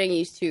some getting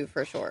used to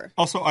for sure.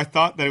 Also, I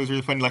thought that it was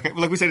really funny. Like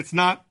we said, it's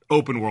not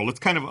open world. It's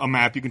kind of a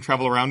map you can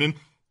travel around in.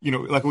 You know,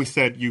 like we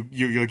said,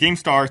 your game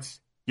starts.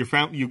 You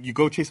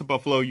go chase a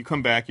buffalo. You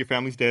come back. Your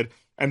family's dead,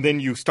 and then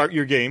you start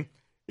your game.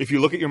 If you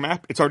look at your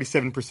map, it's already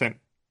 7%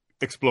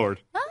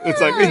 explored. It's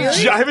like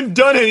I haven't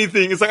done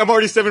anything. It's like I'm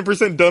already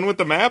 7% done with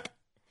the map.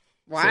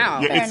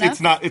 Wow. Yeah,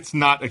 it's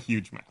not a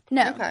huge map,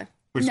 No. Okay.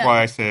 which is No.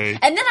 why I say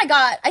And then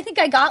I think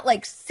I got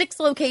like 6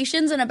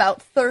 locations in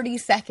about 30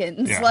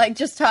 seconds, Yeah. like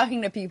just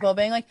talking to people,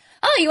 being like,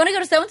 oh, you want to go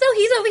to so-and-so?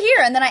 He's over here.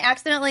 And then I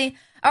accidentally,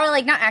 or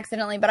like not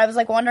accidentally, but I was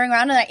like wandering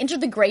around and I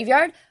entered the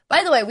graveyard.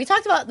 By the way, we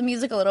talked about the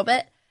music a little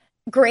bit.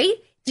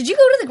 Great. Did you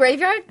go to the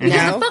graveyard? Because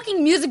No. the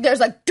fucking music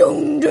there's like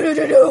doom, doom,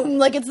 doom, doom.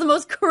 Like it's the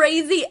most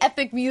crazy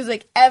epic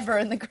music ever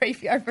in the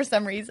graveyard for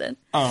some reason.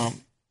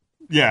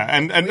 yeah,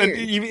 and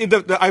even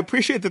I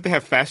appreciate that they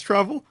have fast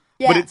travel,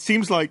 but Yeah. it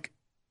seems like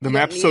the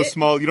map's need so it?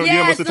 small you don't Yeah, need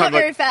it most it's of the time. not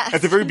very Like fast.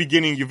 at the very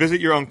beginning, you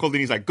visit your uncle, then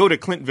he's like, "Go to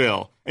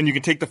Clintville," and you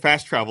can take the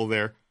fast travel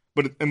there.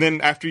 And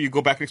then after you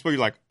go back and explore, you're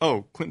like,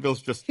 "Oh,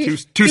 Clintville's just two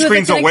was at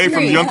screens the next away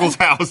from the screen. uncle's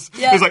house."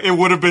 Yeah. It's like it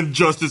would have been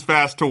just as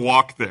fast to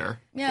walk there.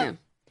 Yeah.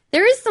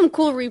 There is some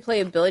cool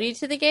replayability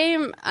to the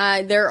game.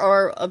 There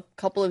are a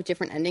couple of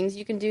different endings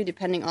you can do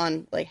depending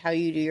on like how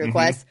you do your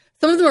quests.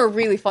 Some of them are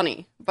really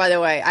funny, by the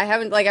way.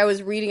 I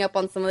was reading up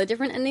on some of the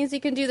different endings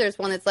you can do. There's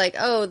one that's like,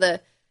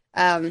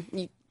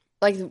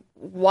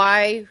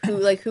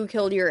 who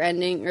killed your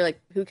ending, or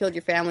like who killed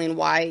your family, and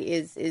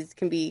why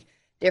can be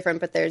different.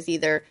 But there's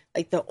either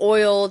like the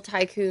oil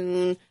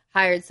tycoon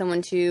hired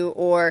someone to,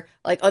 or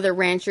like other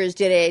ranchers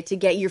did it to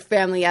get your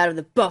family out of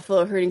the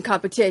buffalo herding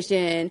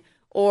competition.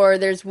 Or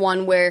there's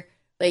one where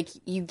like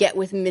you get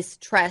with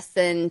mistrust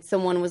and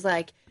someone was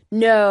like,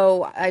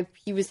 no,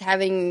 she was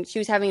having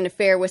an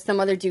affair with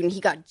some other dude and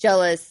he got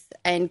jealous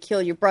and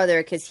killed your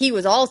brother because he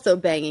was also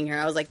banging her.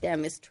 I was like,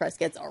 damn, mistrust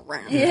gets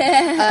around.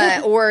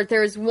 Yeah. Or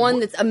there's one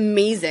that's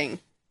amazing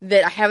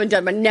that I haven't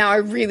done, but now I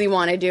really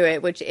want to do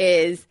it, which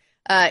is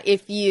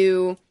if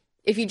you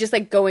just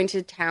like go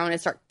into town and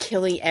start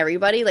killing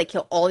everybody, like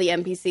kill all the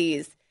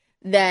NPCs,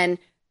 then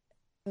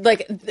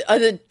like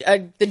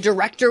the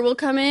director will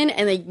come in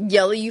and they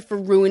yell at you for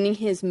ruining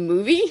his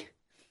movie,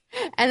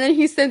 and then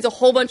he sends a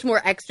whole bunch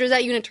more extras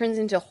at you, and it turns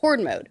into horde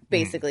mode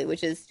basically,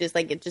 which is just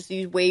like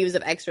these waves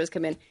of extras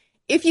come in.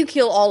 If you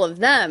kill all of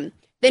them,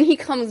 then he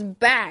comes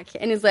back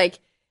and is like,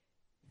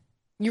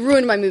 "You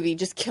ruined my movie.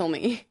 Just kill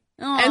me."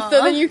 Aww. And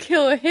so then you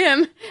kill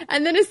him,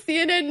 and then a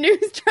CNN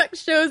news truck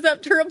shows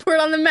up to report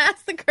on the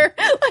massacre.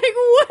 Like,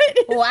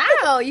 what?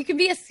 Wow, you could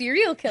be a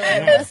serial killer.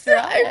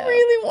 I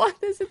really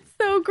want this. It's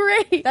so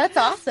great. That's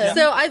awesome.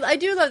 So I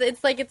do love it.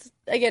 It's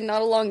again,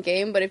 not a long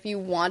game, but if you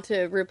want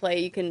to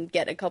replay, you can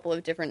get a couple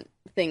of different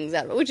things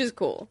out of it, which is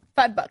cool.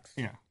 $5.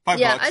 Yeah, $5.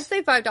 Yeah, I'd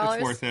say $5.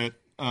 It's worth it.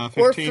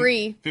 15, or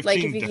free. 15,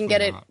 like, if you can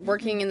get it not.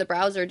 working in the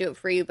browser, do it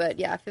free. But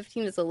yeah,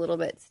 15 is a little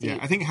bit steep. Yeah,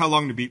 I think How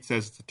Long to Beat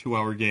says it's a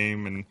 2-hour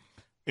game, and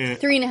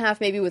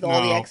 3.5 maybe with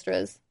all the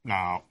extras.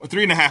 No,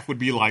 3.5 would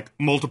be like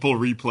multiple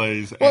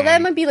replays. Well,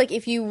 that might be like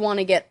if you want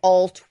to get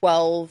all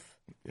 12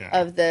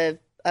 Yeah. of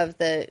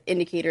the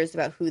indicators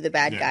about who the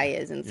bad guy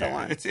is and so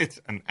on.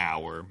 It's an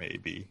hour,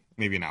 maybe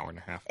an hour and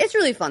a half. It's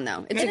really fun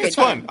though. It's a good It's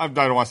fun. game. I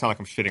don't want to sound like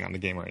I'm shitting on the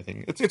game or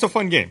anything. It's a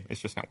fun game.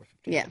 It's just not worth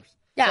 $15. Yeah.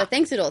 Yeah. So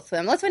thanks, Adult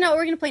Swim. Let's find out what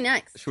we're going to play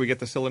next. Should we get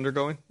the cylinder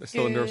going? The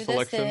cylinder of Do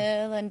selection? the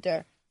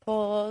cylinder.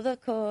 Pull the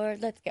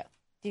cord. Let's go.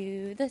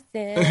 Do the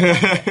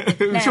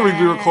cylinder. Should we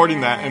be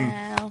recording that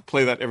now. and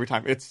play that every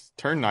time? It's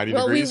turned 90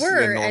 Well, we degrees were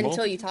than normal.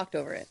 until you talked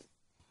over it.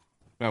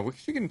 No,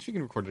 she can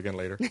record it again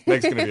later.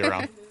 Meg's going to be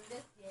around.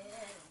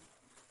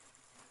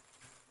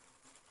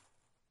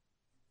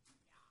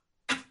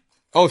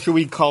 Oh, should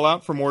we call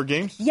out for more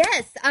games?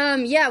 Yes.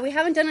 Yeah, we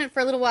haven't done it for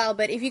a little while,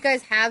 but if you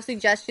guys have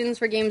suggestions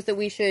for games that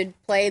we should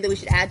play, that we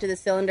should add to the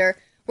cylinder,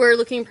 we're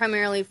looking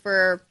primarily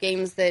for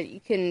games that you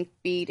can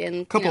beat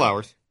in Couple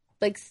hours.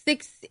 Like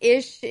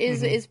 6-ish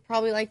is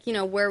probably like,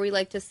 where we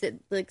like to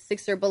sit, like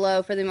 6 or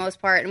below for the most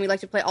part, and we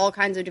like to play all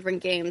kinds of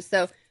different games.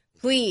 So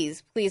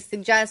please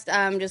suggest,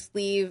 just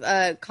leave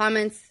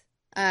comments,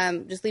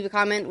 just leave a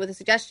comment with a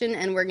suggestion,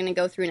 and we're going to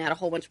go through and add a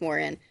whole bunch more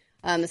in.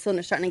 The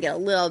cylinder's starting to get a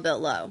little bit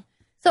low.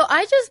 So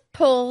I just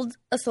pulled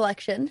a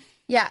selection.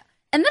 Yeah.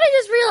 And then I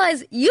just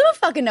realized you don't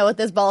fucking know what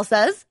this ball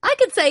says. I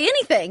could say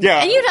anything.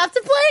 Yeah. And you'd have to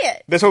play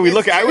it. That's what we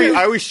look at.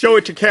 I always show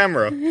it to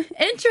camera.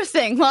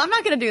 Interesting. Well, I'm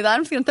not going to do that.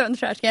 I'm just going to throw it in the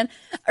trash can.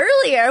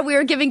 Earlier, we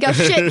were giving Gus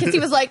shit because he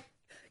was like,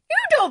 you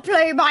don't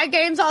play my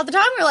games all the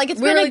time. We're like, it's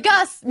been a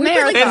Gus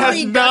marathon. It has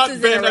Three not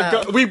Gus's been in a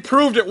row. we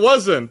proved it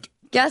wasn't.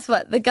 Guess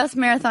what? The Gus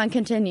marathon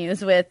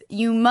continues with,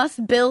 you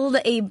must build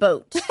a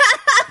boat.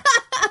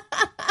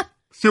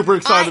 Super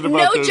excited about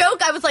no this.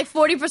 joke, I was like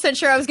 40%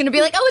 sure I was going to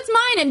be like, oh, it's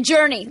mine, and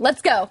Journey.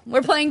 Let's go.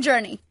 We're playing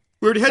Journey.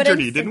 We already had But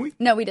Journey, instead- didn't we?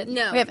 No, we didn't.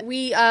 No, we haven't.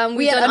 we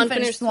had done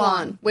Unfinished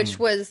Swan. which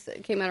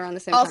came out around the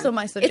same time. Also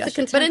my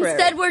suggestion. It's a But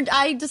contemporary. instead,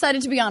 I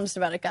decided to be honest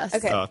about it, Gus.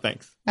 Okay.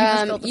 Thanks.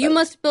 You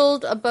Must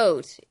Build a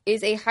Boat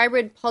is a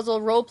hybrid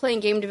puzzle role-playing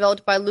game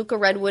developed by Luca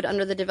Redwood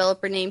under the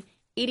developer name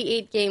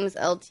 88 Games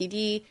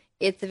Ltd.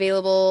 It's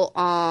available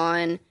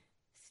on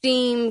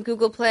Steam,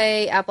 Google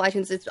Play, Apple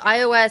iTunes. It's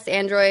iOS,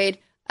 Android,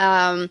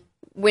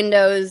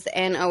 Windows,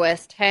 and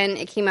OS 10.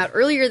 It came out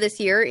earlier this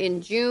year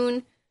in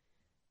June.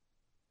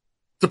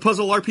 It's a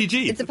puzzle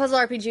RPG. It's a puzzle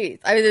RPG.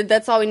 I mean,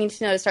 that's all we need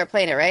to know to start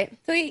playing it, right?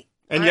 Sweet.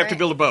 and you have to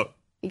build a boat.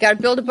 You got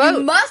to build a boat.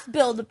 You must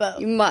build a boat.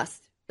 You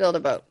must build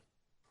a boat.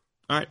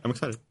 All right, I'm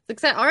excited.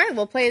 All right,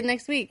 we'll play it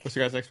next week. We'll see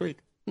you guys next week.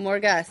 More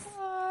Gus.